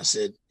 Uh-huh.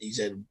 And he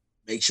said,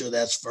 make sure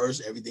that's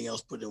first, everything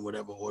else put in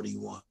whatever order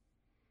you want.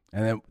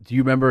 And then, do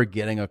you remember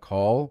getting a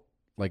call,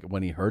 like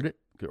when he heard it?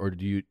 Or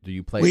do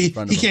you play it in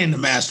front of him? He came to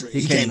mastering.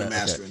 He came to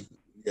mastering.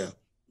 Okay.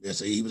 Yeah,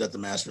 so he was at the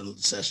mastering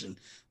session.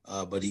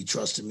 But he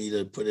trusted me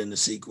to put in the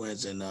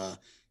sequence, and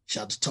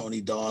shout out to Tony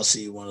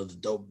Darcy, one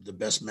of the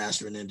best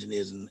mastering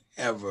engineers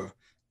ever.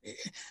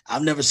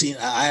 I've never seen,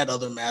 I had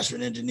other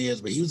mastering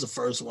engineers, but he was the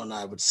first one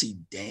I would see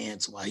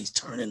dance while he's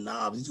turning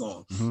knobs. He's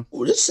going,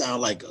 oh, this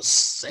sounds like a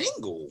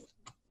single.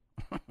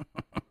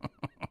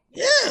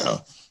 Yeah.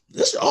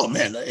 Oh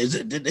man,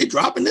 did they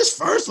dropping this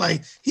first?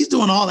 Like, he's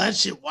doing all that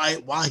shit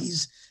while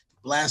he's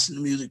blasting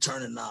the music,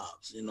 turning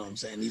knobs. You know what I'm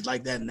saying? He's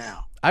like that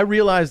now. I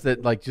realized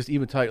that, like, just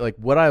even talking, like,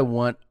 what I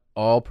want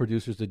all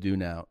producers to do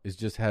now is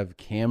just have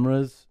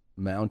cameras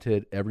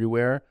mounted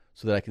everywhere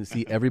so that I can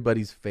see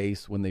everybody's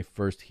face when they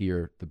first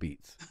hear the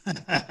beats.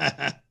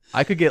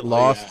 I could get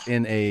lost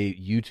in a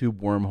YouTube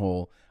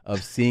wormhole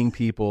of seeing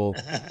people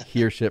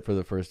hear shit for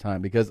the first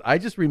time, because I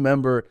just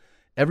remember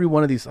every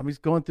one of these. I'm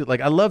just going through,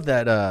 like, I love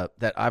that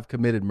I've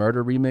Committed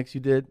Murder remix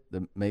you did,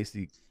 the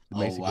Macy.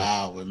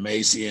 With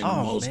Macy and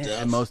Mos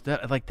Def. And Mos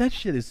Def. Like, that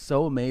shit is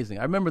so amazing.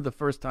 I remember the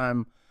first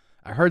time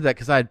I heard that,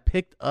 because I had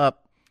picked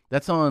up,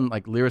 that's on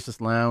like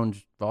Lyricist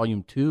Lounge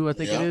Volume 2, I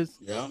think it is.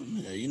 Yeah,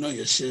 you know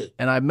your shit.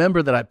 And I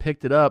remember that I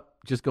picked it up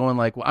just going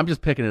like, well, I'm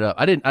just picking it up.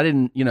 I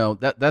didn't, you know,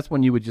 that's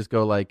when you would just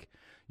go like,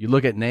 you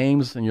look at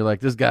names and you're like,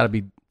 this got to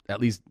be at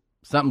least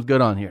something's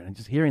good on here. And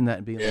just hearing that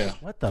and being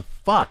like, what the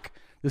fuck?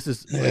 This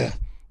is,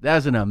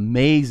 that's an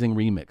amazing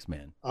remix,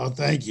 man. Oh,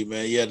 thank you,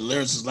 man. Yeah, the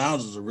Lyricist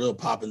Lounge was a real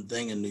popping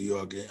thing in New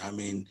York. I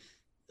mean,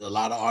 a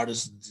lot of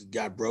artists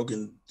got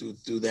broken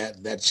through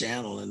that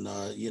channel,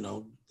 and you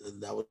know,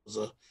 that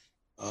was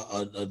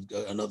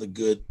another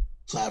good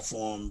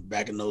platform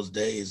back in those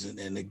days,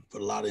 and they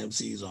put a lot of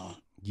MCs on.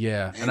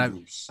 Yeah,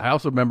 and I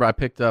also remember I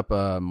picked up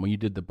when you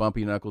did the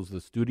Bumpy Knuckles, the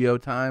studio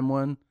time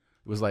one.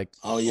 It was like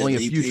only a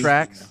few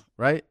tracks,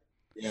 right?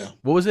 Yeah.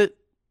 What was it?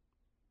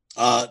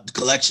 The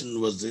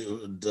collection was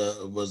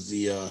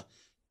the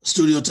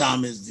studio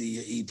time is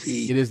the EP.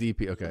 It is the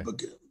EP, okay.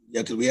 But,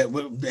 yeah, because we had,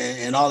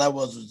 and all that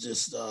was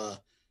just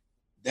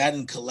that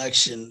in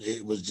collection.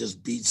 It was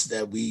just beats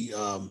that we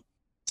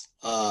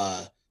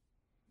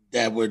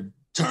that were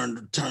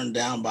turned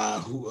down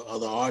by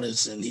other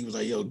artists, and he was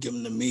like, "Yo, give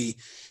them to me,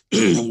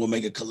 and we'll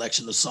make a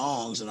collection of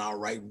songs, and I'll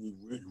write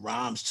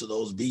rhymes to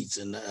those beats."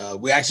 And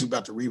we're actually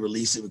about to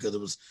re-release it because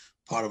it was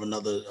part of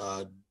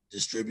another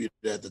distributor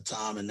at the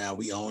time, and now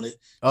we own it.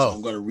 So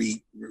I'm going to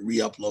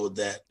re-upload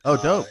that.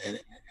 Oh, dope!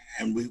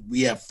 And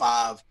we have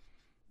 5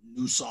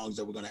 new songs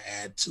that we're going to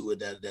add to it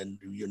that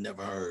you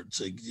never heard.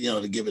 So, you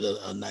know, to give it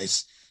a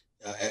nice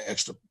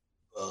extra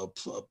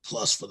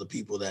plus for the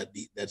people that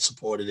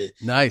supported it.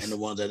 Nice. And the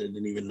ones that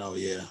didn't even know.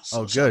 Yeah.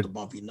 So good. Shout out to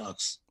Bumpy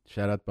Knucks.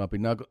 Shout out to Bumpy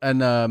Knuckles.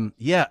 And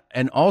yeah,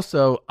 and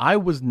also I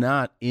was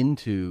not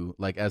into,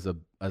 like, as a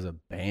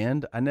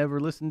band, I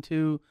never listened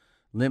to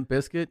Limp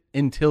Bizkit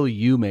until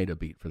you made a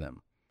beat for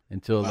them.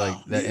 Until Wow.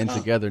 like that, and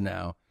Together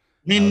Now.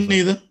 Me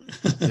neither.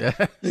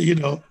 Yeah. You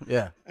know.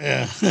 Yeah.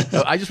 Yeah.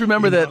 So I just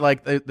remember that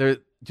like they're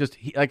just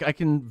like I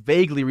can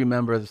vaguely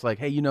remember it's like,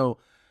 hey,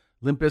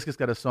 Limp Bizkit's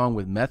got a song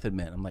with Method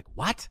Man. I'm like,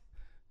 what?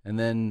 And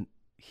then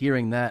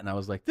hearing that, and I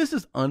was like, this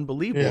is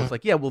unbelievable. Yeah. It's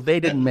like, yeah, well, they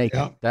didn't make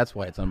it. That's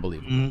why it's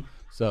unbelievable. Mhm.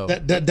 So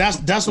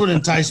that's what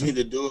enticed me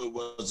to do it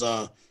was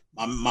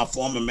my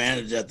former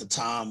manager at the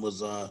time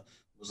was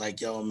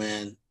like, yo,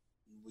 man,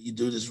 you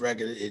do this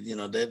record.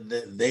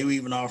 They were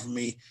even offering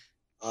me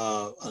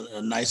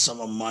a nice sum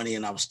of money,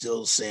 and I was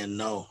still saying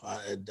no.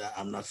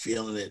 I'm not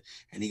feeling it.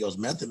 And he goes,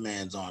 Method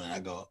Man's on it. I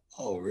go,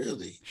 oh,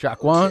 really?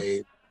 Shaquan?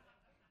 Okay.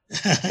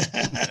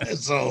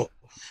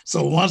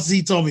 So once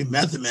he told me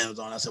Method Man was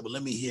on, I said, well,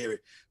 let me hear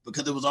it,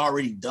 because it was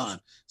already done.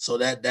 So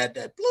that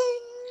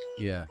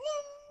yeah,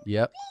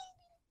 yep,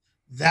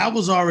 that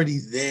was already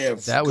there.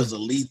 That was of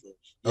Lethal.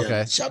 Yeah,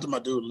 okay. Shout out to my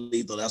dude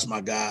Lethal. That's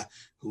my guy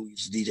who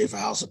used to DJ for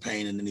House of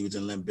Pain, and then he was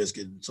in Limp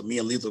Bizkit. So me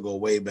and Lethal go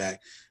way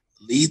back.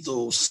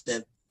 Lethal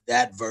sent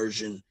that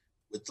version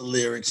with the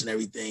lyrics and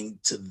everything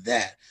to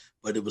that,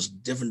 but it was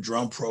different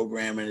drum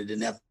programming. It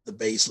didn't have the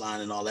bass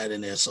line and all that in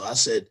there. So I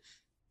said,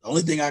 the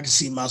only thing I can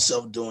see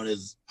myself doing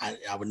is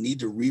I would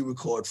need to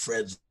re-record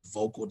Fred's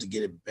vocal to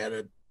get it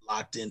better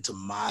locked into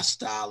my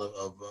style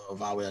of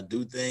how I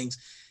do things.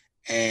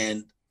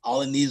 And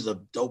all it needs is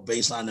a dope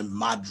bass line and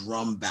my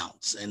drum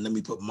bounce. And let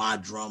me put my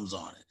drums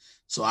on it.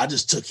 So I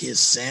just took his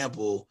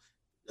sample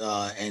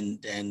and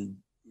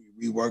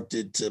reworked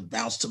it to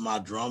bounce to my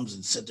drums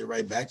and sent it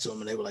right back to him.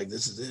 And they were like,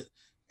 this is it.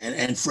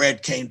 And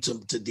Fred came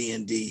to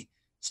D&D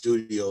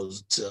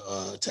Studios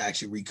to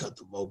actually recut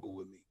the vocal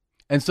with me.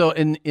 And so,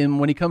 in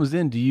when he comes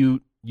in, do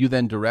you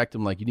then direct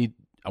him like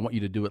I want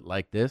you to do it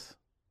like this?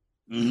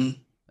 Mm-hmm.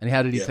 And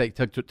how did he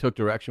took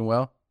direction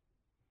well?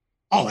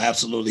 Oh,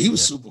 absolutely. He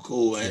was super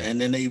cool. And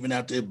then even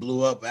after it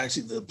blew up,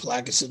 actually the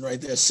plaque is sitting right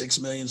there, 6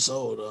 million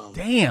sold.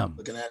 Damn.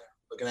 Looking at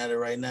it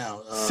right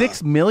now.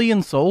 6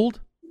 million sold?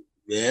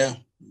 Yeah.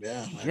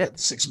 I got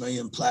 6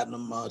 million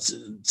platinum,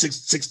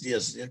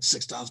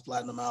 6 times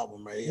platinum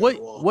album right here.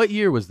 What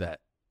year was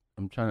that?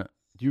 I'm trying to.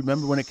 Do you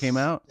remember when it came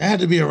out? It had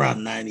to be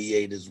around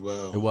 98 as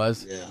well. It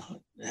was? Yeah,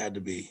 it had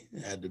to be.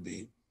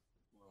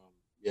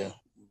 Yeah.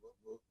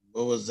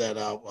 What was that?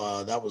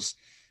 That was.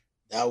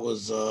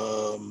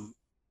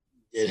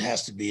 It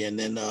has to be. And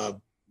then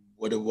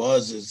what it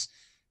was is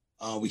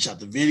we shot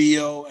the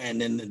video,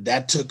 and then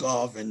that took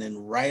off. And then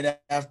right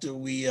after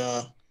we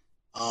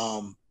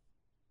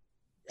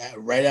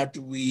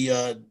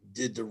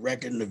did the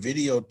record and the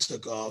video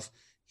took off,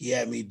 he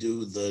had me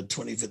do the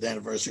 25th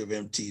anniversary of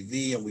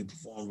MTV, and we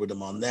performed with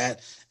him on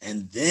that.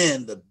 And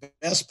then the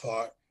best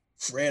part,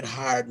 Fred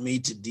hired me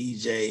to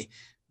DJ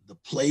the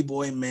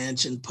Playboy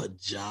Mansion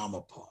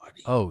pajama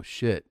party. Oh,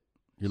 shit.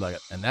 You're like,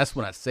 and that's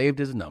when I saved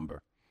his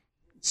number.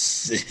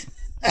 It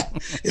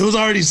was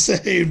already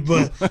saved,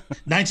 but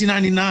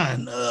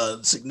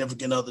 1999,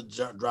 Significant Other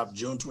dropped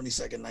June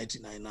 22nd,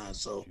 1999.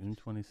 So June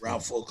 22nd.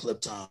 Around full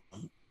clip time.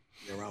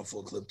 Yeah, around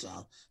full clip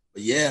time.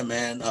 But yeah,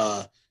 man,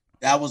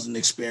 that was an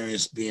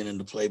experience being in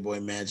the Playboy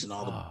Mansion,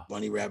 all the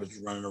bunny rabbits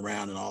running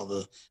around and all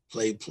the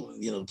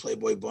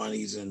Playboy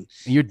bunnies. And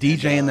you're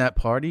DJing that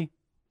party?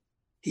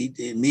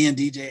 Me and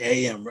DJ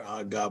AM,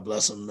 God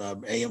bless him.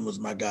 AM was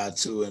my guy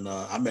too. And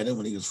I met him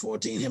when he was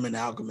 14. Him and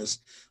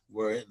Alchemist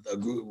were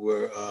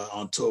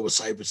on tour with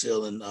Cypress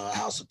Hill and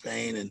House of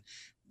Pain. And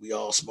we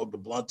all smoked a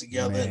blunt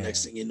together. Man. And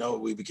next thing you know,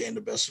 we became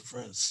the best of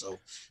friends. So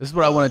this is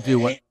what I want to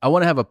do. I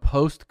want to have a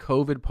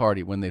post-COVID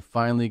party when they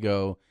finally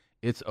go,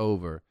 it's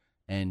over,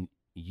 and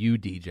you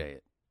DJ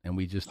it, and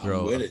we just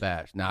throw a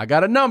bash. Now I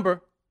got a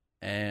number,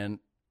 and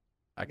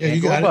I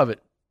can't go above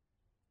it.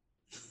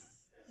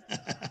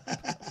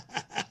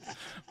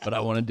 But I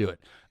want to do it.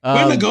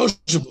 We're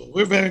negotiable.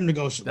 We're very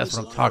negotiable. That's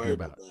what I'm talking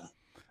about.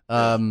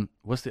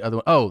 What's the other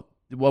one? Oh,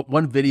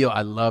 one video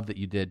I love that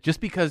you did,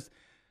 just because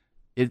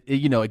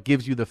it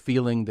gives you the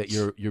feeling that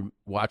you're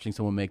watching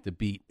someone make the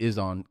beat is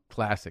on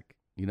classic.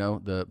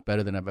 The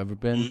Better Than I've Ever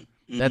Been.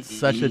 That's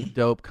such a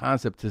dope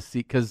concept to see,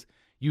 because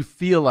you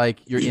feel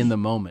like you're in the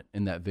moment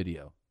in that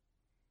video.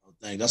 Oh,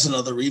 thanks. That's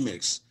another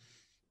remix.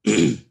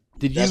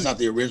 That's not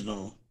the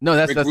original. No,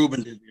 that's Rick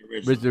Rubin did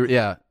the original.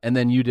 Yeah, and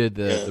then you did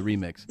the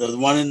remix. The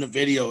one in the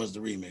video is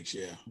the remix.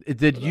 Yeah.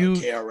 Did you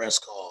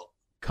KRS called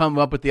come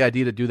up with the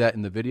idea to do that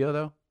in the video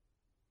though?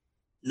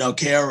 No,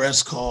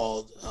 KRS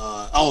called.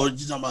 You're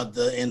talking about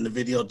in the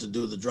video to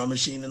do the drum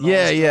machine and all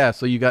yeah.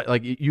 So you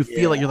got you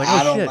feel like you're like,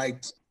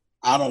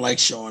 I don't like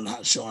showing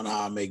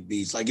how I make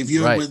beats. Like if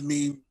you're with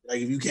me,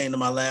 like if you came to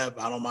my lab,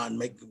 I don't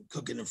mind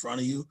cooking in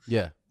front of you.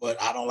 Yeah.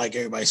 But I don't like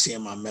everybody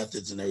seeing my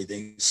methods and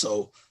everything.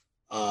 So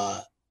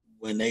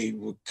when they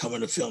were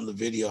coming to film the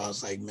video, I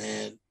was like,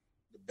 man,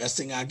 the best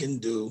thing I can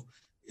do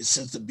is,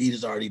 since the beat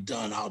is already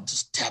done, I'll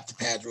just tap the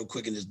pads real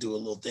quick and just do a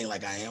little thing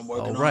like I am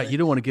working on. Right. You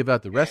don't want to give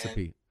out the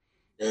recipe.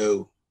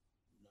 No.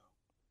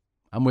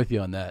 I'm with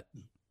you on that.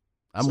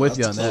 I'm with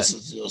you on that.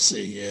 You'll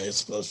see. Yeah,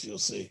 it's close. You'll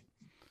see.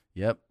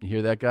 Yep. You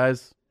hear that,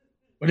 guys?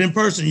 But in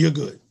person, you're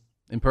good.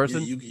 In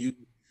person?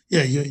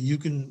 Yeah, you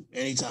can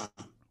anytime.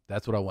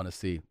 That's what I want to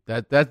see.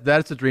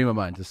 That's a dream of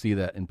mine to see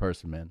that in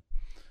person, man.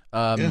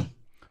 Yeah.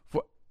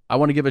 I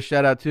want to give a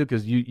shout out too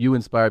because you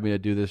inspired me to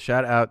do this.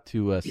 Shout out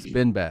to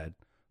Spin Bad,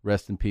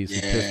 rest in peace.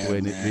 He passed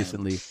away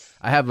recently.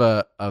 I have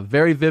a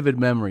very vivid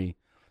memory.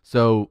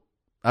 So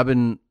I've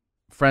been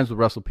friends with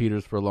Russell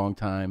Peters for a long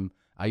time.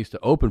 I used to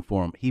open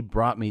for him. He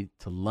brought me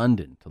to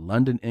London,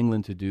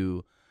 England, to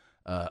do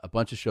a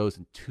bunch of shows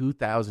in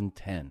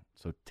 2010.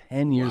 So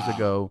 10 years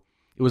ago.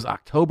 It was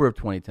October of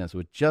 2010, so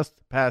it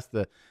just passed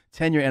the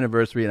 10-year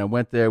anniversary, and I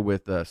went there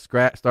with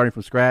starting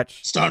from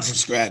scratch.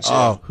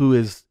 Yeah. Who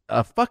is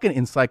a fucking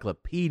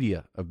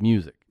encyclopedia of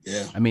music.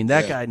 Yeah. I mean,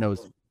 that guy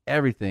knows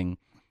everything,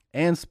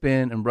 and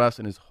Spin and Russ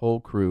and his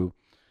whole crew.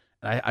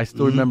 I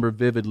still remember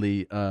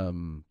vividly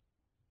one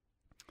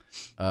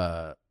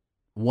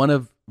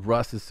of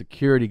Russ's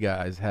security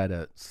guys had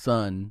a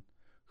son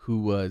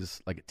who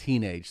was like a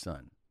teenage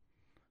son.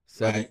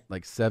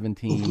 Like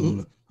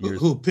 17 years.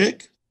 Who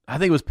Pick? I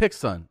think it was Pick's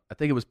son.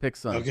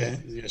 Okay.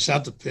 Yeah,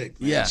 shout to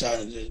Pick. Man. Yeah.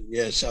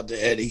 Shout to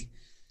Eddie.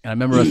 And I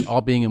remember us all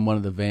being in one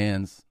of the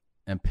vans,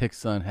 and Pick's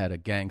son had a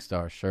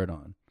Gangstar shirt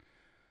on.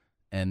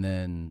 And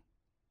then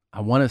I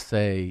want to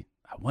say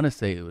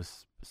it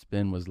was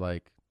Spin was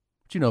like,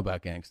 "What you know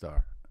about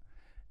Gangstar?"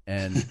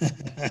 And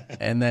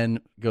and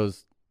then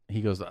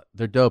he goes,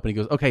 "They're dope." And he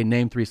goes, "Okay,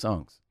 name 3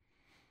 songs."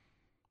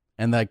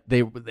 And like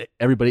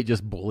everybody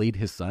just bullied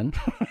his son.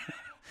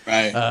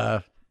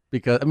 Right.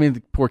 Because I mean,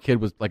 the poor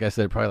kid was, like I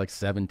said, probably like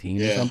 17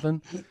 or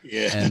something.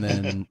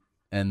 Yeah.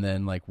 And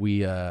then like we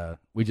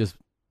just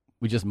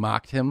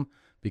mocked him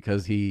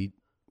because he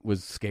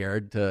was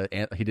scared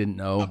he didn't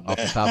know off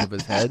the top of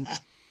his head.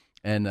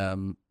 And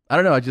I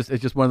don't know, it's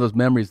just one of those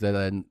memories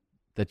that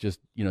just,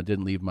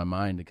 didn't leave my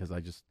mind because I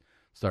just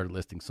started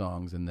listing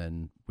songs, and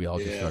then we all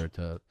just started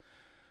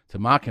to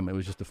mock him. It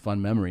was just a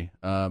fun memory.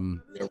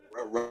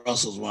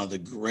 Russell's one of the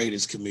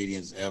greatest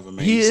comedians ever,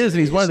 man. He is, and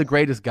he's one of the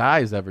greatest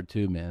guys ever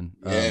too, man.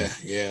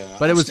 Yeah.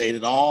 But it was stayed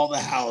at all the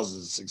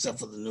houses except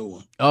for the new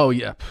one. Oh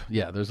yeah.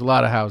 There's a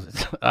lot of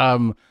houses.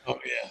 Yeah.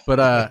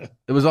 But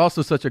it was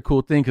also such a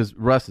cool thing because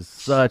Russ is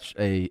such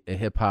a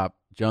hip hop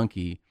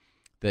junkie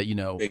that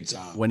Big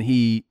time. when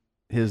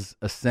his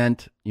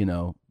ascent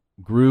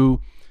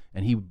grew,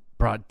 and he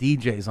brought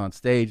DJs on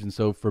stage, and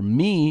so for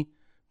me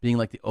being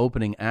like the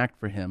opening act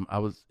for him,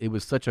 it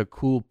was such a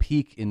cool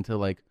peek into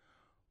like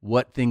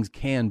what things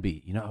can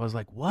be. I was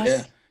like, what?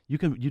 Yeah. You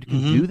can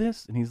do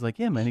this? And he's like,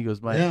 yeah, man. He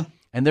goes,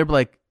 and they're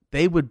like,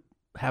 they would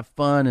have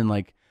fun and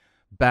like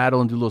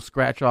battle and do little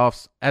scratch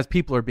offs as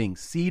people are being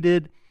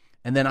seated.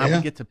 And then I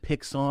would get to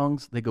pick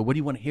songs. They go, what do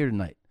you want to hear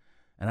tonight?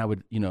 And I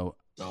would,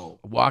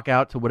 walk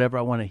out to whatever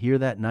I want to hear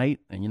that night.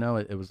 And,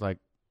 it was like,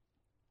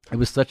 it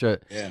was such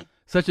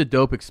a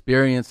dope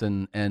experience.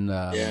 And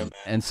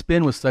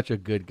Spin was such a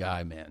good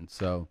guy, man.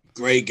 So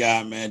great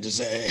guy, man.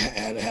 Just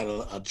had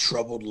a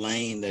troubled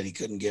lane that he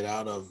couldn't get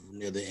out of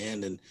near the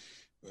end. And,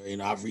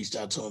 I've reached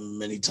out to him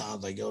many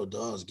times, like, yo,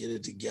 dogs, get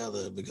it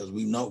together, because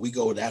we know we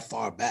go that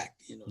far back,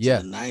 to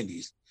the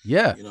 90s.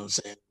 Yeah. You know what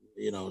I'm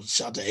saying?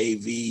 Shout to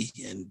AV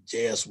and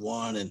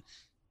JS1 and,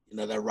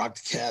 that Rock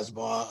the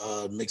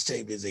Casbah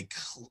mixtape is a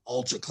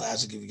ultra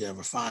classic if you can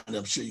ever find it.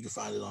 I'm sure you can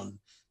find it on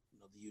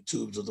the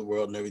YouTubes of the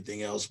world and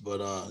everything else. But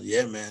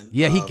yeah, man.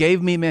 Yeah, he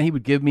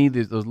would give me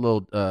those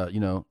little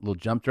little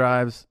jump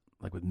drives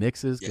like with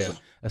mixes. Yeah.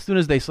 As soon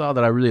as they saw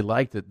that I really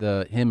liked it,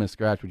 him and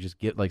Scratch would just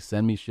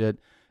send me shit.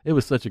 It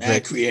was such a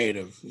mad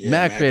creative.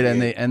 Mad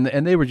creative,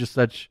 and they were just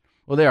such,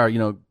 well, they are,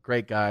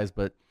 great guys,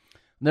 but I'll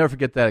never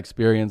forget that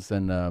experience.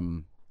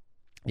 And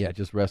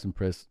just rest in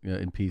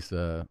peace,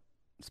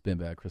 Spin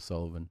Bad, Chris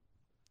Sullivan.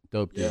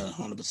 Dope dude. Yeah,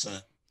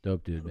 100%.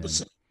 Dope dude,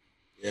 100%. Man.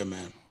 Yeah,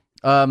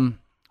 man.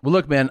 Well,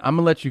 look, man, I'm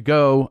gonna let you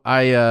go.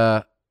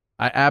 I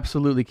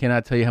absolutely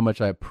cannot tell you how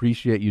much I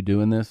appreciate you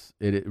doing this.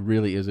 It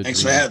really is a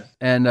Thanks dream. for having.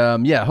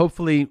 And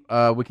hopefully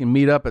we can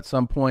meet up at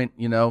some point.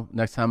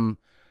 Next time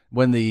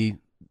when the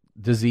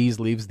disease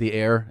leaves the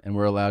air and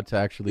we're allowed to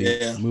actually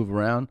move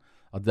around.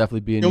 I'll definitely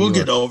be in New York.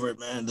 We'll get over it,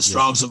 man. The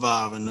strong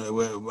survive, and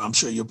I'm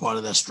sure you're part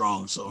of that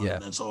strong. So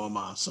and so am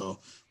I. So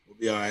we'll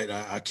be all right.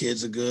 Our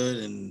kids are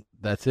good, and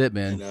that's it,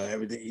 man. And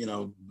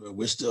everything,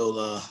 we're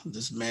still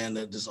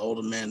this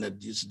older man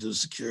that used to do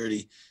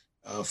security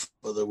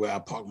for where I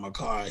park my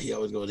car. He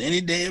always goes, any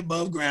day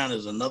above ground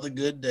is another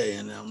good day,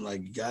 and I'm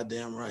like,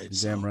 goddamn right.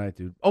 Damn right,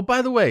 dude. Oh,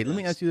 by the way, let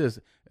me ask you this.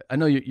 I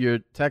know you're a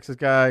Texas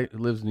guy who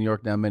lives in New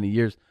York now many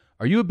years.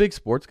 Are you a big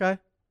sports guy?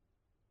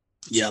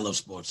 Yeah, I love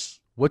sports.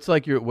 What's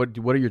like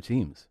what are your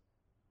teams?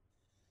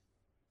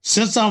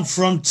 Since I'm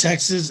from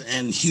Texas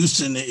and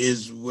Houston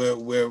is where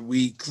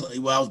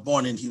I was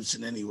born in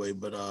Houston anyway,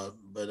 but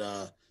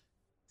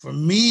for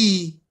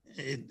me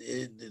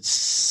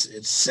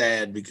it's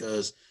sad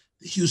because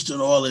the Houston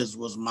Oilers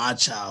was my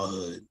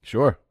childhood.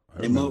 Sure.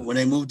 When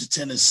they moved to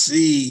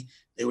Tennessee,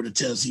 they were the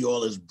Tennessee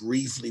Oilers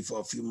briefly for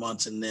a few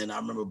months, and then I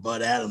remember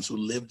Bud Adams, who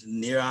lived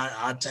near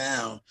our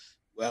town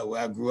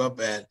where I grew up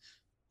at,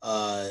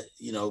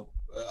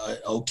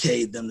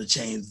 okayed them to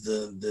change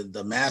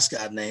the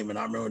mascot name. And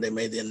I remember they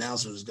made the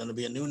announcement, there's going to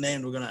be a new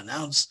name we're going to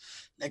announce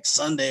next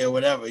Sunday or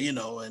whatever,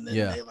 and then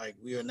they like,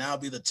 we will now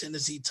be the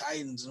Tennessee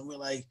Titans. And we're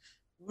like,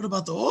 what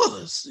about the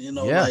Oilers?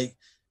 Like,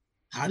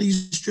 how do you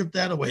strip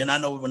that away? And I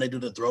know when they do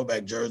the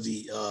throwback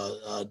jersey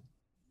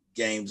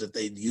games that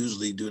they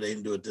usually do, they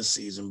didn't do it this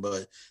season,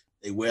 but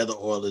they wear the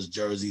Oilers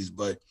jerseys.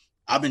 But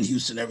I've been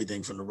Houston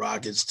everything from the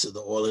Rockets to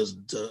the Oilers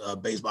to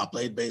baseball. I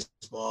played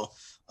baseball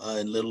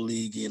in Little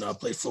League. I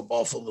played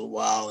football for a little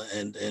while,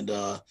 and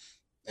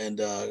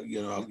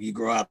you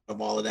grow out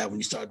of all of that when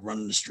you start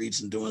running the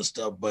streets and doing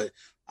stuff. But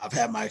I've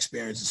had my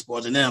experience in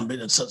sports, and then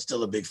I'm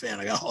still a big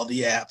fan. I got all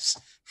the apps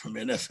from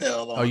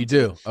NFL. Oh, you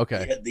do?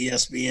 Okay. The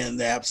ESPN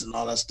apps and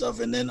all that stuff.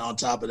 And then on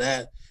top of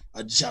that,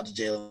 I just shout to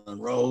Jalen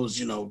Rose,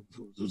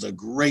 who's a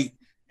great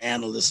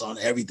analyst on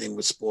everything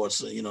with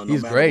sports. No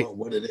He's matter great.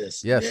 What it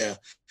is. Yes. Yeah.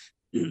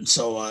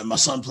 So my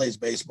son plays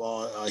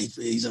baseball.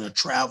 He's in a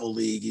travel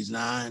league. He's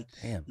 9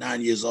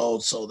 years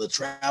old. So the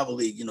travel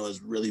league,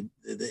 is really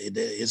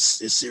it's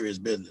serious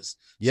business.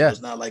 Yeah, so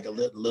it's not like a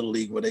little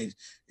league where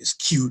it's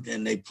cute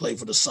and they play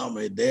for the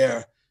summer.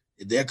 Their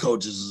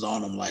coaches is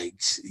on them like,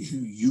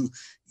 you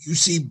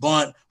see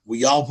bunt,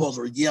 we all supposed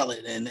to yell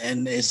it,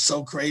 and it's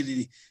so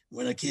crazy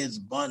when a kid's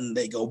bunting,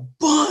 they go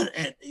bunt,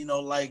 and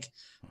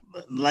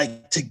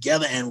like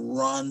together and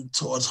run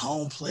towards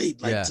home plate,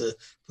 to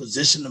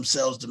position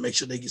themselves to make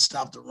sure they can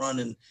stop the run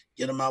and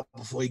get him out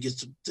before he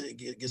gets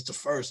to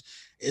first.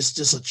 It's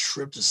just a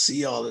trip to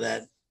see all of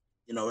that,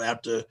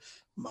 after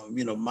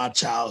my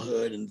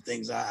childhood and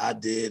things I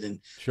did. And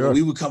sure.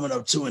 We were coming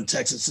up too in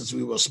Texas, since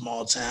we were a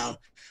small town.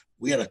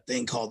 We had a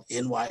thing called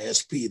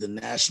NYSP, the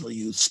National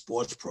Youth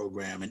Sports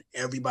Program, and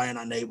everybody in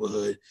our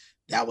neighborhood,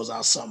 that was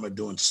our summer,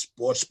 doing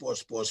sports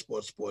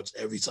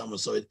every summer.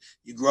 So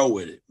you grow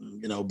with it,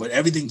 but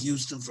everything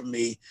Houston for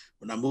me.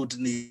 When I moved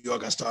to New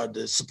York, I started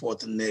to support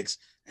the Knicks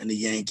and the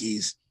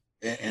Yankees,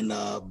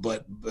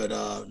 but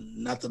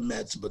not the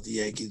Mets, but the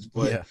Yankees.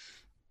 But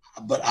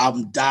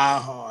I'm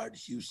diehard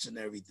Houston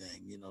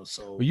everything,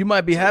 so. Well, you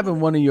might be having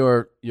one of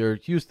your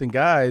Houston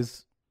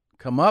guys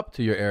come up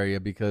to your area,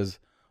 because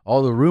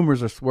all the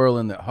rumors are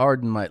swirling that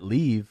Harden might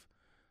leave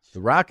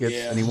the Rockets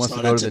and he wants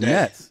to go to the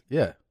Nets.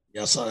 Yeah.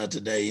 Yeah, I saw that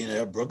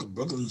today.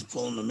 Brooklyn's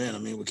pulling them in. I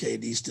mean, with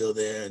KD still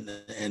there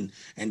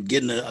and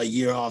getting a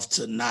year off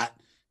to not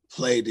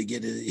play, to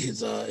get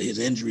his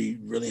injury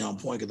really on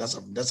point, because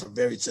that's a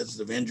very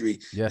sensitive injury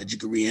that you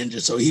could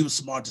re-injure. So he was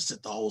smart to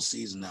sit the whole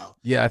season out.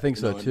 Yeah, I think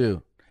so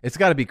too. It's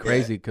got to be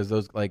crazy, because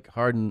those, like,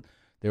 Harden,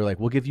 they were like,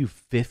 we'll give you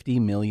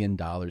 $50 million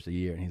a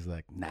year, and he's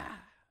like, nah.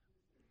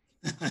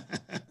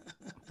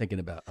 Thinking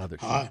about other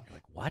teams.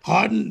 Like, what?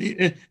 Harden,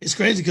 it's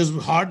crazy because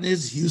Harden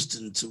is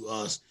Houston to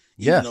us.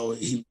 Even though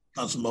he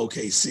comes from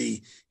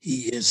OKC,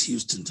 he is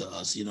Houston to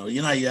us. You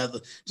have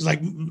just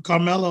like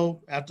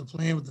Carmelo after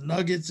playing with the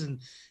Nuggets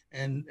and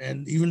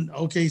even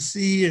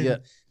OKC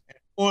and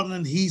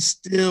Portland, he's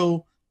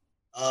still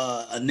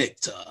a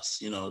Knick to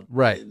us.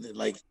 Right?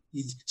 Like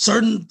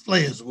certain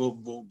players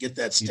will get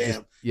that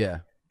stamp,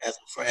 as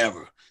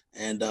forever.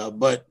 And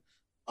but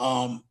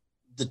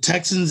the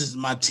Texans is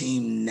my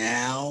team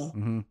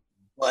now,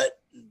 but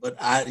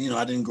I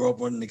didn't grow up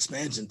with an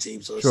expansion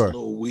team, so it's a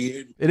little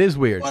weird. It is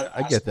weird. But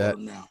I get that.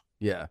 Now.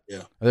 Yeah.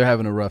 They're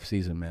having a rough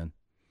season, man.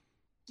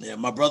 Yeah,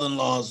 my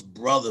brother-in-law's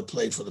brother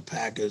played for the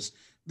Packers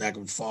back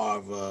when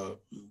Favre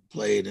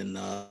played, and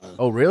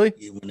oh, really?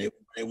 When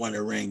they won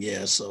the ring,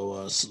 yeah.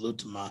 So salute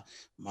to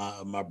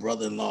my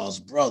brother-in-law's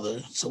brother.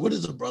 So what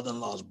is a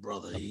brother-in-law's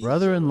brother?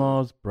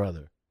 Brother-in-law's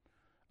brother.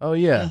 Oh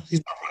yeah,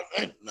 he's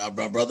my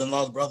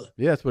brother-in-law's brother.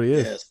 Yeah, that's what he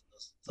is. Yes.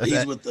 So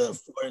he's with the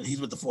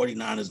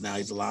 49ers now.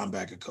 He's a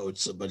linebacker coach.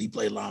 So, but he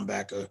played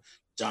linebacker.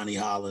 Johnny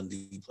Holland.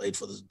 He played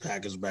for the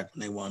Packers back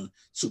when they won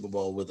Super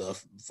Bowl with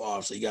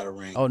Favre. So he got a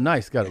ring. Oh,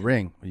 nice, got a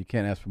ring. Well, you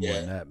can't ask for more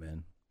than that,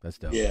 man. That's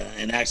dope. Yeah,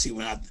 and actually,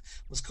 when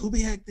was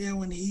Kubiak there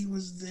when he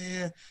was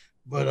there?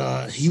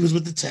 But he was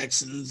with the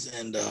Texans,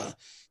 and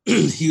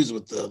he was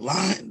with the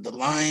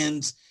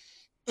Lions.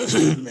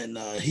 And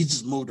he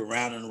just moved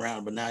around and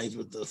around, but now he's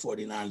with the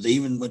 49ers. They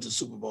even went to the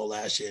Super Bowl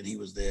last year, and he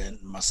was there.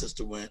 And my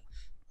sister went.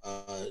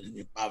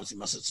 Obviously,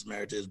 my sister's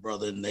married to his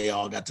brother, and they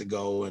all got to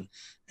go, and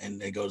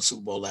they go to the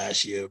Super Bowl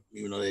last year,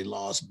 even though they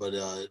lost. But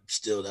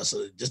still,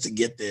 just to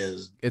get there.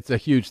 It's a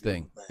huge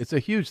thing. It's a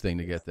huge thing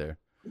to get there.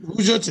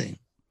 Who's your team?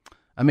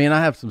 I mean,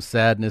 I have some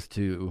sadness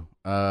too,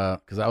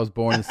 because I was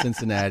born in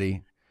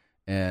Cincinnati,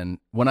 and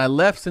when I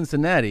left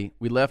Cincinnati,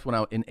 we left when I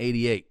was in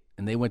 '88,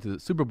 and they went to the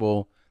Super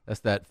Bowl.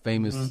 That's that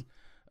famous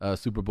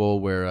Super Bowl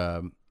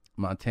where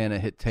Montana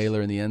hit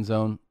Taylor in the end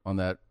zone on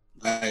that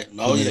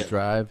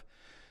drive.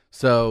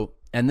 So,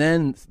 and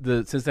then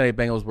the Cincinnati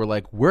Bengals were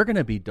like, we're going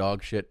to be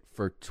dog shit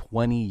for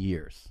 20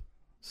 years.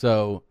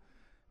 So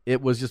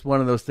it was just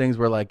one of those things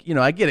where, like,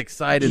 I get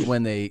excited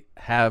when they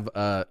have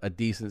a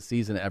decent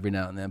season every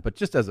now and then, but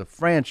just as a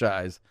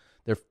franchise,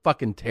 they're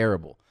fucking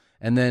terrible.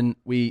 And then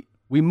we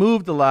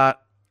moved a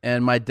lot,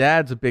 and my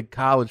dad's a big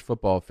college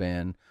football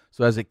fan.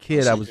 So as a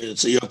kid, I was.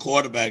 So you're a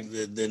quarterback.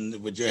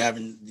 Then with you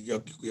having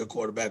your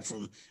quarterback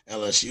from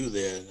LSU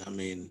there, I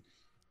mean.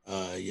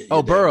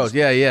 Burrows,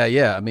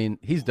 yeah. I mean,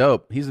 he's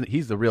dope. He's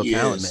the real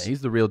talent, man.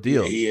 He's the real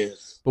deal. Yeah, he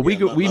is. But we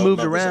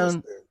moved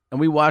around and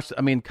we watched.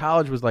 I mean,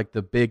 college was like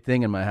the big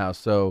thing in my house.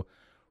 So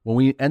when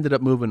we ended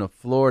up moving to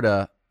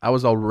Florida, I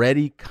was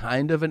already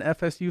kind of an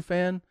FSU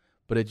fan,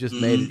 but it just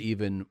made it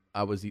even.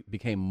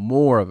 Became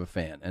more of a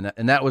fan,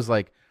 and that was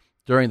like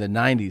during the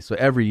 '90s. So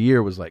every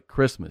year was like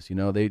Christmas. You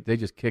know, they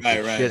just kicked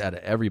the shit out of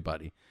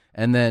everybody,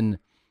 and then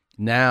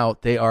now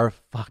they are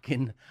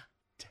fucking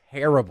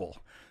terrible.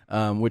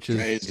 Which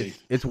is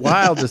it's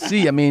wild to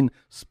see. I mean,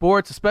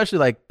 sports, especially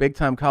like big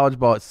time college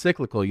ball, it's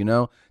cyclical. You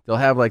know, they'll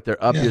have like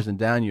their up years and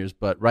down years,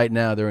 but right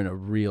now they're in a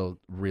real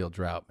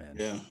drought, man.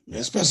 Yeah,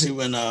 especially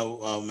when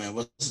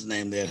what's his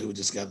name there who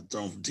just got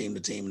thrown from team to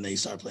team and they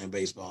start playing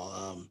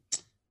baseball.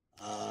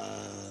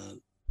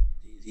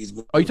 You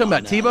talking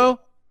about Tebow?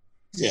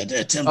 Yeah,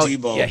 Tim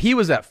Tebow. Yeah, he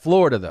was at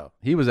Florida though.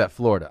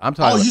 I'm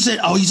talking. You said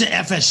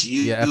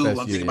FSU. Yeah, FSU,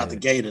 I'm thinking about the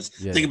Gators.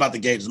 Yeah. Thinking about the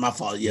Gators. My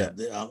fault. Yeah,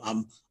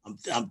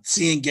 I'm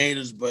seeing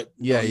Gators, but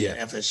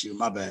FSU.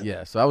 My bad.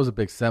 Yeah, so I was a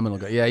big Seminole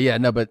guy. Yeah.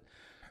 No, but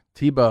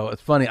Tebow.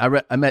 It's funny.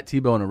 I met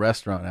Tebow in a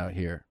restaurant out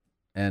here,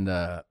 and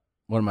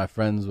one of my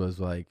friends was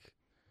like,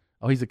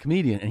 "Oh, he's a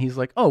comedian," and he's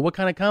like, "Oh, what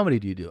kind of comedy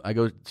do you do?" I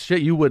go,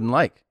 "Shit, you wouldn't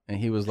like." And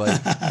he was like,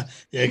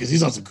 "Yeah, because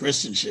he's on some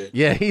Christian shit."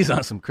 Yeah, he's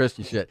on some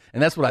Christian shit,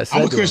 and that's what I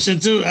said. I'm a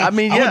Christian too. I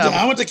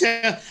went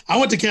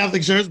to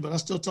Catholic church, but I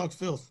still talk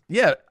filth.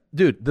 Yeah,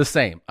 dude, the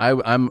same. I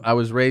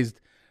was raised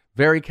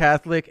very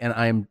Catholic, and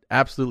I am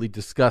absolutely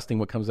disgusting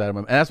what comes out of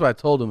him. And that's what I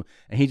told him,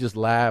 and he just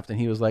laughed, and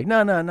he was like,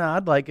 "No,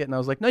 I'd like it." And I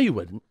was like, "No, you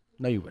wouldn't.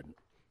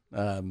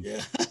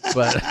 Yeah,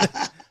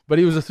 but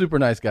he was a super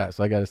nice guy,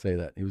 so I got to say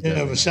that he was.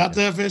 Yeah, but shout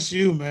to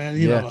FSU, man.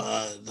 You know,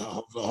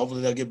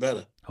 hopefully they'll get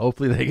better.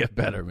 Hopefully they get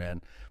better,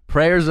 man.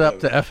 Prayers up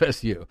to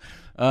FSU.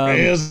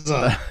 Prayers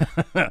up.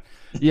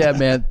 Yeah,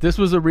 man, this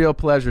was a real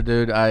pleasure,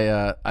 dude.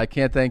 I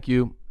can't thank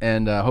you,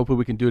 and hopefully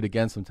we can do it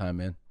again sometime,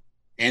 man.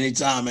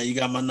 Anytime, man. You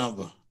got my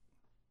number.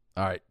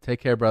 All right, take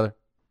care, brother.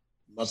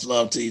 Much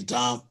love to you,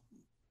 Tom.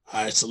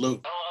 All right, salute.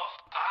 Hello,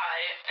 I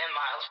am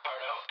Miles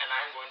Pardo, and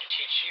I'm going to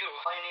teach you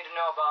all you need to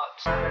know about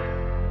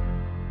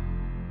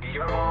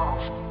your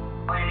balls.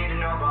 All you need to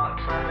know about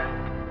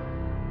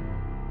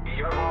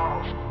your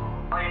balls.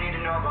 All you need to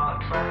know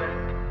about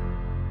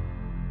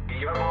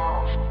your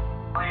balls.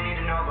 All you need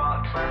to know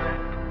about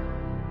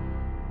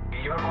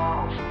your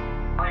balls.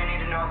 All you need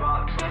to know about your balls. All you need to know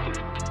about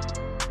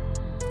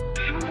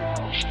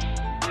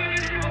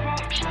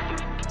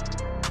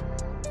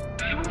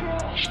your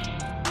balls.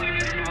 All you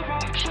need to know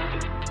about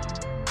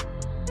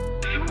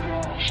your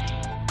balls.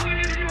 All you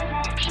need to know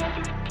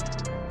about